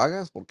quiero que lo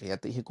hagas porque ya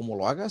te dije cómo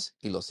lo hagas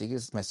y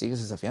me sigues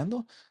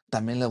desafiando,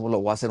 también lo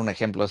voy a hacer un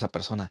ejemplo a esa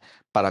persona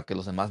para que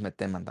los demás me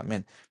teman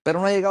también. Pero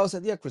no ha llegado ese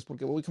día, Chris,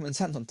 porque voy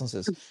comenzando,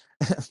 entonces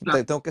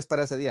claro, tengo que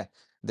esperar ese día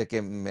de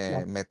que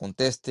claro. me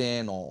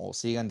contesten o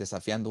sigan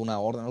desafiando una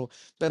orden o algo.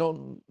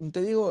 Pero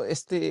te digo,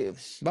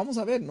 vamos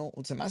a ver, ¿no?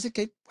 Se me hace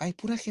que hay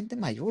pura gente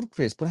mayor,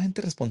 Chris, pura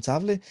gente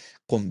responsable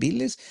con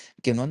viles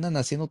que no andan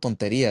haciendo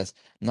tonterías,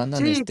 no andan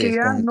Sí, que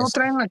ya con no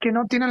traen, que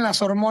no tienen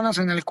las hormonas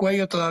en el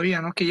cuello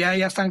todavía, ¿no? Que ya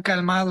están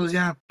calmados,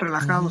 ya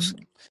relajados.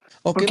 ujú.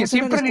 O que Porque no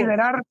tienen siempre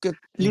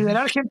ujú.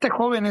 liderar gente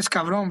joven es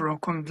cabrón, bro,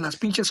 con las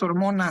pinches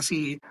hormonas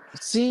y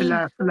Sí,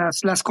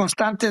 las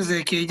constantes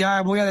de que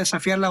ya voy a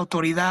desafiar la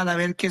autoridad a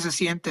ver qué se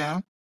siente,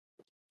 ¿ah?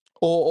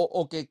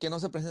 o que no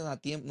se presentan a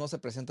tiempo, no se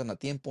presentan a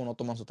tiempo, no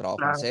toman su trabajo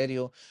en Claro,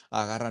 serio,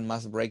 agarran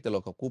más break de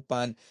lo que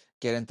ocupan,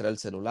 quieren traer el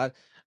celular.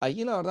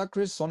 Allí la verdad,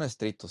 Chris, son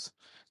estrictos.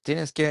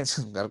 Tienes que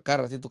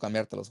cada ratito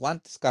cambiarte los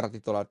guantes, cada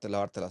ratito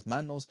lavarte las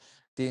manos,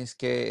 tienes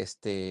que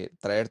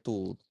traer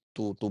tu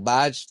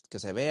badge que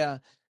se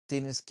vea,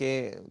 tienes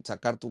que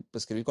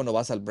escribir cuando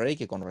vas al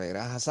break y cuando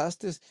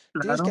regresaste,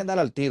 tienes que claro. andar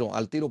al tiro,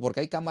 porque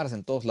hay cámaras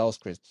en todos lados,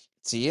 Chris.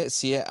 Sí,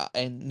 sí,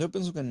 yo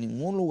pienso que en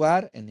ningún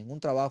lugar, en ningún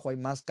trabajo hay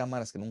más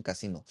cámaras que en un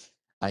casino.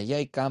 Ahí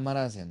hay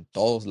cámaras en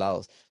todos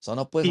lados.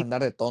 No puedes Y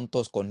andar de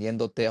tonto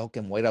escondiéndote o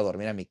que me voy a ir a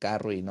dormir a mi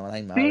carro y no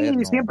nadie me va a ver, sí,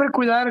 no.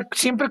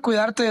 siempre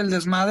cuidarte del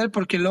desmadre,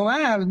 porque luego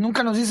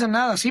nunca nos dicen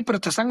nada, sí, pero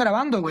te están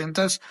grabando, güey.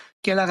 Entonces,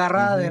 que la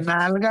agarrada de Ujú.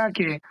 nalga,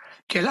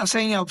 que la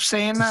seña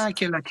obscena,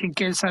 que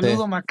el Sí.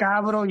 saludo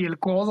macabro y el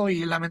codo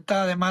y la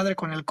mentada de madre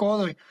con el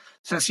codo. O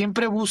sea,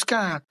 siempre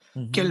busca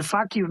que el Ujú,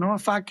 fuck you, ¿no?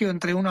 Fuck you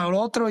entre uno al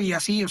otro y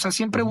así. O sea,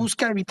 siempre ujú,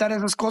 busca evitar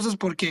esas cosas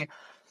porque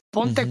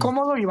ponte ujú.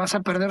 cómodo y vas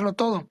a perderlo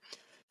todo.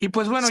 Y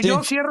pues bueno, Sí.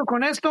 yo cierro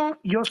con esto.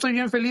 Yo estoy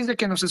bien feliz de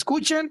que nos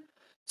escuchen.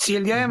 Si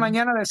el día de Ujú.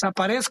 mañana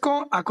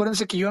desaparezco,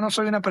 acuérdense que yo no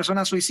soy una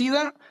persona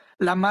suicida.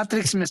 La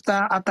Matrix me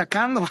está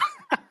atacando.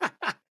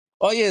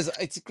 Oye,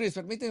 sí, Chris,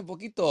 permíteme un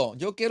poquito.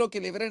 Yo quiero que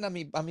liberen a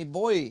mi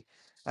boy,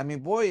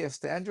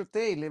 Andrew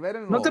Tate,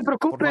 libérenlo, por No te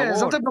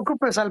favor.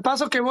 preocupes. Al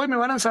paso que voy, me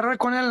van a encerrar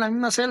con él en la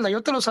misma celda.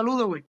 Yo te lo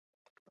saludo, güey.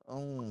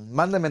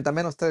 Mándenme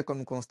también a ustedes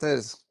con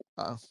ustedes.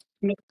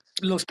 Lo-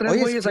 Los tres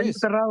Oye, güeyes ahí Chris,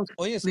 encerrados.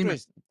 Dime,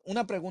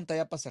 una pregunta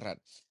ya para cerrar.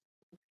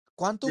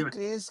 ¿Cuánto dime.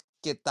 crees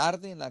que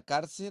tarde en la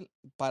cárcel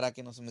para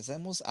que nos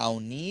empecemos a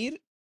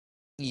unir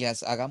y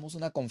hagamos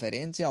una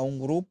conferencia o un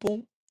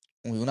grupo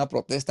y una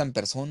protesta en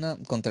persona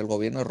contra el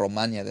gobierno de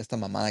Romania de esta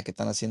mamada que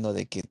están haciendo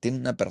de que tiene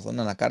una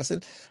persona en la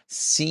cárcel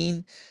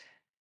sin,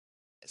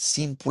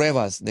 sin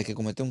pruebas de que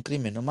cometió un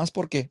crimen, nomás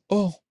porque,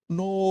 oh,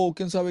 no,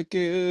 quién sabe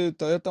qué,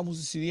 todavía estamos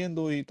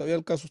decidiendo y todavía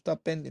el caso está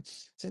pendiente.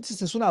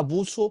 Entonces es un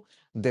abuso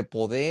de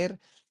poder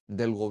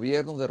del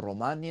gobierno de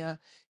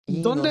Romania y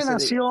no ¿Dónde sé de...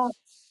 nació?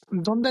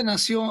 ¿Dónde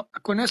nació?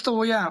 Con esto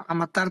voy a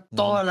matar Ujú.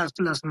 todas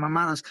las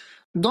mamadas.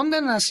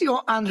 ¿Dónde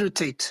nació Andrew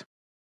Tate?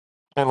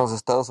 En los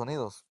Estados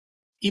Unidos.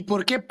 ¿Y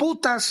por qué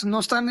putas no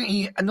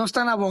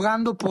están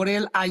abogando por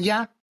él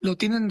allá? Lo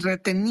tienen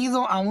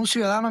retenido a un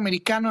ciudadano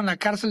americano en la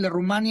cárcel de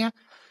Rumania,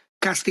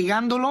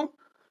 castigándolo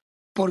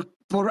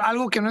por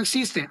algo que no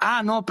existe.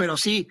 Ah, no, pero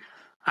sí.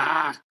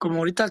 Ah, como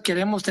ahorita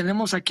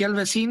tenemos aquí al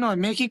vecino de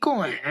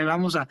México,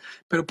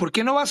 pero ¿por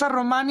qué no vas a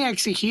Rumania a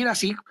exigir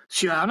así,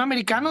 ciudadano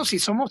americano, si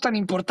somos tan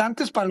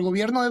importantes para el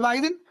gobierno de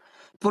Biden?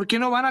 ¿Por qué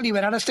no van a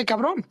liberar a este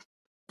cabrón?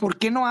 ¿Por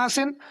qué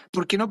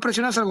no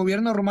presionas al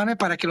gobierno de Rumania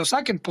para que lo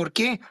saquen? ¿Por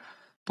qué?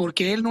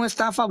 Porque él no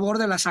está a favor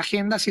de las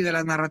agendas y de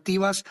las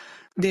narrativas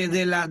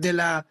de la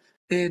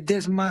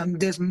desma-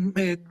 des-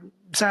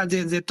 o sea,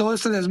 de todo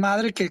este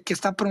desmadre que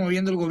está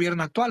promoviendo el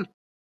gobierno actual.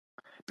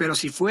 Pero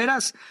si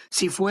fueras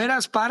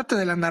parte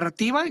de la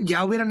narrativa,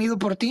 ya hubieran ido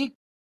por ti.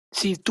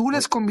 Si tú Uy,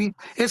 les conviene,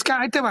 es que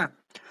ahí te va.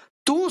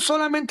 Tú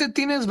solamente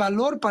tienes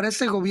valor para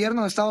este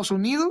gobierno de Estados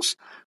Unidos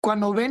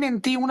cuando ven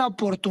en ti una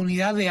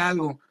oportunidad de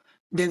algo,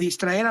 de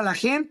distraer a la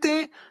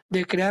gente,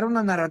 de crear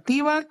una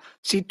narrativa.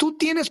 Si tú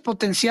tienes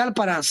potencial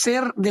para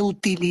ser de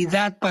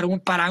utilidad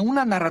para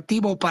una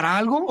narrativa o para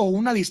algo o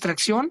una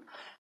distracción,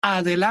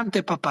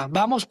 adelante, papá.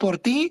 Vamos por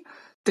ti,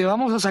 te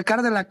vamos a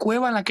sacar de la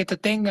cueva en la que te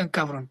tengan,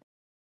 cabrón.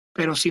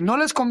 Pero si no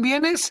les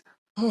convienes,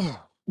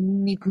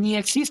 ni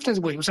existes,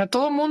 güey. O sea,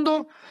 todo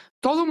mundo,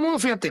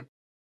 fíjate,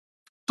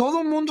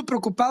 todo mundo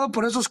preocupado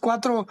por esos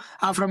cuatro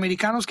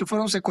afroamericanos que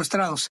fueron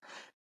secuestrados.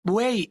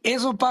 Güey,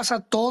 eso pasa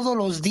todos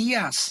los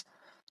días.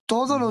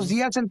 Todos los ujú.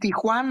 días en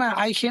Tijuana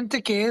hay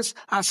gente que es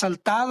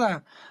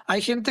asaltada,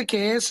 hay gente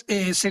que es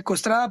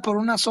secuestrada por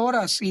unas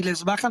horas y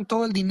les bajan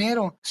todo el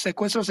dinero,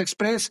 secuestros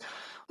express.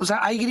 O sea,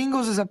 hay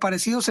gringos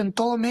desaparecidos en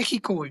todo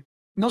México, güey.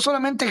 No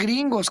solamente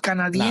gringos, Nah, no hay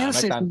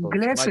canadienses, tantos, no hay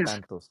ingleses,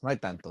 tantos, no hay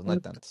tantos, no hay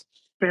tantos.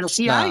 pero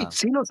Nah,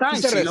 sí los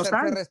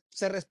hay.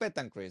 se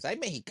respetan, Chris. Hay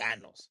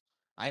mexicanos,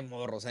 hay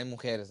morros, hay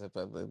mujeres.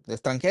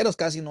 Extranjeros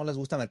casi no les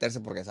gusta meterse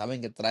porque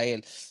saben que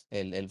trae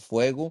el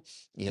fuego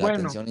y la Bueno,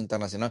 atención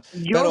internacional.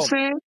 yo Pero,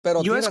 sé,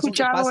 pero yo he tienes razón que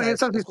escuchado pasa,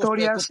 esas es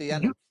historias.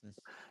 cotidiano.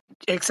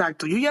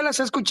 Exacto, yo ya las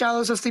he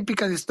escuchado, esas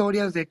típicas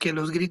historias de que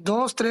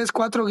dos, tres,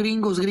 cuatro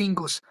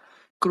gringos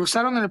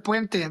cruzaron el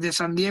puente de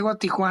San Diego a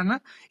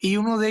Tijuana y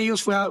uno de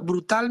ellos fue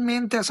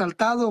brutalmente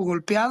asaltado o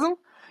golpeado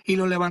y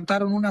lo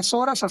levantaron unas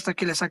horas hasta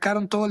que le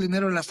sacaron todo el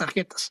dinero de las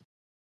tarjetas.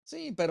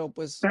 Sí, pero O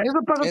pues sea, eso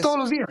pasa todos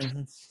es. los días,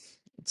 Ujú.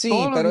 Sí,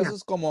 todos los pero días. eso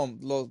es como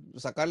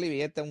sacarle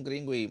billete a un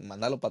gringo y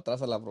mandarlo para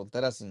atrás a la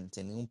frontera sin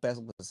ningún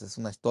peso, pues es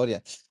una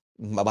historia.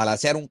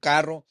 Balacear un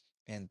carro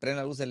en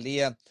plena luz del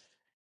día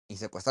y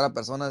secuestrar a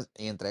personas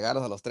y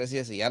entregarlos a los 3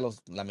 días y ya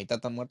la mitad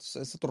están muertos,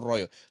 es otro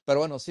rollo. Pero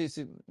bueno, sí,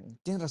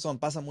 tienes razón,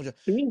 pasa mucho.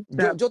 Sí, o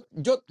Yo, sea, yo,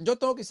 yo, yo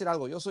tengo que decir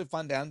algo, yo soy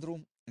fan de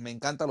Andrew, me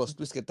encantan los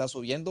tweets que está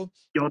subiendo.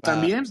 yo ah,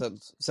 también,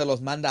 se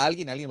los manda a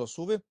alguien los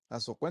sube a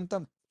su cuenta,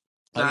 alguien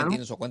claro.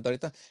 tiene su cuenta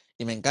ahorita,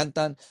 y me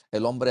encantan,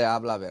 el hombre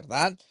habla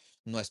verdad,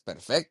 no es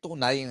perfecto,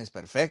 nadie es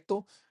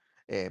perfecto,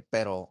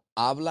 pero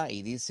habla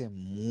y dice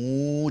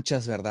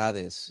muchas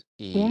verdades,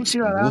 Un y guste.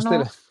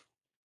 ciudadano,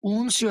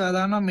 un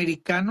ciudadano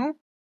americano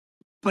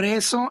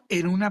preso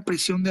en una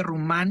prisión de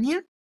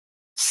Rumania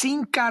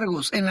sin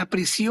cargos, en la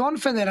prisión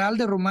federal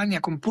de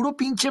Rumania, con puro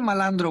pinche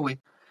malandro, güey.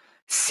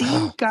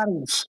 Sin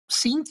cargos,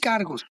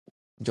 ¿ok?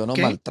 Yo no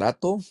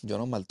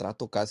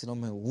maltrato, casi no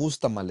me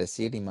gusta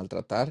maldecir y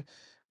maltratar,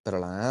 pero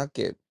la verdad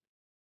que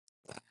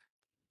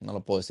no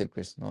lo puedo decir,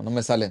 Chris, no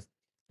me sale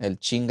el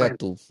chinga Bueno,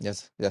 tú,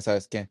 ya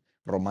sabes qué,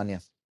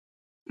 Romania.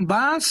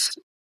 vas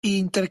e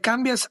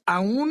intercambias a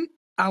un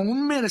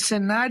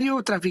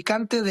mercenario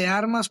traficante de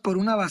armas por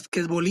una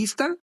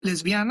basquetbolista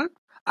lesbiana.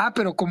 Ah,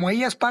 pero como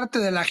ella es parte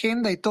de la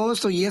agenda y todo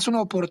esto, y es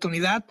una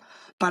oportunidad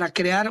para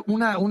crear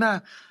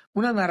una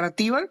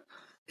narrativa,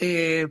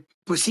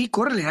 pues sí,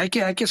 córrele, hay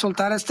que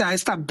soltar a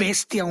esta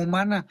bestia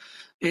humana,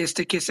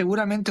 que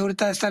seguramente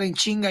ahorita va a estar en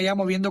chinga ya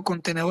moviendo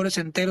contenedores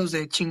enteros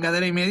de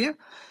chingadera y media.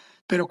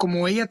 Pero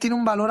como ella tiene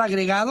un valor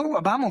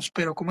agregado, vamos,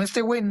 pero como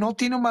este güey no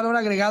tiene un valor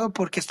agregado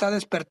porque está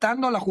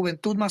despertando a la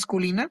juventud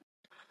masculina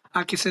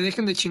a que se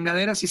dejen de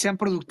chingaderas y sean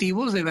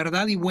productivos de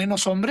verdad y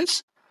buenos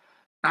hombres,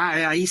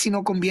 ahí sí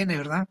no conviene,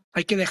 ¿verdad?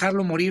 Hay que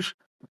dejarlo morir.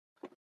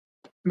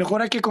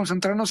 Mejor hay que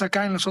concentrarnos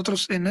acá en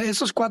nosotros, en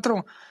esos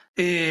 4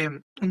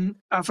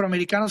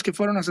 afroamericanos que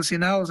fueron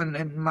asesinados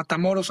en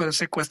Matamoros o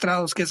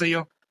secuestrados, qué sé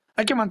yo.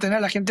 Hay que mantener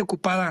a la gente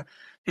ocupada,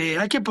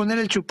 hay que poner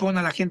el chupón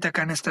a la gente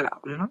acá en este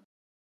lado, ¿no?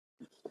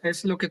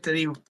 Es lo que te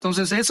digo.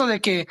 Entonces, eso de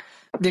que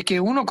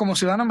uno como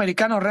ciudadano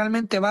americano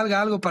realmente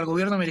valga algo para el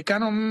gobierno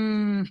americano,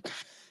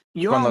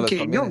 yo Cuando les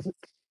aunque yo,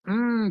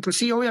 conviene. pues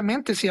sí,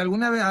 obviamente, si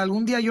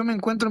algún día yo me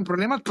encuentro en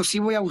problemas, pues sí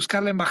voy a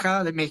buscar la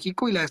embajada de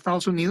México y la de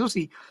Estados Unidos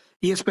y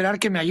esperar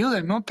que me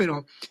ayuden, ¿no?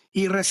 Pero,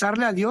 y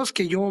rezarle a Dios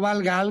que yo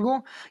valga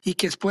algo y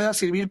que pueda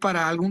servir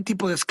para algún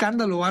tipo de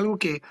escándalo o algo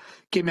que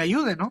me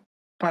ayude, ¿no?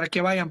 Para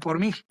que vayan por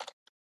mí.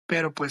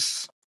 Pero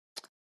pues,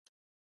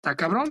 está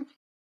cabrón,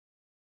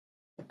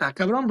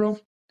 bro.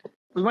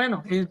 Pues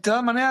bueno, y de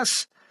todas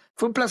maneras,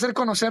 fue un placer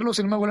conocerlos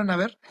y no me vuelven a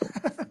ver.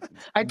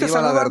 Ahí te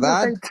Viva la saludo, Andrew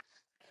verdad, Tate.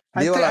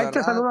 viva la Ahí te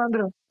verdad, saludo,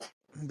 Andrew.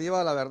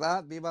 viva la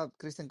verdad, viva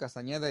Cristian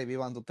Castañeda y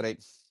viva Andrew Tate.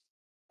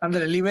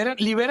 Ándale,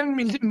 liberen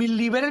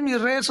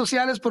mis redes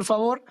sociales, por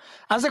favor.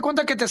 Haz de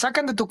cuenta que te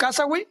sacan de tu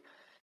casa, güey,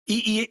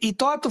 y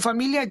toda tu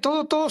familia y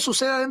todo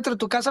sucede dentro de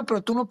tu casa,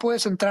 pero tú no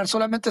puedes entrar,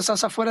 solamente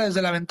estás afuera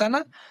desde la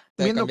ventana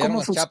Te viendo cambiaron cómo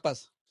las sus...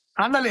 chapas.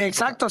 Ándale, Te ca-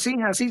 exacto, así,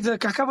 de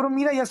acá, cabrón,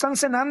 mira, ya están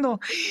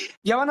cenando,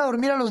 ya van a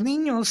dormir a los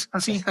niños,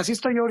 así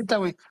estoy yo ahorita,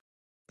 güey.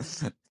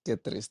 Qué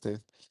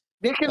triste.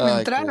 Déjenme Ay,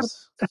 entrar.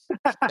 Chris.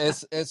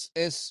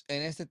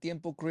 En este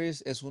tiempo,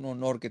 Chris, es un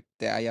honor que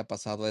te haya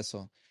pasado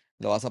eso.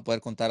 Lo vas a poder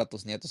contar a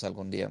tus nietos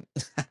algún día.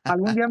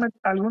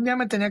 Algún día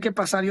me tenía que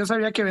pasar. Yo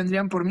sabía que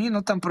vendrían por mí,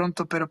 no tan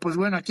pronto, pero pues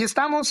bueno, aquí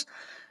estamos.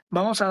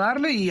 Vamos a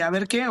darle y a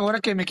ver qué, ahora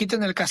que me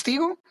quiten el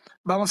castigo,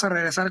 vamos a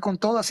regresar con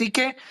todo. Así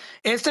que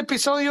este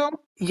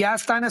episodio ya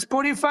está en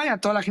Spotify, a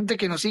toda la gente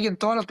que nos sigue en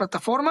todas las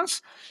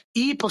plataformas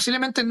y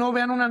posiblemente no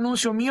vean un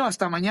anuncio mío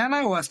hasta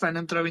mañana o hasta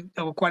dentro de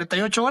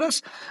 48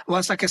 horas o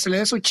hasta que se le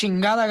dé su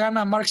chingada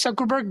gana a Mark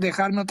Zuckerberg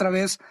dejarme otra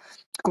vez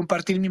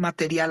compartir mi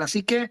material.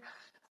 Así que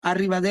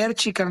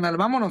arrivederci, carnal,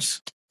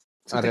 vámonos.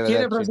 Se te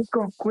quiere, Arrivederci.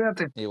 Francisco.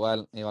 Cuídate.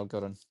 Igual,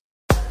 cabrón.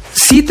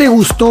 Si te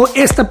gustó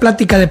esta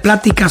plática de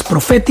pláticas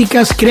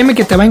proféticas, créeme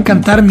que te va a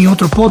encantar mi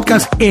otro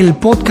podcast, el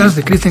podcast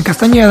de Cristian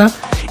Castañeda.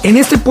 En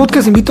este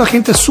podcast invito a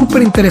gente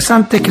súper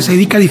interesante que se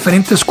dedica a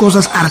diferentes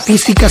cosas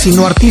artísticas y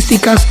no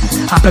artísticas,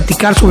 a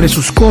platicar sobre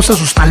sus cosas,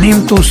 sus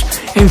talentos,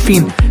 en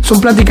fin. Son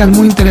pláticas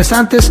muy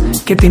interesantes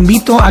que te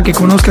invito a que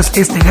conozcas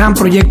este gran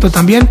proyecto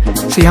también.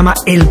 Se llama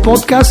El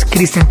Podcast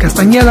Cristian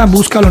Castañeda.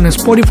 Búscalo en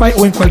Spotify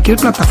o en cualquier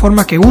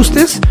plataforma que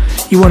gustes.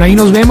 Y bueno, ahí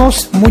nos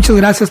vemos. Muchas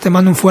gracias, te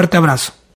mando un fuerte abrazo.